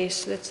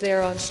space that's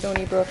there on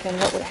Stony Brook and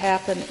what would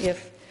happen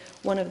if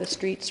one of the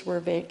streets were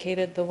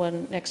vacated, the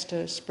one next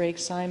to Sprague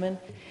Simon.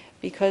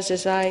 Because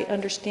as I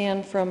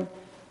understand from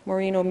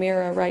Maureen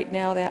O'Meara right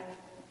now, that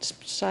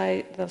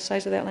the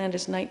size of that land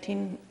is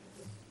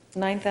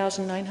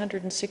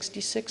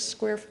 9,966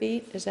 square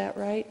feet, is that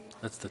right?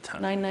 That's the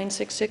town.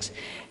 9966.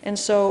 And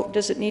so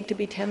does it need to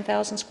be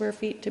 10,000 square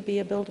feet to be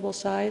a buildable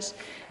size?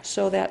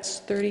 So that's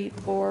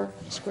 34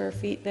 square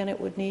feet, then it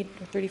would need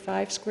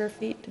 35 square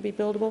feet to be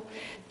buildable.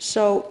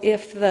 So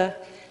if the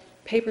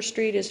paper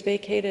street is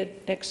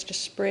vacated next to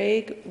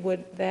Sprague,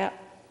 would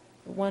that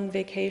one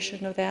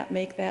vacation of that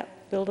make that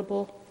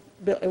buildable?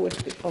 It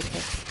would be,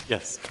 okay.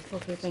 Yes.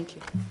 Okay, thank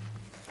you.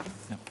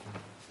 Yeah.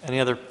 Any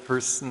other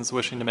persons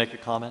wishing to make a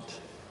comment?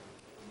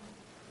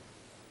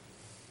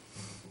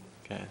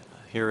 Okay,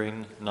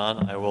 hearing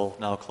none, I will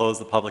now close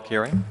the public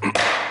hearing.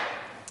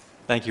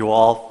 Thank you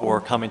all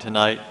for coming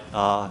tonight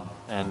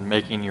and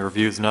making your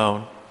views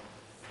known.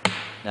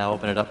 Now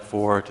open it up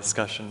for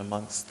discussion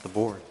amongst the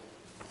board.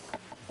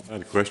 I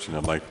had a question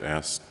I'd like to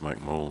ask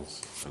Mike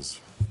Moles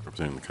as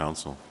representing the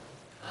council.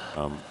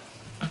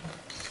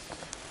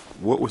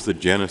 What was the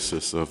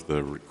genesis of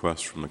the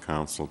request from the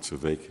council to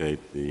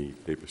vacate the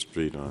paper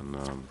street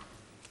on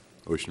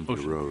Ocean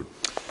View Road?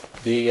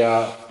 The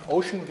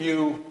Ocean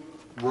View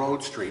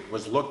Road Street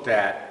was looked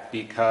at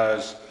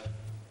because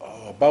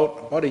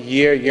about a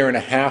year and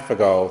a half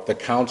ago, the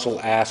council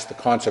asked the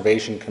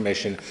Conservation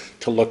Commission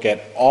to look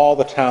at all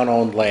the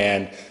town-owned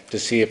land to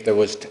see if there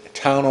was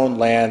town-owned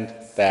land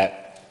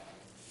that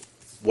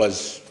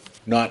was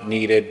not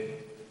needed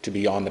to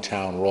be on the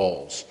town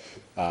rolls.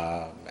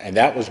 And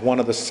that was one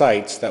of the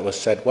sites that was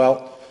said,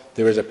 well,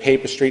 there is a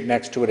paper street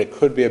next to it. It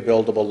could be a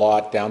buildable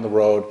lot down the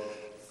road.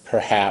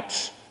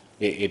 Perhaps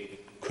it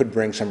could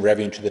bring some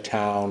revenue to the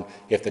town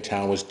if the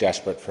town was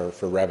desperate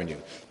for revenue.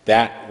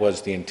 That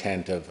was the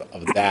intent of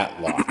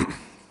that lot.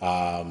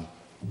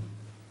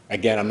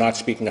 Again, I'm not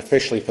speaking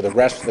officially for the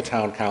rest of the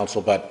town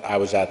council, but I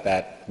was at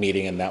that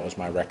meeting and that was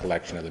my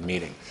recollection of the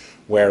meeting.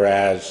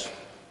 Whereas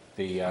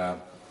the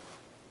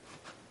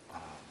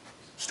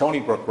Stony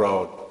Brook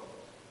Road,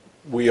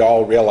 we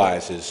all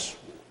realize is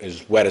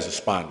wet as a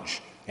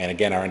sponge. And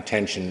again, our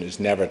intention is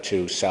never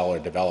to sell or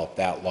develop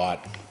that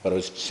lot, but it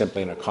was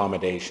simply an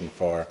accommodation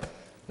for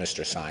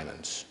Mr.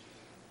 Simons.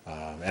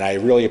 And I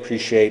really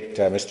appreciate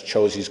Mr.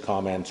 Chozzi's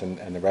comments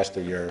and the rest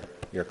of your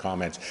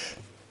comments.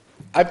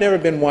 I've never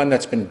been one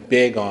that's been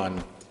big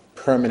on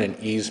permanent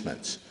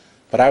easements,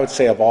 but I would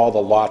say of all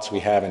the lots we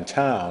have in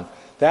town,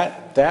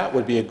 that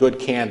would be a good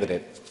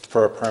candidate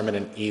for a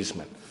permanent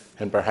easement.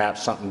 And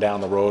perhaps something down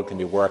the road can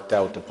be worked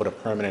out to put a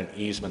permanent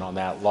easement on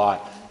that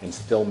lot and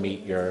still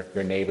meet your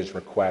neighbor's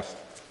request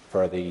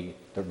for the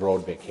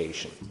road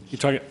vacation.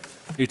 You're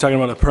talking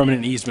about a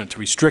permanent easement to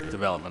restrict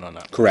development on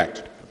that? Correct.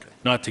 Okay.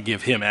 Not to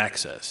give him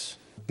access?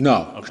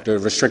 No, okay. To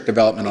restrict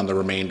development on the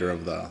remainder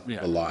of the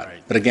lot.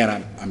 Right. But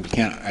again,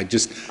 I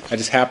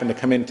just happened to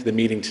come into the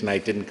meeting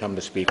tonight, didn't come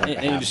to speak on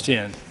behalf of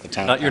the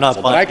town council. You're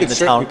not but I could the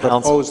certainly town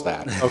council. propose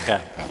that.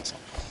 Okay.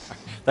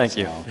 Thank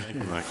you.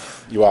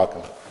 You're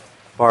welcome.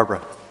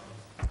 Barbara.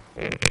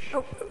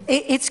 Oh,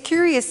 it's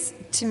curious,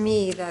 to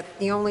me that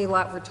the only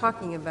lot we're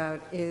talking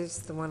about is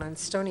the one on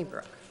Stony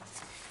Brook.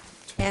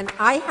 And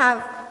I have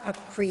a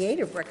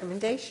creative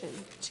recommendation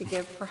to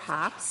give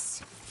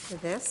perhaps for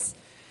this.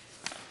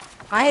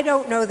 I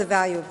don't know the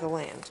value of the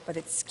land, but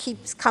it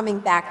keeps coming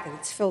back that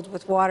it's filled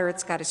with water,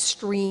 it's got a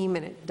stream,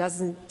 and it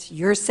doesn't,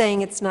 you're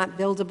saying it's not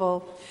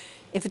buildable.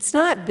 If it's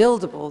not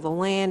buildable, the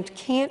land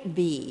can't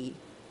be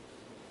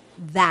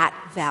that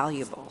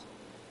valuable.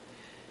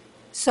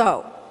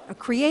 So a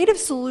creative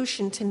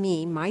solution to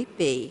me might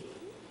be,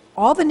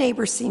 all the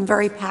neighbors seem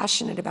very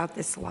passionate about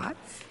this lot,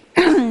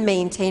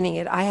 maintaining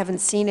it. I haven't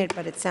seen it,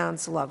 but it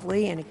sounds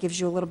lovely, and it gives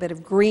you a little bit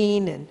of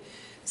green and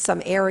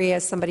some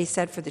area, somebody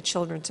said, for the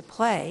children to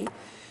play,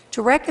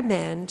 to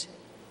recommend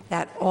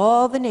that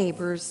all the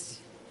neighbors,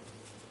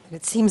 and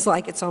it seems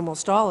like it's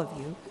almost all of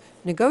you,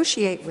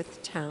 negotiate with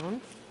the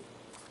town,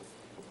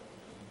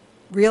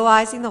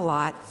 realizing the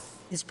lot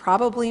is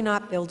probably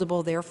not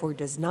buildable, therefore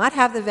does not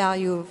have the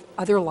value of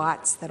other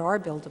lots that are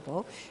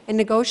buildable, and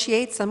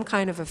negotiate some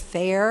kind of a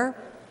fair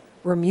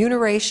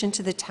remuneration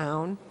to the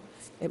town.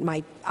 It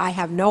might, I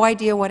have no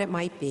idea what it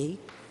might be,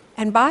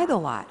 and buy the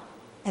lot.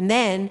 And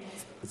then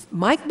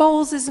Mike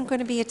Bowles isn't going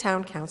to be a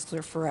town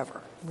councilor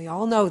forever. We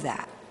all know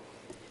that.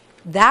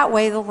 That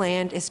way the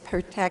land is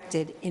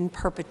protected in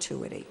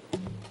perpetuity.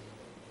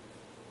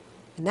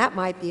 And that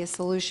might be a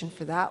solution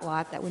for that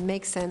lot that would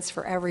make sense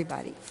for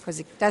everybody, because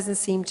it doesn't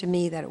seem to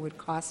me that it would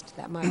cost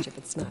that much if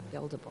it's not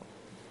buildable.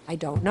 I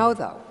don't know,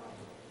 though.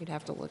 You'd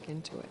have to look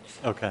into it.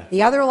 Okay.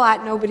 The other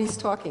lot nobody's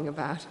talking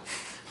about.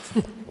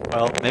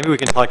 Well, maybe we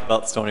can talk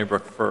about Stony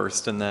Brook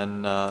first and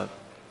then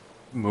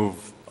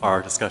move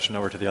our discussion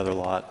over to the other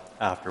lot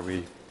after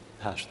we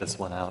hash this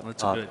one out.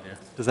 That's a good idea.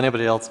 Does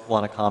anybody else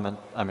want to comment?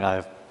 I mean, I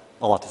have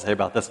a lot to say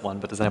about this one,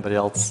 but does anybody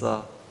else?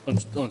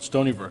 On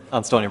Stony Brook.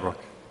 On Stony Brook.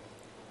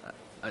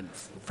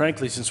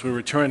 Frankly, since we're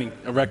returning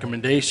a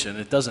recommendation,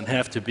 it doesn't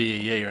have to be a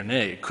yay or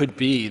nay. It could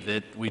be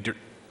that we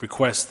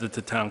request that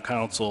the town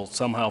council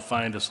somehow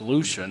find a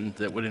solution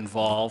that would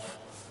involve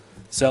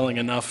selling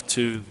enough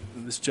to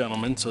this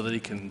gentleman so that he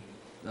can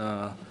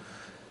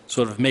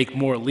sort of make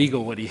more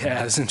legal what he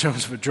has in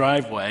terms of a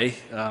driveway,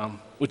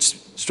 which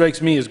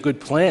strikes me as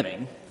good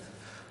planning.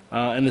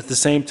 And at the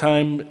same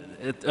time,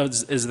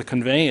 as the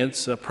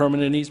conveyance, a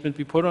permanent easement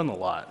be put on the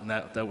lot. And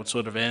that would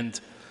sort of end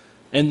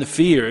the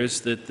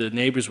fears that the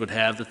neighbors would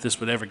have that this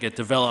would ever get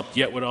developed,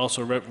 yet would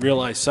also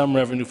realize some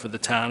revenue for the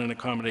town and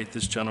accommodate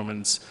this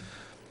gentleman's,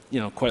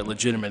 quite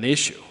legitimate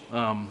issue.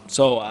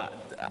 So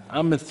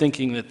I'm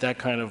thinking that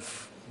kind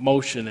of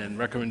motion and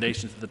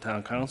recommendation to the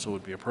town council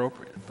would be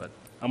appropriate, but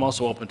I'm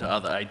also open to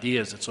other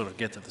ideas that sort of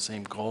get to the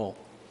same goal.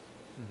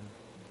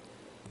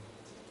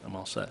 I'm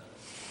all set.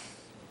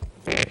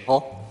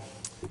 Paul?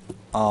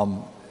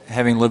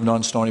 Having lived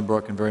on Stony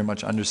Brook and very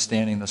much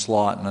understanding this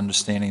lot and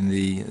understanding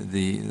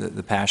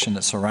the passion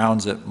that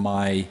surrounds it,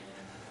 my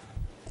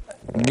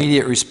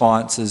immediate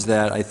response is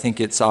that I think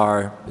it's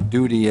our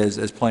duty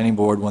as planning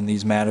board, when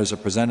these matters are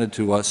presented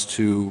to us,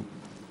 to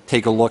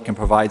take a look and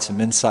provide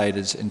some insight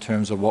in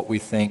terms of what we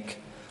think,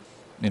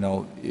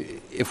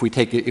 if we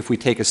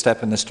take a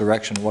step in this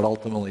direction, what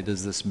ultimately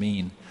does this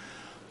mean?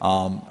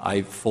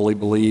 I fully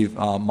believe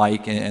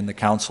Mike and the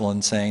council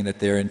in saying that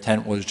their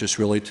intent was just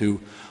really to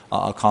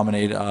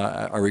accommodate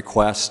a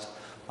request.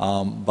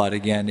 But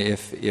again,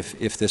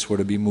 if this were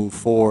to be moved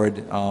forward,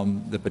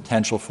 the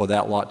potential for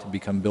that lot to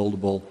become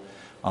buildable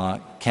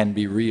can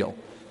be real.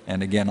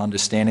 And again,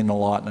 understanding the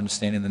lot and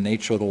understanding the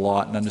nature of the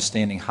lot and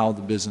understanding how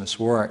the business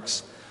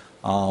works,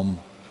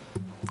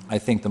 I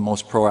think the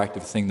most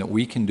proactive thing that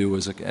we can do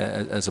as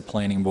a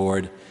planning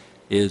board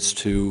is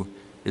to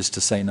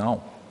say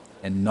no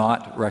and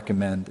not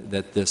recommend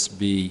that this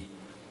be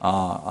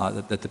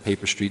that the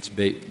paper streets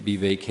be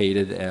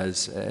vacated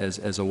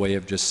as a way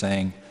of just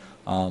saying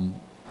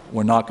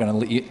we're not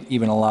going to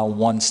even allow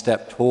one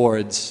step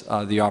towards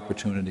the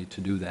opportunity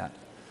to do that,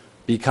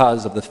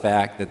 because of the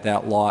fact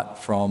that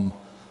lot from,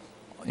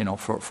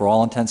 for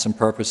all intents and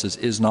purposes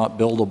is not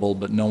buildable,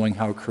 but knowing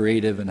how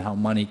creative and how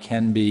money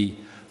can be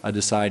a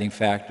deciding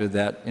factor,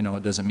 that,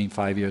 it doesn't mean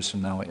 5 years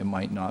from now it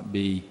might not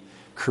be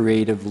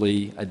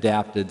creatively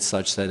adapted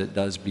such that it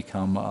does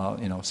become,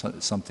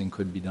 something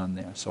could be done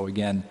there. So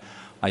again,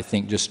 I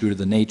think just due to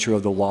the nature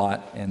of the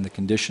lot and the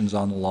conditions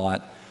on the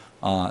lot,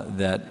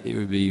 that it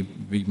would be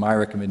my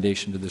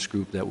recommendation to this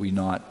group that we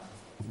not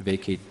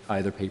vacate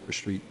either paper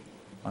street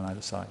on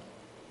either side.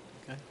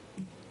 Okay.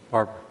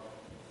 Barbara?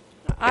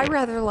 I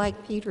rather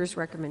like Peter's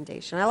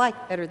recommendation. I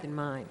like better than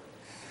mine,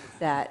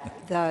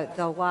 that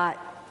the lot,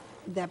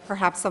 that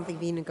perhaps something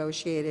be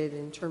negotiated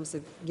in terms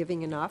of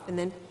giving enough, and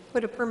then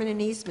put a permanent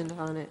easement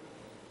on it,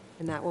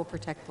 and that will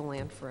protect the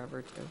land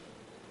forever, too.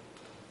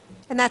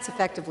 And that's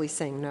effectively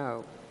saying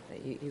no,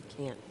 that you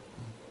can't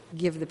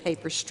give the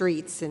paper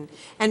streets, and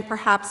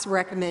perhaps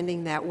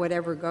recommending that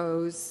whatever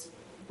goes,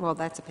 well,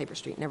 that's a paper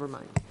street, never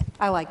mind.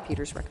 I like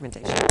Peter's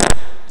recommendation.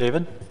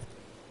 David?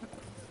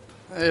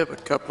 I have a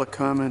couple of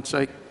comments.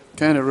 I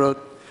kind of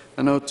wrote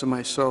a note to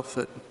myself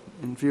that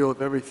in view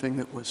of everything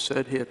that was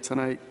said here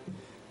tonight,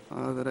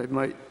 that I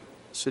might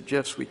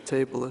suggest we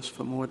table this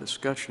for more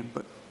discussion,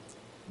 but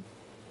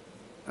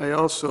I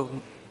also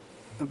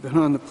have been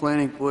on the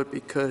planning board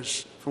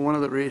because, for one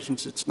of the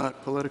reasons, it's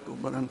not political,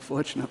 but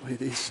unfortunately,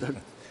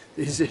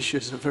 these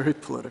issues are very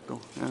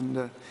political,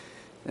 and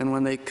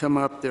when they come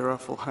up, they're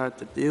awful hard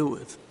to deal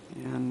with.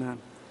 And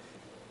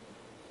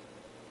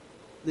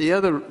the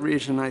other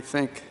reason I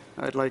think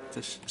I'd like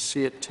to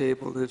see it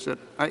tabled is that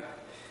I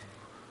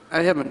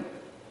haven't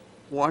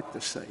walked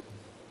the site.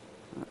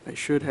 I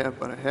should have,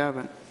 but I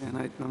haven't,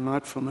 and I'm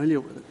not familiar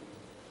with it.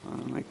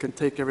 I can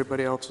take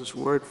everybody else's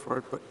word for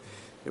it, but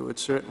it would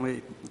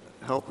certainly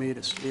help me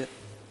to see it,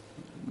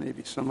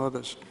 maybe some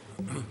others.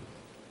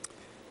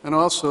 And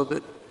also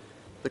that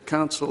the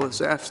council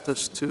has asked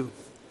us to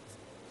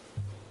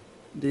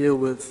deal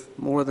with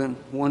more than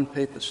one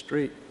paper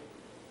street,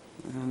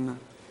 and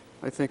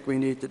I think we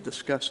need to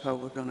discuss how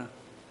we're going to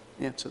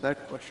answer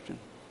that question.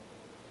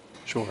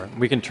 Sure.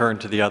 We can turn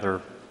to the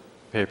other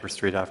paper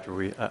street after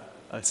we,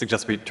 I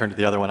suggest we turn to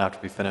the other one after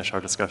we finish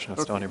our discussion of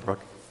Stony Brook.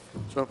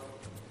 So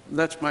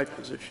that's my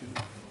position.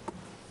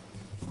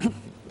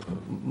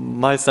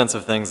 My sense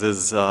of things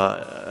is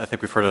I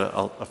think we've heard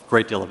a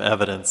great deal of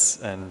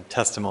evidence and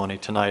testimony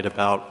tonight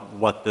about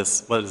what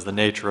is the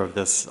nature of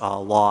this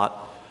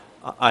lot.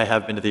 I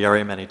have been to the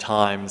area many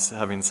times,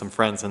 having some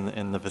friends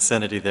in the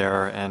vicinity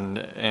there, and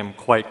am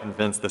quite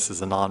convinced this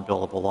is a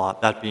non-buildable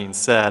lot. That being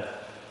said,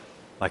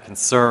 my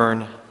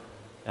concern,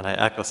 and I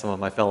echo some of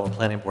my fellow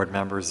planning board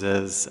members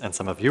is, and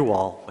some of you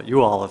all, what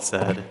you all have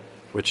said,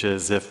 which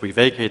is if we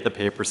vacate the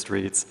paper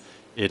streets,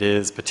 it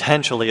is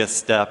potentially a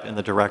step in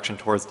the direction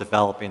towards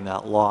developing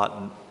that lot.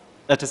 And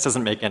that just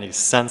doesn't make any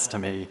sense to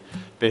me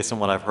based on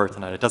what I've heard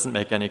tonight. It doesn't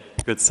make any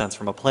good sense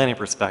from a planning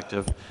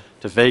perspective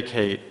to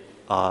vacate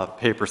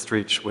paper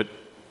streets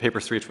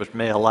which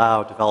may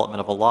allow development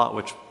of a lot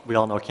which we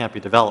all know can't be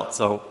developed.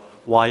 So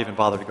why even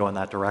bother to go in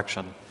that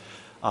direction?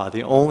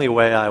 The only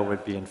way I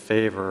would be in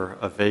favor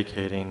of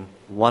vacating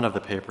one of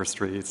the paper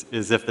streets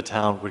is if the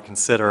town would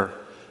consider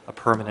a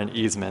permanent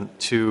easement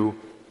to,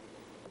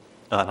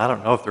 and I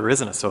don't know if there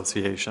is an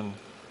association,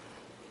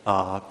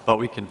 but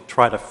we can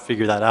try to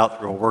figure that out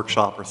through a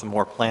workshop or some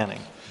more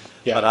planning.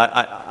 Yeah. But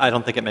I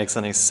don't think it makes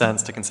any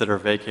sense to consider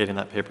vacating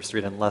that paper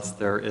street unless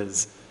there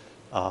is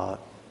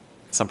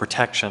some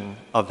protection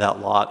of that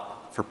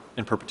lot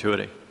in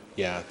perpetuity.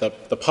 Yeah, the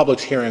public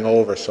hearing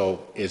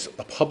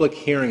the public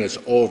hearing is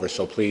over,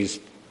 so please,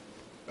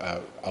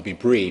 I'll be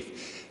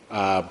brief.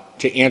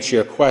 To answer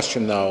your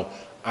question, though,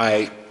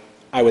 I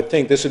would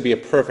think this would be a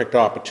perfect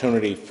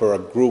opportunity for a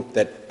group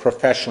that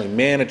professionally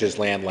manages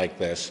land like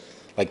this,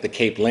 like the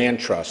Cape Land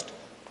Trust,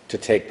 to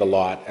take the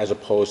lot as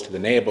opposed to the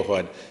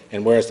neighborhood.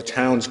 And whereas the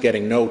town's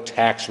getting no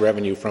tax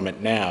revenue from it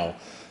now,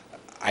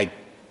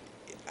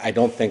 I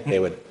don't think they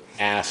would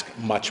ask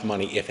much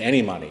money, if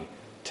any money,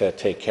 to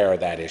take care of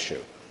that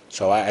issue.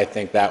 So I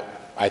think that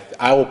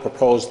I will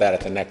propose that at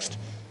the next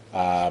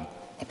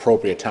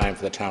appropriate time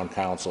for the town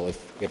council,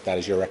 if that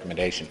is your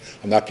recommendation.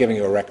 I'm not giving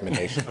you a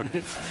recommendation.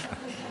 Okay.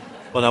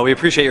 Well, no, we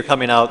appreciate your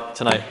coming out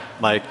tonight,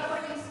 Mike.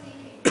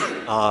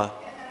 I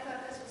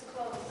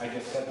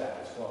just said that,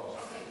 it's closed.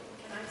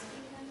 Can I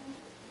speak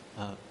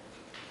then?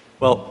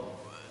 Well,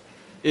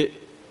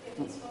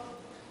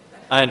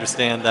 I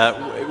understand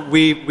that.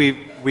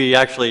 We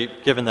actually,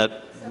 given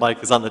that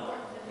Mike is on the...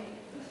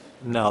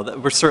 No,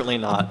 we're certainly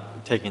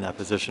not taking that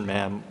position,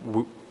 ma'am.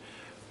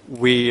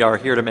 We are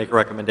here to make a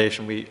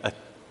recommendation. I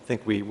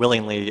think we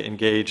willingly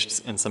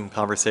engaged in some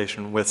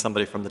conversation with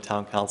somebody from the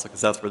town council because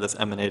that's where this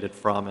emanated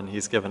from, and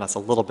he's given us a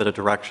little bit of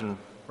direction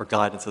or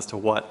guidance as to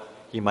what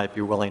he might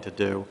be willing to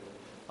do.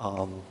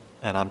 And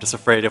I'm just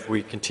afraid if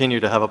we continue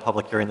to have a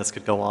public hearing, this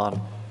could go on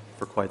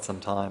for quite some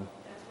time.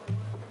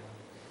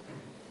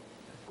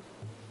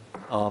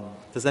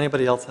 Does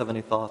anybody else have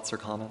any thoughts or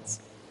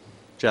comments?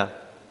 Jack?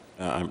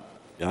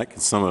 I can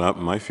sum it up.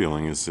 My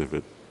feeling is if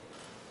it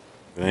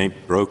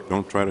ain't broke,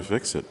 don't try to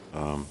fix it.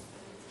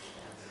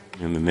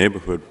 And the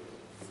neighborhood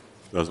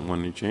doesn't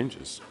want any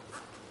changes.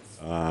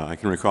 I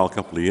can recall a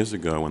couple of years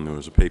ago when there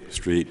was a paper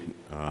street,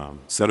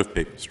 set of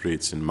paper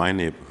streets in my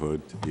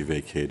neighborhood to be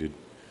vacated,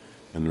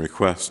 and the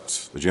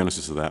request, the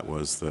genesis of that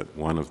was that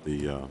one of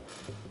the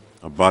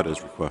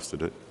abutters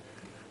requested it,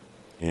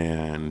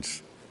 and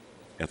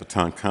at the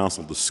town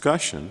council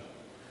discussion,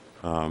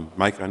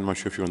 Mike, I'm not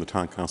sure if you were on the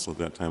town council at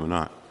that time or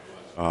not,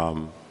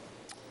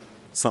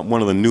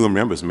 one of the newer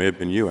members, may have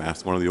been you,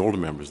 asked one of the older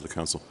members of the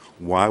council,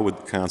 why would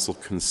the council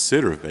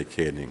consider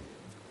vacating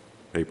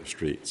paper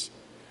streets?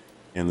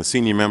 And the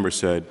senior member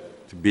said,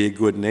 to be a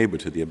good neighbor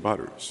to the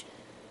abutters.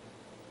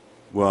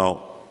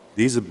 Well,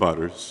 these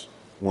abutters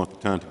want the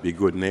town to be a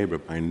good neighbor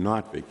by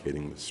not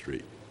vacating the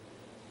street.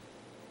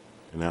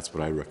 And that's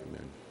what I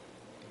recommend.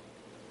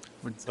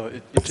 So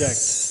it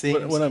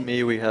seems to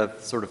me we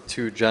have sort of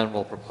two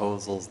general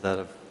proposals that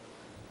have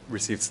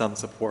received some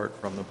support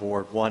from the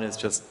board. One is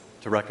just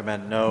to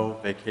recommend no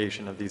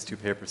vacation of these two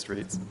paper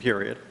streets,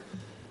 period.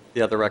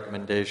 The other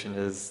recommendation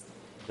is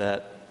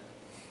that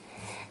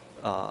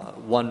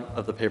one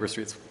of the paper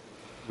streets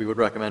we would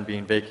recommend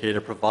being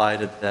vacated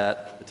provided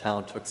that the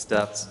town took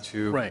steps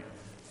to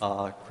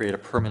create a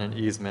permanent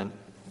easement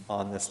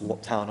on this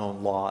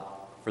town-owned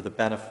lot for the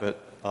benefit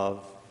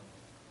of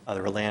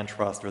either a land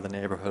trust or the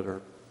neighborhood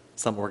or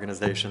some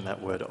organization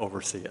that would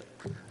oversee it.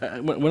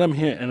 What I'm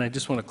hearing, and I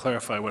just want to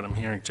clarify what I'm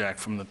hearing, Jack,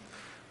 from the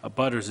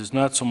abutters, is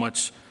not so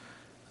much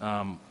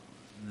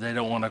they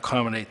don't want to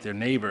accommodate their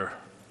neighbor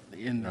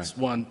in this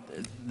one.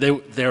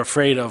 They're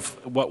afraid of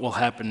what will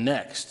happen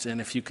next.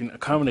 And if you can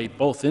accommodate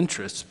both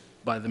interests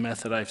by the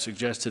method I've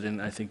suggested,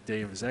 and I think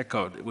Dave has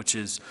echoed, which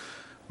is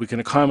we can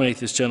accommodate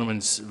this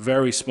gentleman's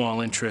very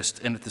small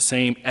interest and at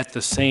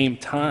the same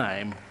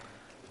time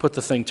put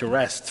the thing to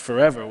rest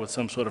forever with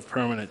some sort of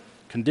permanent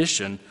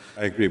condition.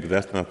 I agree, but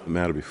that's not the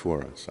matter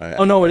before us.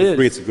 Oh, no, it is. I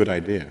agree it's a good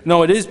idea.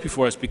 No, it is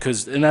before us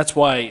because, and that's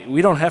why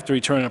we don't have to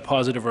return a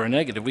positive or a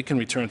negative. We can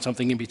return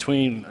something in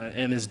between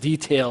and as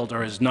detailed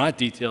or as not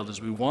detailed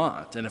as we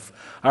want. And if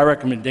our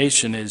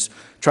recommendation is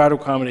try to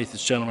accommodate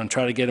this gentleman,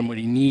 try to get him what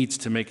he needs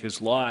to make his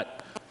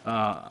lot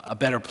a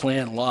better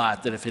planned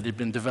lot that if it had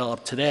been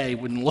developed today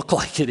wouldn't look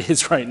like it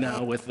is right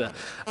now with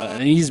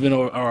an easement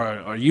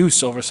or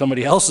use over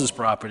somebody else's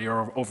property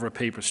or over a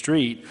paper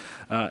street,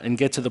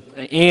 and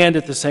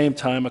at the same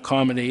time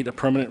accommodate a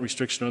permanent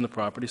restriction on the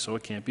property so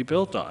it can't be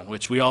built on,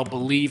 which we all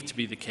believe to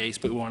be the case,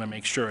 but we want to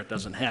make sure it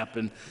doesn't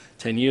happen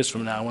 10 years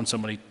from now when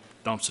somebody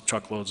dumps the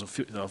truckloads of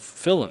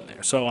fill in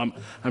there. So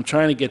I'm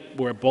trying to get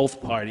where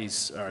both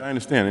parties are. I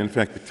understand. In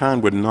fact, the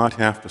town would not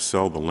have to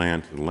sell the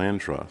land to the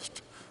land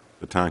trust.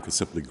 The town could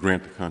simply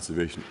grant the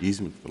conservation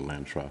easement to the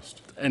land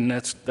trust. And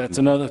that's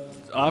another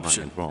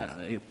option.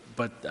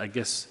 But I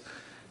guess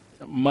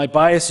my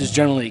bias is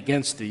generally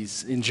against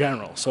these in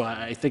general. So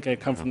I think I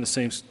come from the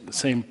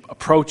same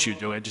approach you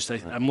do.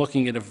 I'm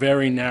looking at a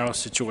very narrow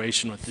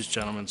situation with this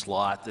gentleman's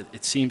lot that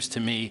it seems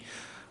to me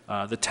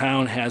the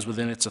town has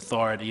within its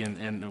authority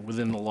and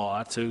within the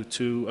law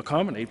to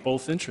accommodate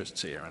both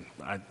interests here.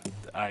 And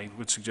I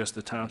would suggest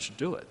the town should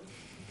do it.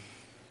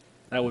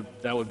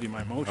 That would be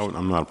my motion.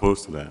 I'm not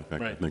opposed to that. In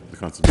fact, Right. I think the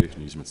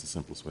conservation easement's the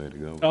simplest way to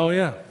go. Oh,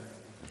 yeah.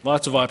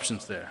 Lots of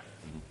options there.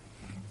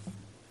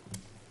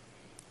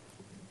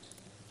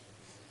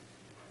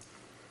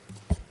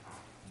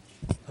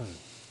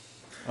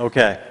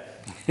 Okay.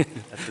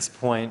 At this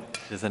point,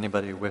 does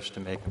anybody wish to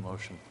make a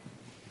motion?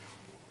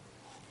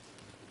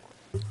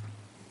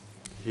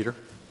 Peter?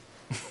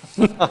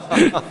 All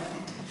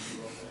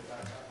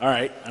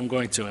right, I'm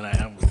going to,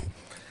 and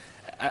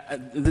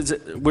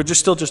we're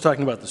still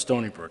talking about the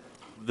Stony Brook.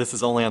 This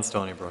is only on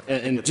Stony Brook.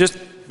 And It just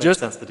makes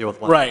sense to deal with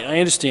one. Right, I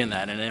understand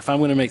that, and if I'm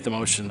going to make the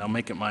motion, I'll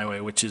make it my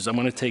way, which is I'm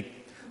going to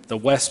take the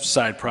west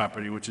side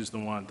property, which is the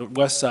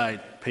west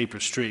side paper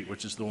street,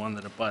 which is the one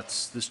that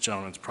abuts this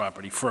gentleman's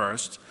property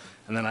first,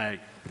 and then I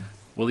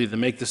will either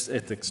make this,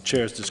 at the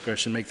chair's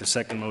discretion, make the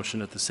second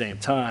motion at the same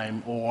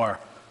time, or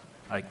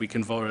we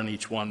can vote on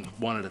each one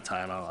at a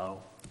time.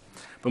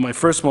 But my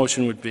first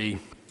motion would be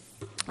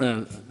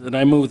that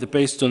I move that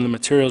based on the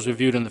materials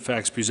reviewed and the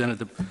facts presented,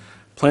 the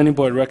Planning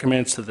Board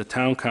recommends to the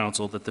Town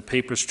Council that the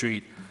paper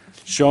street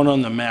shown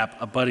on the map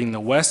abutting the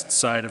west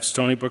side of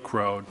Stony Brook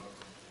Road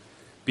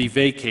be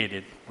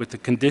vacated with the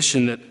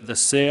condition that the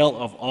sale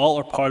of all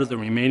or part of the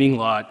remaining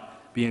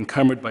lot be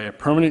encumbered by a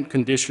permanent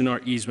condition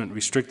or easement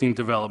restricting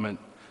development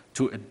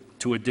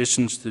to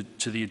additions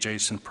to the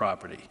adjacent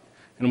property.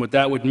 And what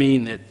that would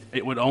mean that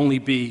it would only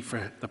be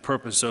for the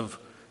purpose of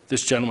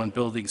this gentleman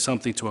building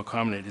something to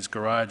accommodate his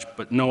garage,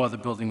 but no other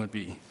building would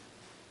be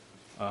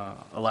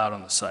allowed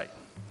on the site.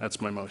 That's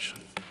my motion.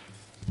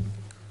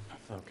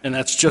 Okay. And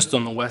that's just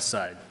on the west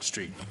side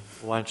street.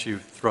 Why don't you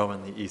throw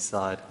in the east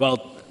side?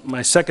 Well,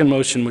 my second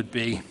motion would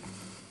be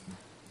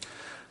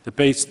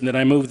that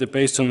I move that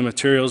based on the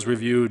materials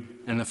reviewed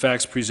and the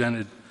facts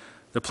presented,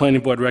 the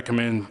Planning Board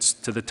recommends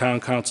to the Town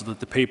Council that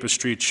the paper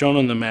street shown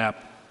on the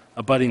map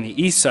abutting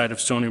the east side of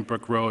Stony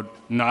Brook Road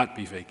not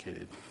be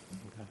vacated.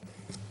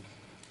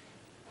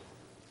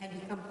 And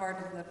become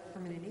part of the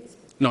permanent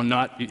easement.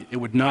 No, it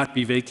would not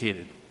be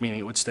vacated, meaning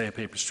it would stay a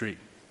paper street.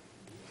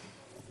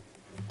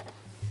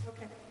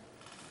 Okay.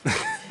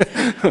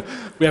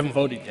 We haven't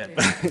voted yet.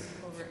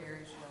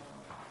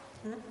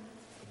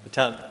 The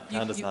town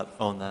does not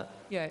own that.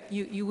 Yeah,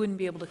 you wouldn't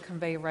be able to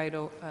convey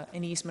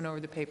an easement over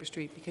the paper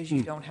street because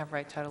you don't have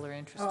right title or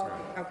interest to it.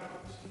 Oh, okay.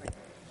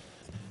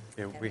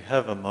 Okay, we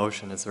have a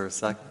motion. Is there a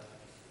second?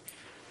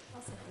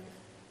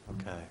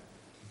 Okay.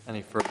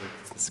 Any further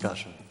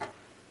discussion?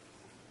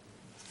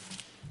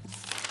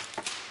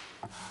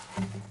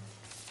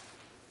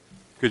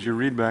 Could you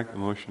read back the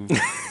motion?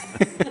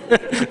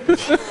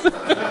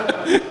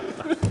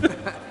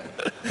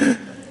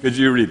 Could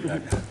you read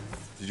back?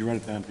 Did you write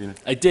it down, Peter?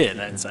 I did.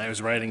 I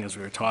was writing as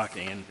we were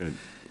talking. And Good.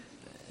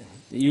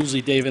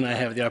 usually Dave and I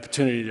have the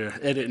opportunity to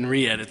edit and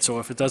re-edit, so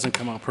if it doesn't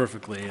come out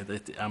perfectly,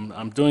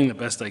 I'm doing the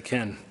best I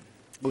can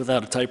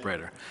without a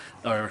typewriter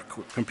or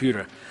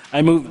computer.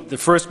 I move the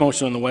first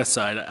motion on the west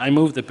side. I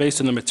move that based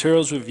on the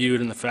materials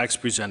reviewed and the facts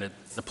presented,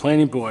 the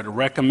Planning Board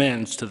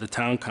recommends to the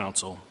Town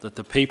Council that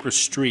the paper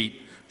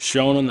street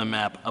shown on the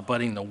map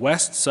abutting the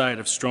west side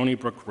of Stony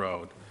Brook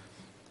Road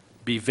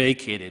be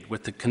vacated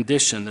with the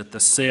condition that the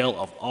sale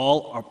of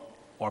all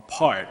or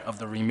part of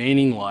the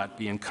remaining lot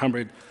be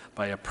encumbered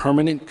by a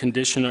permanent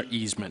condition or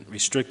easement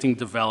restricting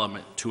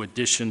development to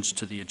additions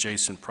to the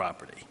adjacent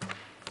property.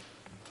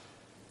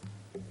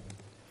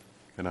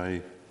 Can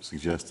I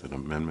suggest an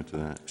amendment to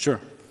that? Sure.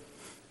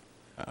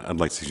 I'd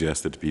like to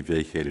suggest that it be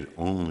vacated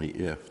only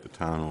if the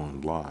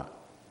town-owned lot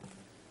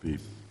be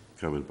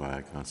covered by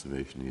a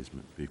conservation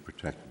easement, be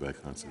protected by a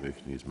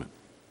conservation easement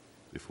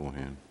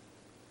beforehand.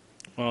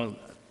 Well,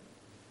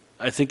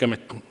 I think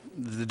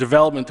the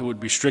development would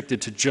be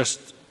restricted to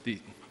just the,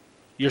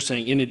 you're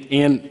saying in it,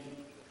 and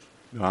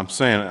No, I'm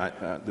saying,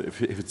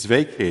 if it's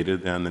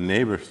vacated, then the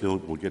neighbor still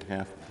will get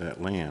half of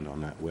that land on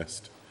that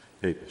west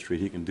Paper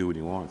Street. He can do what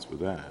he wants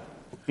with that.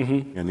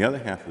 And the other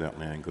half of that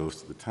land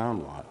goes to the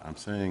town lot. I'm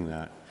saying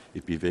that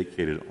it be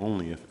vacated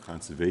only if a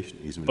conservation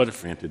easement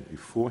is granted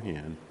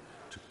beforehand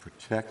to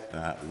protect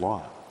that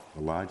lot,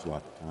 the large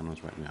lot the town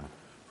owns right now,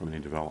 from any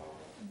development.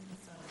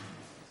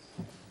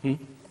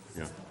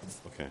 Yeah,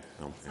 okay.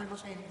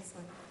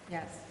 Simultaneously,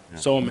 yes.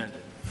 So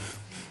amended.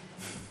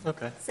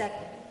 Okay.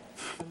 Second,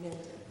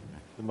 amended.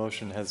 The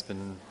motion has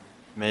been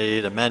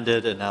made,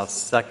 amended, and now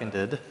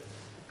seconded.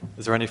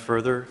 Is there any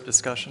further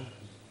discussion?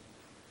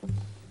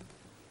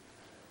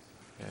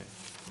 Okay.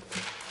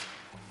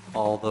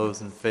 All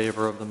those in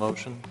favor of the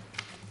motion?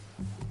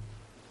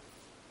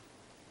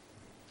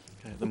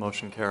 Okay, the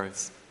motion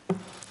carries.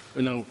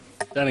 No,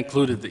 that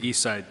included the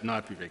east side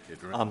not be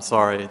vacated, right? I'm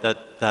sorry,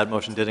 that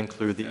motion did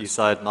include the east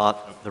side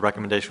not, the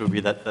recommendation would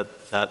be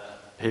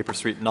that Paper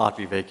Street not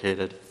be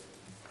vacated.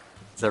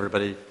 Does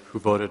everybody who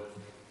voted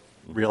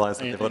realize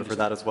that they voted for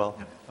that as well?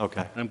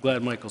 Okay. I'm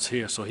glad Michael's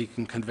here so he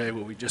can convey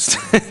what we just.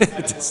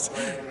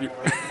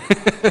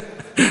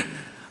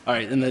 All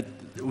right, and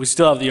we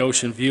still have the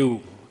ocean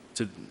view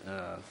to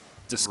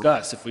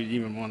discuss, if we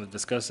even want to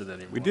discuss it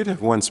anymore. We did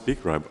have one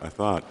speaker, I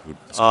thought, who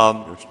discussed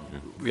the ocean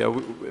view.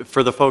 Yeah,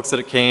 for the folks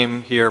that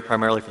came here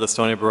primarily for the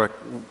Stony Brook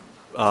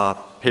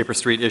Paper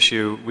Street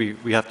issue,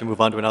 we have to move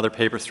on to another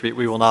Paper Street.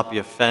 We will not be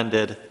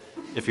offended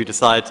if you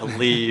decide to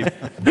leave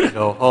and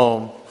go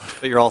home,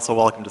 but you're also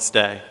welcome to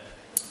stay.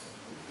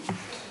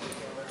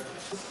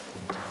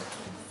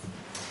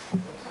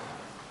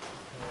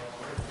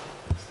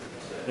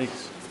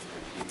 Thanks.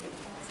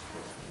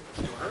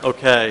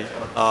 Okay.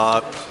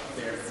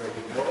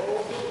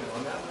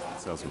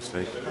 Sounds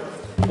mistaken.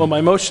 Well,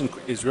 my motion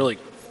is really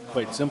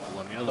quite simple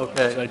on the other one.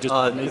 Okay. So I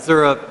just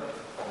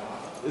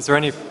Is there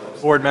any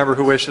board member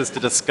who wishes to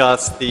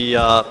discuss the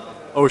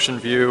Ocean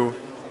View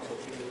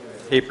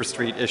Paper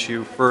Street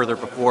issue further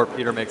before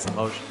Peter makes a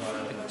motion?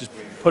 Just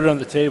put it on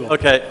the table.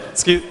 Okay.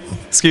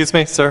 Excuse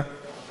me, sir.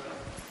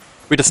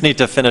 We just need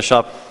to finish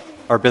up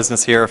our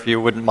business here, if you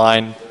wouldn't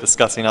mind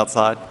discussing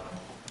outside.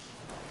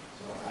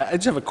 I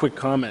just have a quick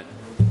comment.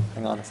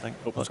 Hang on a second.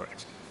 Oh, sorry.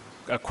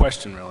 A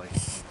question, really.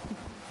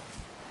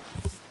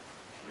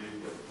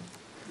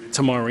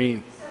 To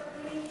Maureen.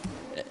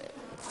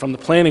 From the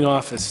planning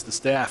office, the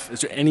staff, is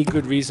there any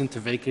good reason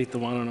to vacate the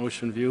one on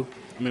Ocean View?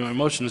 I mean, my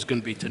motion is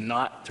going to be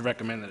to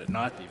recommend that it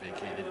not be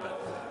vacated, but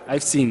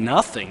I've seen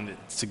nothing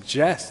that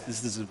suggests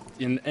this is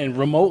and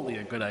remotely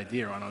a good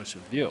idea on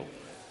Ocean View.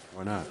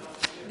 Why not?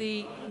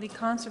 The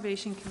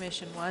Conservation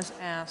Commission was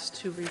asked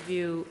to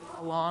review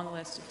a long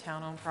list of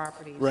town-owned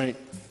properties. Right.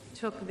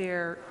 Took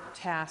their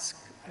task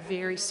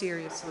very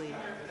seriously,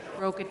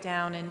 broke it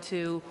down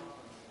into,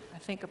 I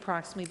think,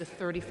 approximately the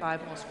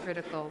 35 most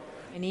critical,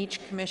 and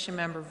each commission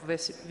member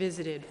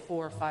visited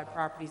 4 or 5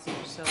 properties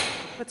each, so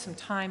put some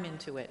time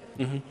into it.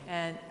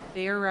 And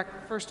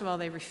first of all,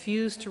 they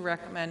refused to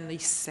recommend the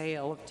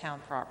sale of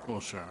town property.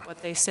 Well, sure. What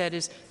they said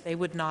is they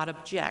would not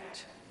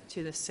object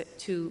to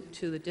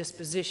the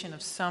disposition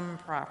of some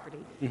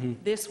property.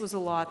 This was a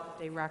lot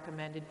that they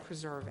recommended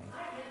preserving.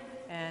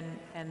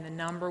 And the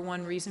number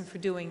one reason for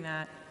doing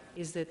that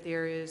is that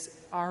there is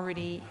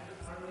already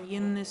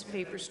in this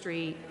Paper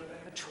Street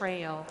a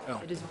trail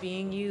that is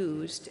being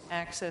used to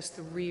access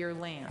the rear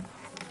land.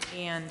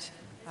 And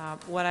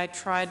what I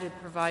tried to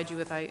provide you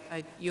with,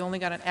 you only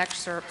got an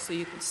excerpt so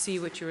you could see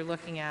what you were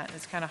looking at, and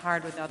it's kind of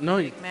hard without the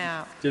big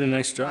map. Did a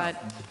nice job.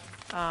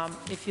 But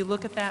if you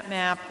look at that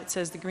map, it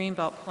says the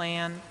Greenbelt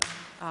Plan.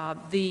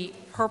 The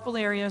purple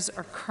areas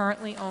are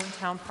currently owned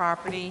town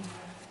property.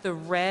 The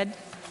red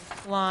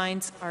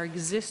lines are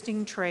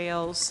existing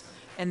trails,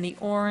 and the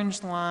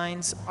orange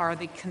lines are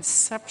the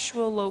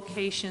conceptual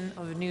location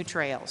of new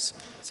trails.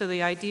 So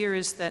the idea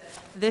is that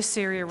this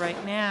area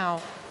right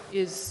now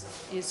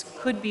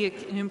could be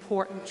an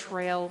important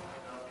trail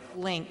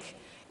link,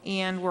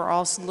 and we're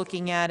also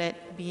looking at it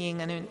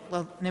being an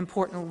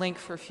important link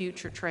for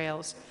future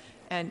trails.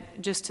 And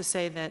just to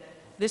say that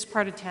this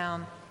part of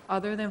town,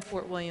 other than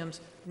Fort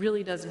Williams,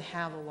 really doesn't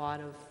have a lot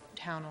of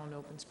town-owned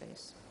open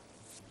space.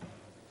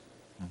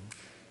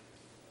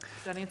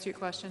 Does that answer your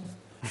question?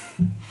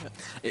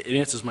 It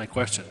answers my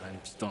question. I'm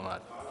still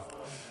not.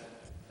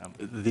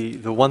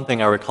 The one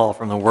thing I recall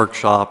from the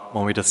workshop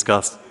when we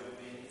discussed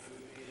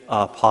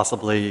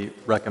possibly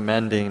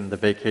recommending the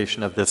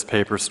vacation of this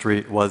Paper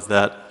Street was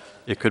that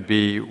it could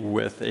be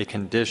with a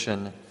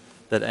condition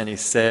that any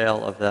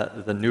sale of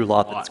the new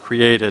lot that's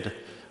created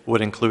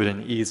would include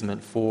an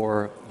easement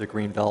for the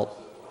Greenbelt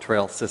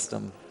Trail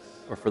system,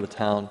 or for the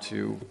town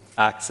to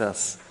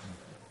access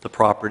the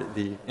property,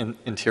 the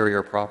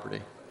interior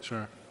property.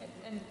 Sure.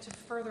 And to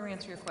further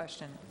answer your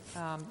question,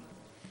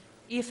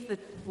 if the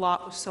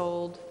lot was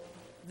sold,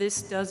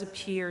 this does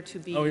appear to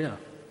be Oh, yeah.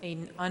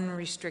 an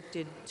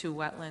unrestricted to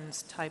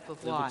wetlands type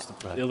of It lot.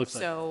 looks like- it looks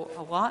like- So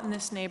a lot in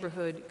this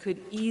neighborhood could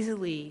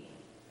easily,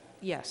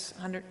 yes,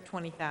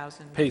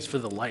 120,000. Pays for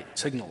the light,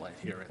 signal light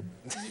here.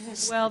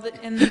 Well,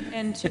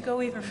 and to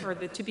go even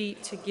further, to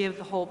give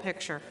the whole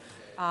picture,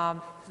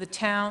 the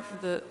town,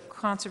 the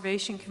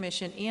Conservation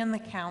Commission and the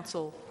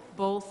council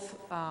both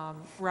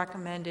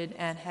recommended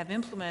and have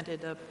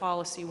implemented a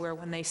policy where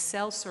when they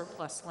sell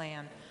surplus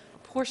land, a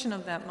portion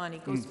of that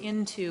money goes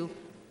into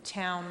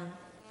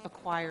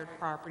town-acquired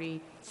property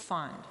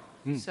fund.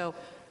 So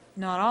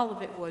not all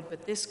of it would,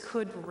 but this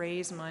could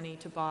raise money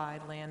to buy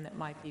land that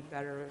might be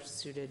better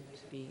suited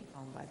to be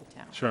owned by the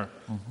town. Sure.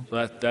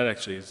 So that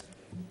actually is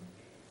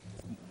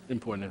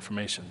important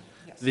information.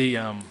 Yes.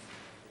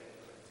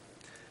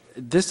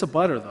 This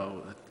abutter,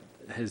 though,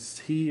 has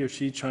he or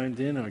she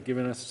chimed in or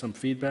given us some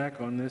feedback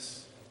on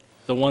this?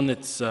 The one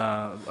that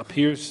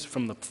appears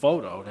from the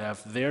photo to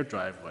have their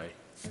driveway.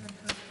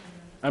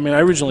 I mean,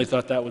 I originally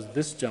thought that was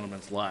this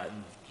gentleman's lot,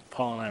 and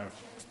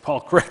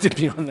Paul corrected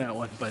me on that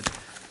one, but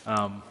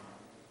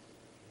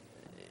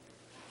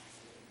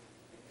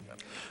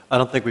I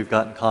don't think we've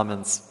gotten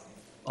comments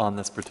on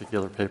this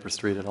particular paper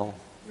street at all,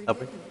 have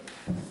we?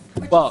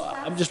 well,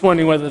 I'm just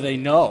wondering whether they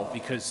know,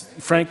 because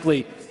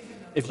frankly,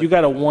 if you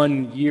got a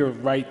 1-year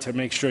right to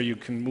make sure you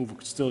can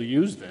still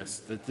use this,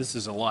 that this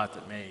is a lot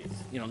that may,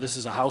 this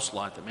is a house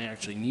lot that may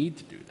actually need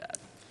to do that.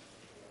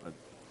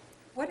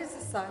 What is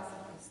the size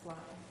of this lot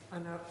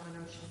on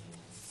Ocean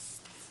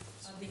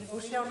View?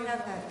 We don't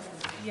have that.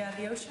 Yeah,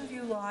 the Ocean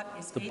View lot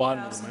is The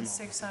bottom of the memo.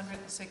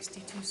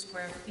 8,662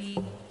 square feet.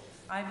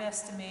 I've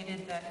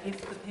estimated that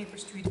if the paper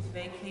street is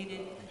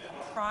vacated,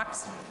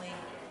 approximately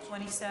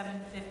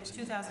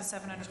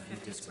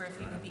 2,750 square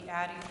feet would be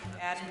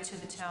added to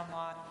the town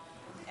lot,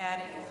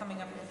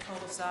 coming up with a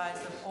total size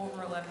of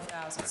over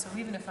 11,000. So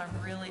even if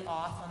I'm really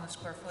off on the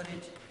square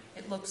footage,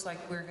 it looks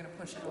like we're going to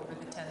push it over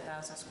the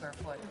 10,000 square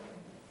foot.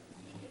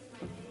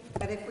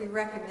 But if we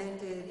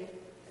recommended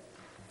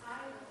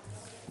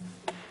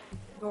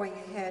going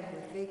ahead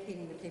with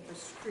vacating the paper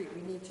street,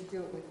 we need to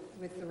do it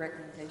with the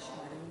recommendation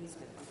that an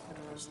easement be put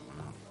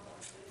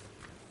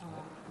on,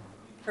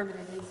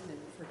 permanent easement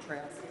for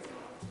trails.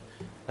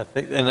 I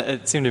think, and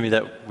it seemed to me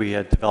that we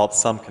had developed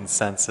some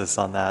consensus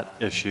on that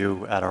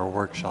issue at our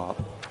workshop.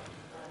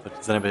 But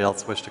does anybody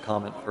else wish to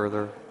comment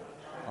further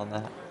on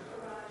that?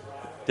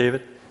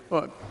 David?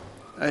 Well,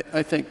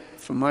 I think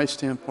from my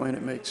standpoint,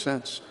 it makes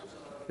sense.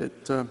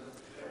 It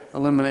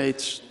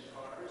eliminates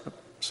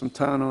some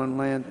town-owned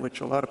land, which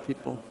a lot of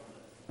people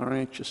are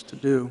anxious to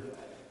do.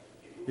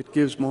 It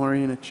gives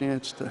Maureen a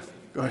chance to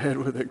go ahead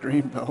with her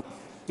green belt.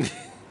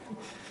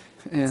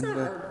 And,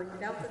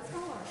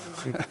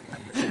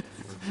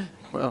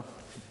 well,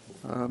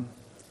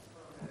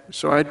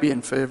 so I'd be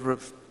in favor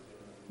of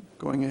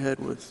going ahead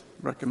with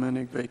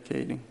recommending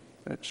vacating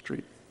that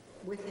street.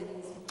 With an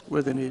easement.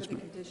 With an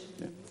easement.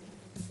 Yeah.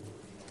 Is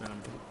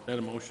that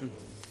a motion?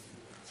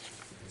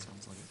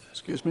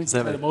 Excuse me? Is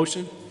that a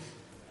motion?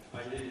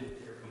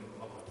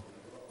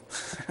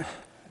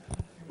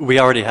 We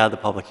already had the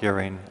public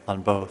hearing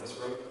on both.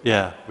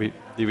 Yeah, we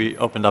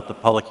opened up the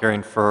public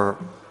hearing for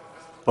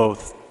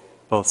both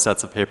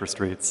sets of paper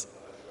streets,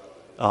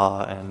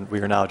 and we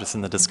are now just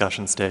in the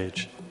discussion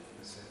stage.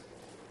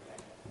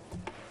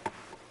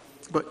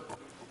 But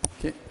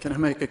can I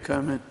make a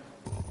comment?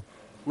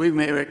 We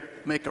may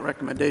make a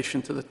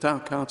recommendation to the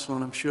town council,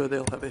 and I'm sure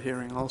they'll have a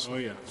hearing also. Oh,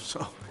 yeah.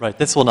 So, Right,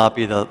 this will not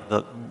be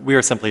we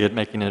are simply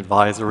making an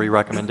advisory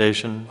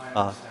recommendation,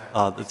 the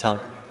town.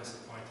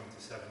 Disappointing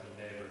to 70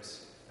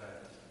 neighbors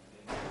that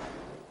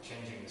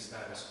changing the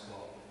status quo,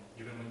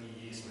 even with the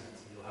easement,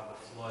 you'll have a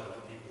flood of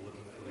people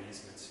looking for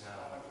easements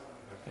now on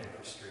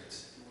paper streets.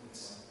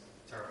 It's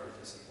terribly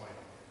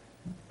disappointing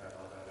that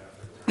all that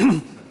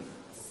effort.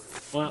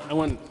 Well, I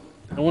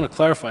want to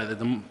clarify that,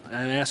 and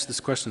I asked this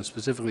question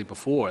specifically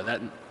before,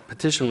 that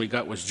petition we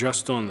got was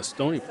just on the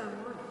Stony.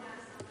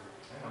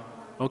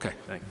 Okay,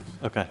 thanks.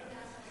 Okay.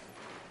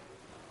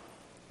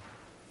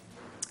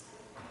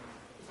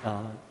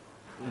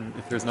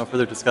 If there's no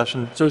further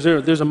discussion. So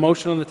there's a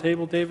motion on the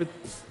table, David?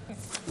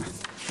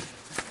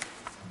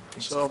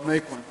 so I'll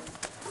make one.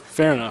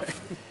 Fair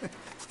enough.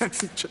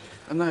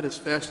 I'm not as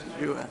fast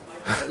as you are,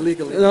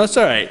 legally. No, that's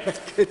all right.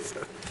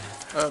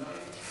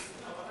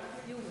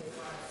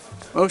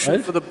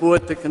 Motion for the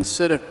board to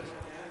consider.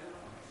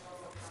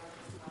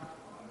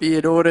 Be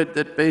it ordered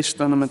that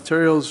based on the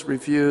materials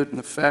reviewed and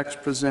the facts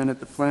presented,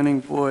 the planning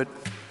board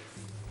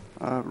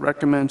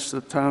recommends to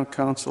the town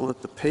council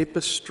that the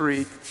paper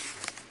street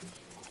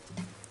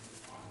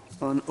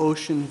on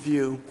Ocean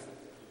View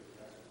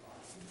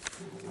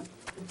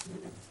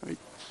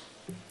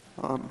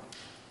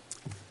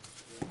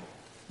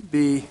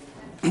be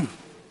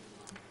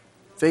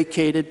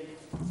vacated,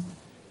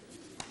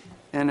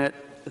 and at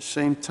the the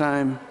same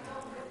time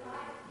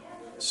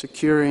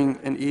securing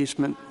an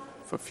easement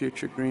for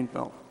future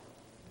greenbelt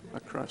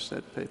across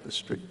that paper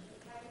street.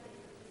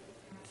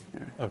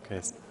 Okay,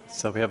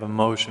 so we have a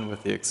motion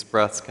with the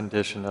express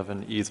condition of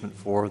an easement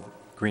for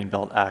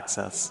greenbelt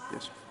access.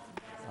 Yes.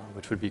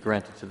 Which would be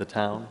granted to the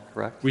town,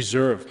 correct?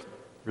 Reserved.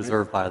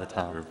 Reserved by the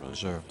town.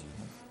 Reserved.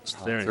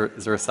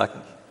 Is there a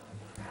second?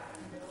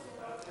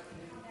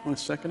 Want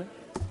to second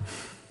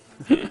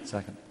it?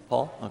 Second.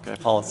 Paul? Okay,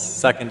 Paul has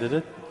seconded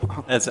it.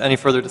 Is any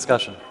further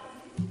discussion?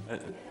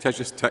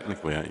 Just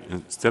technically,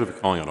 instead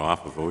of calling it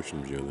off of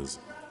Ocean View, there's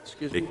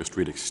Excuse me? Baker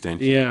Street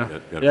Extension. Yeah,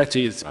 that- it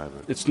actually is,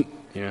 private. it's,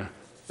 yeah,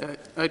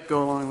 I'd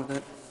go along with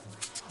that.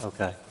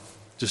 Okay.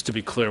 just to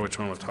be clear which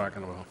one we're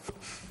talking about.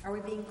 Are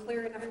we being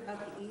clear enough about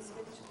the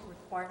easement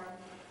requirement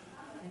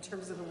in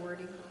terms of the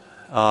wording?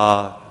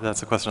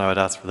 That's a question I would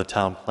ask for the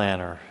town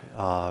planner.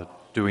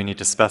 Do we need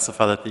to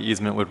specify that the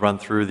easement would run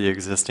through the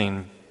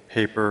existing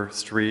paper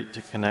street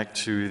to connect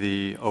to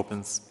the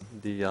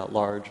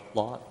large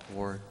lot,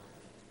 or?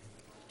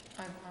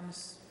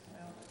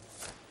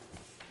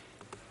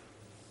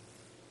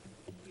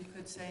 You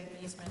could say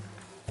easement,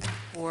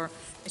 or,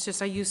 it's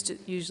just, I used to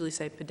usually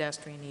say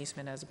pedestrian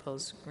easement as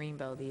opposed to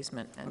greenbelt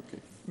easement. And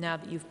now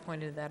that you've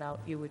pointed that out,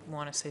 you would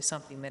want to say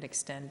something that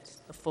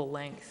extends the full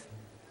length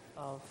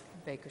of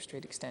Baker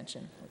Street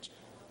Extension, which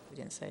we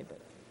didn't say, but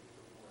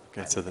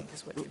Okay, I so think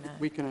is what you meant.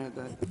 We can add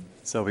that.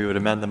 So we would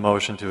amend the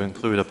motion to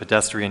include a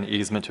pedestrian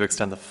easement to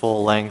extend the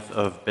full length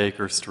of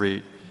Baker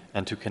Street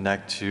and to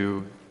connect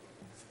to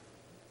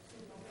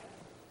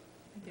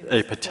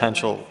a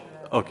potential,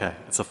 okay,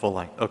 it's a full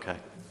length, okay.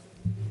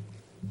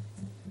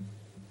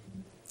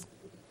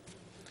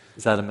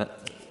 Is that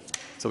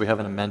so we have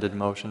an amended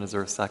motion, is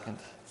there a second?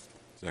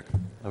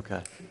 Second.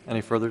 Okay. Any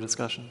further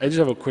discussion? I just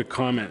have a quick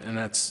comment, and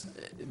that's,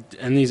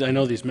 and these, I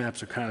know these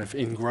maps are kind of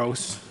in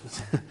gross,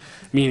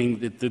 meaning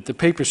that the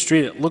paper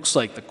street, it looks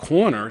like the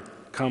corner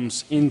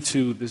comes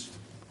into this,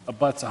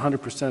 abuts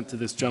 100% to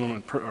this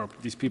gentleman, or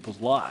these people's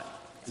lot.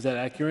 Is that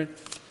accurate?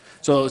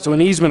 So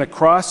an easement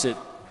across it,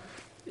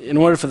 in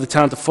order for the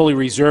town to fully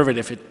reserve it,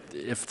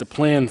 if the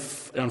plan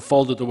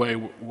unfolded the way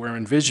we're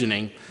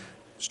envisioning,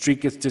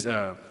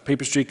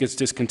 paper street gets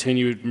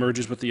discontinued,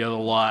 merges with the other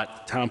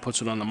lot, town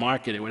puts it on the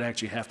market, it would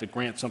actually have to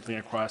grant something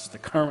across the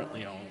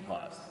currently owned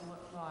lot.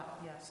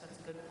 Yes, that's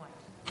a good point.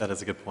 That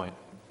is a good point.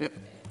 Yep.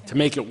 To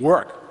make it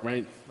work,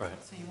 right? Right.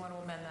 So you want to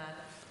amend that?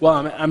 Well,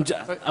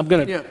 I'm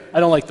gonna, Yeah.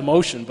 I don't like the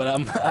motion, but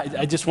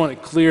I just want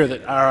it clear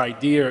that our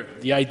idea,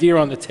 the idea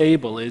on the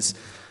table is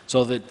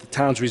so that the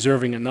town's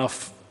reserves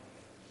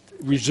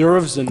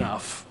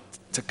enough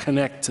to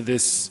connect to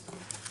this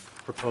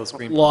Proposed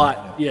green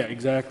lot. Yeah,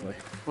 exactly.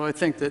 Well, I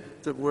think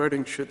that the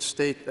wording should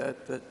state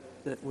that the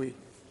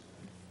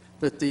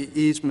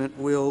easement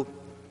will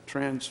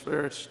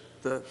transverse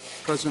the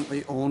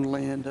presently owned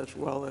land as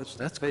well as.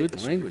 That's Baker good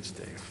Street. language,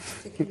 Dave.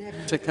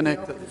 To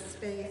connect the it. open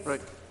space.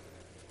 Right.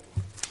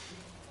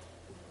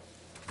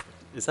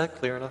 Is that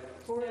clear enough?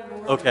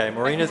 Okay,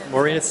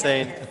 Marina's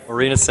saying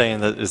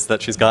that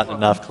she's gotten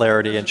enough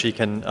clarity and she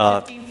can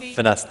 15 feet?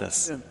 finesse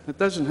this. Yeah, it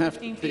doesn't have to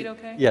 15 be, feet,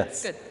 okay?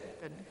 Yes. Good,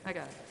 good, I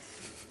got it.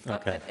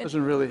 Okay.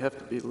 doesn't really have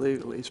to be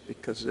legalese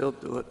because they'll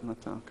do it in the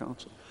town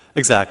council,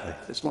 Exactly.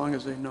 as long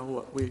as they know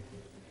what we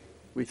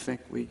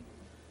think we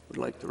would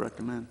like to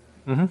recommend.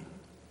 Mm-hmm.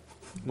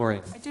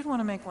 Maureen? I did want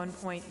to make one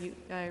point.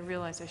 I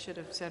realized I should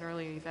have said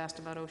earlier, you've asked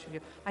about Ocean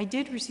View. I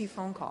did receive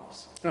phone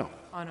calls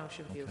on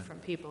Ocean View from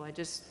people. I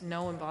just,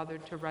 no one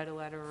bothered to write a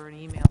letter or an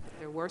email. But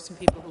there were some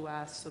people who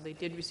asked, so they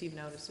did receive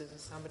notices, and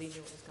somebody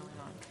knew what was going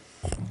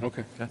on.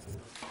 Okay.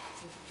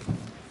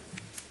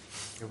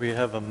 We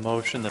have a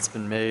motion that's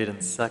been made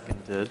and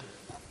seconded.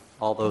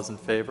 All those in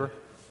favor?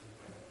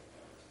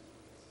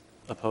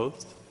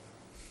 Opposed?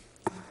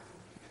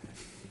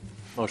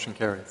 Motion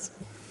carries.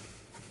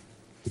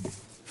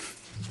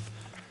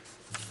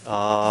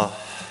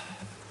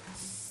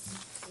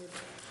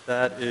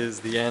 That is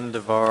the end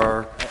of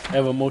our... I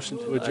have a motion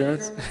to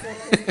adjourn.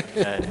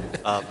 Okay,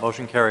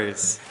 motion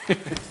carries.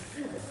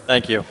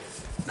 Thank you.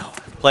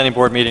 Planning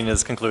board meeting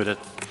is concluded.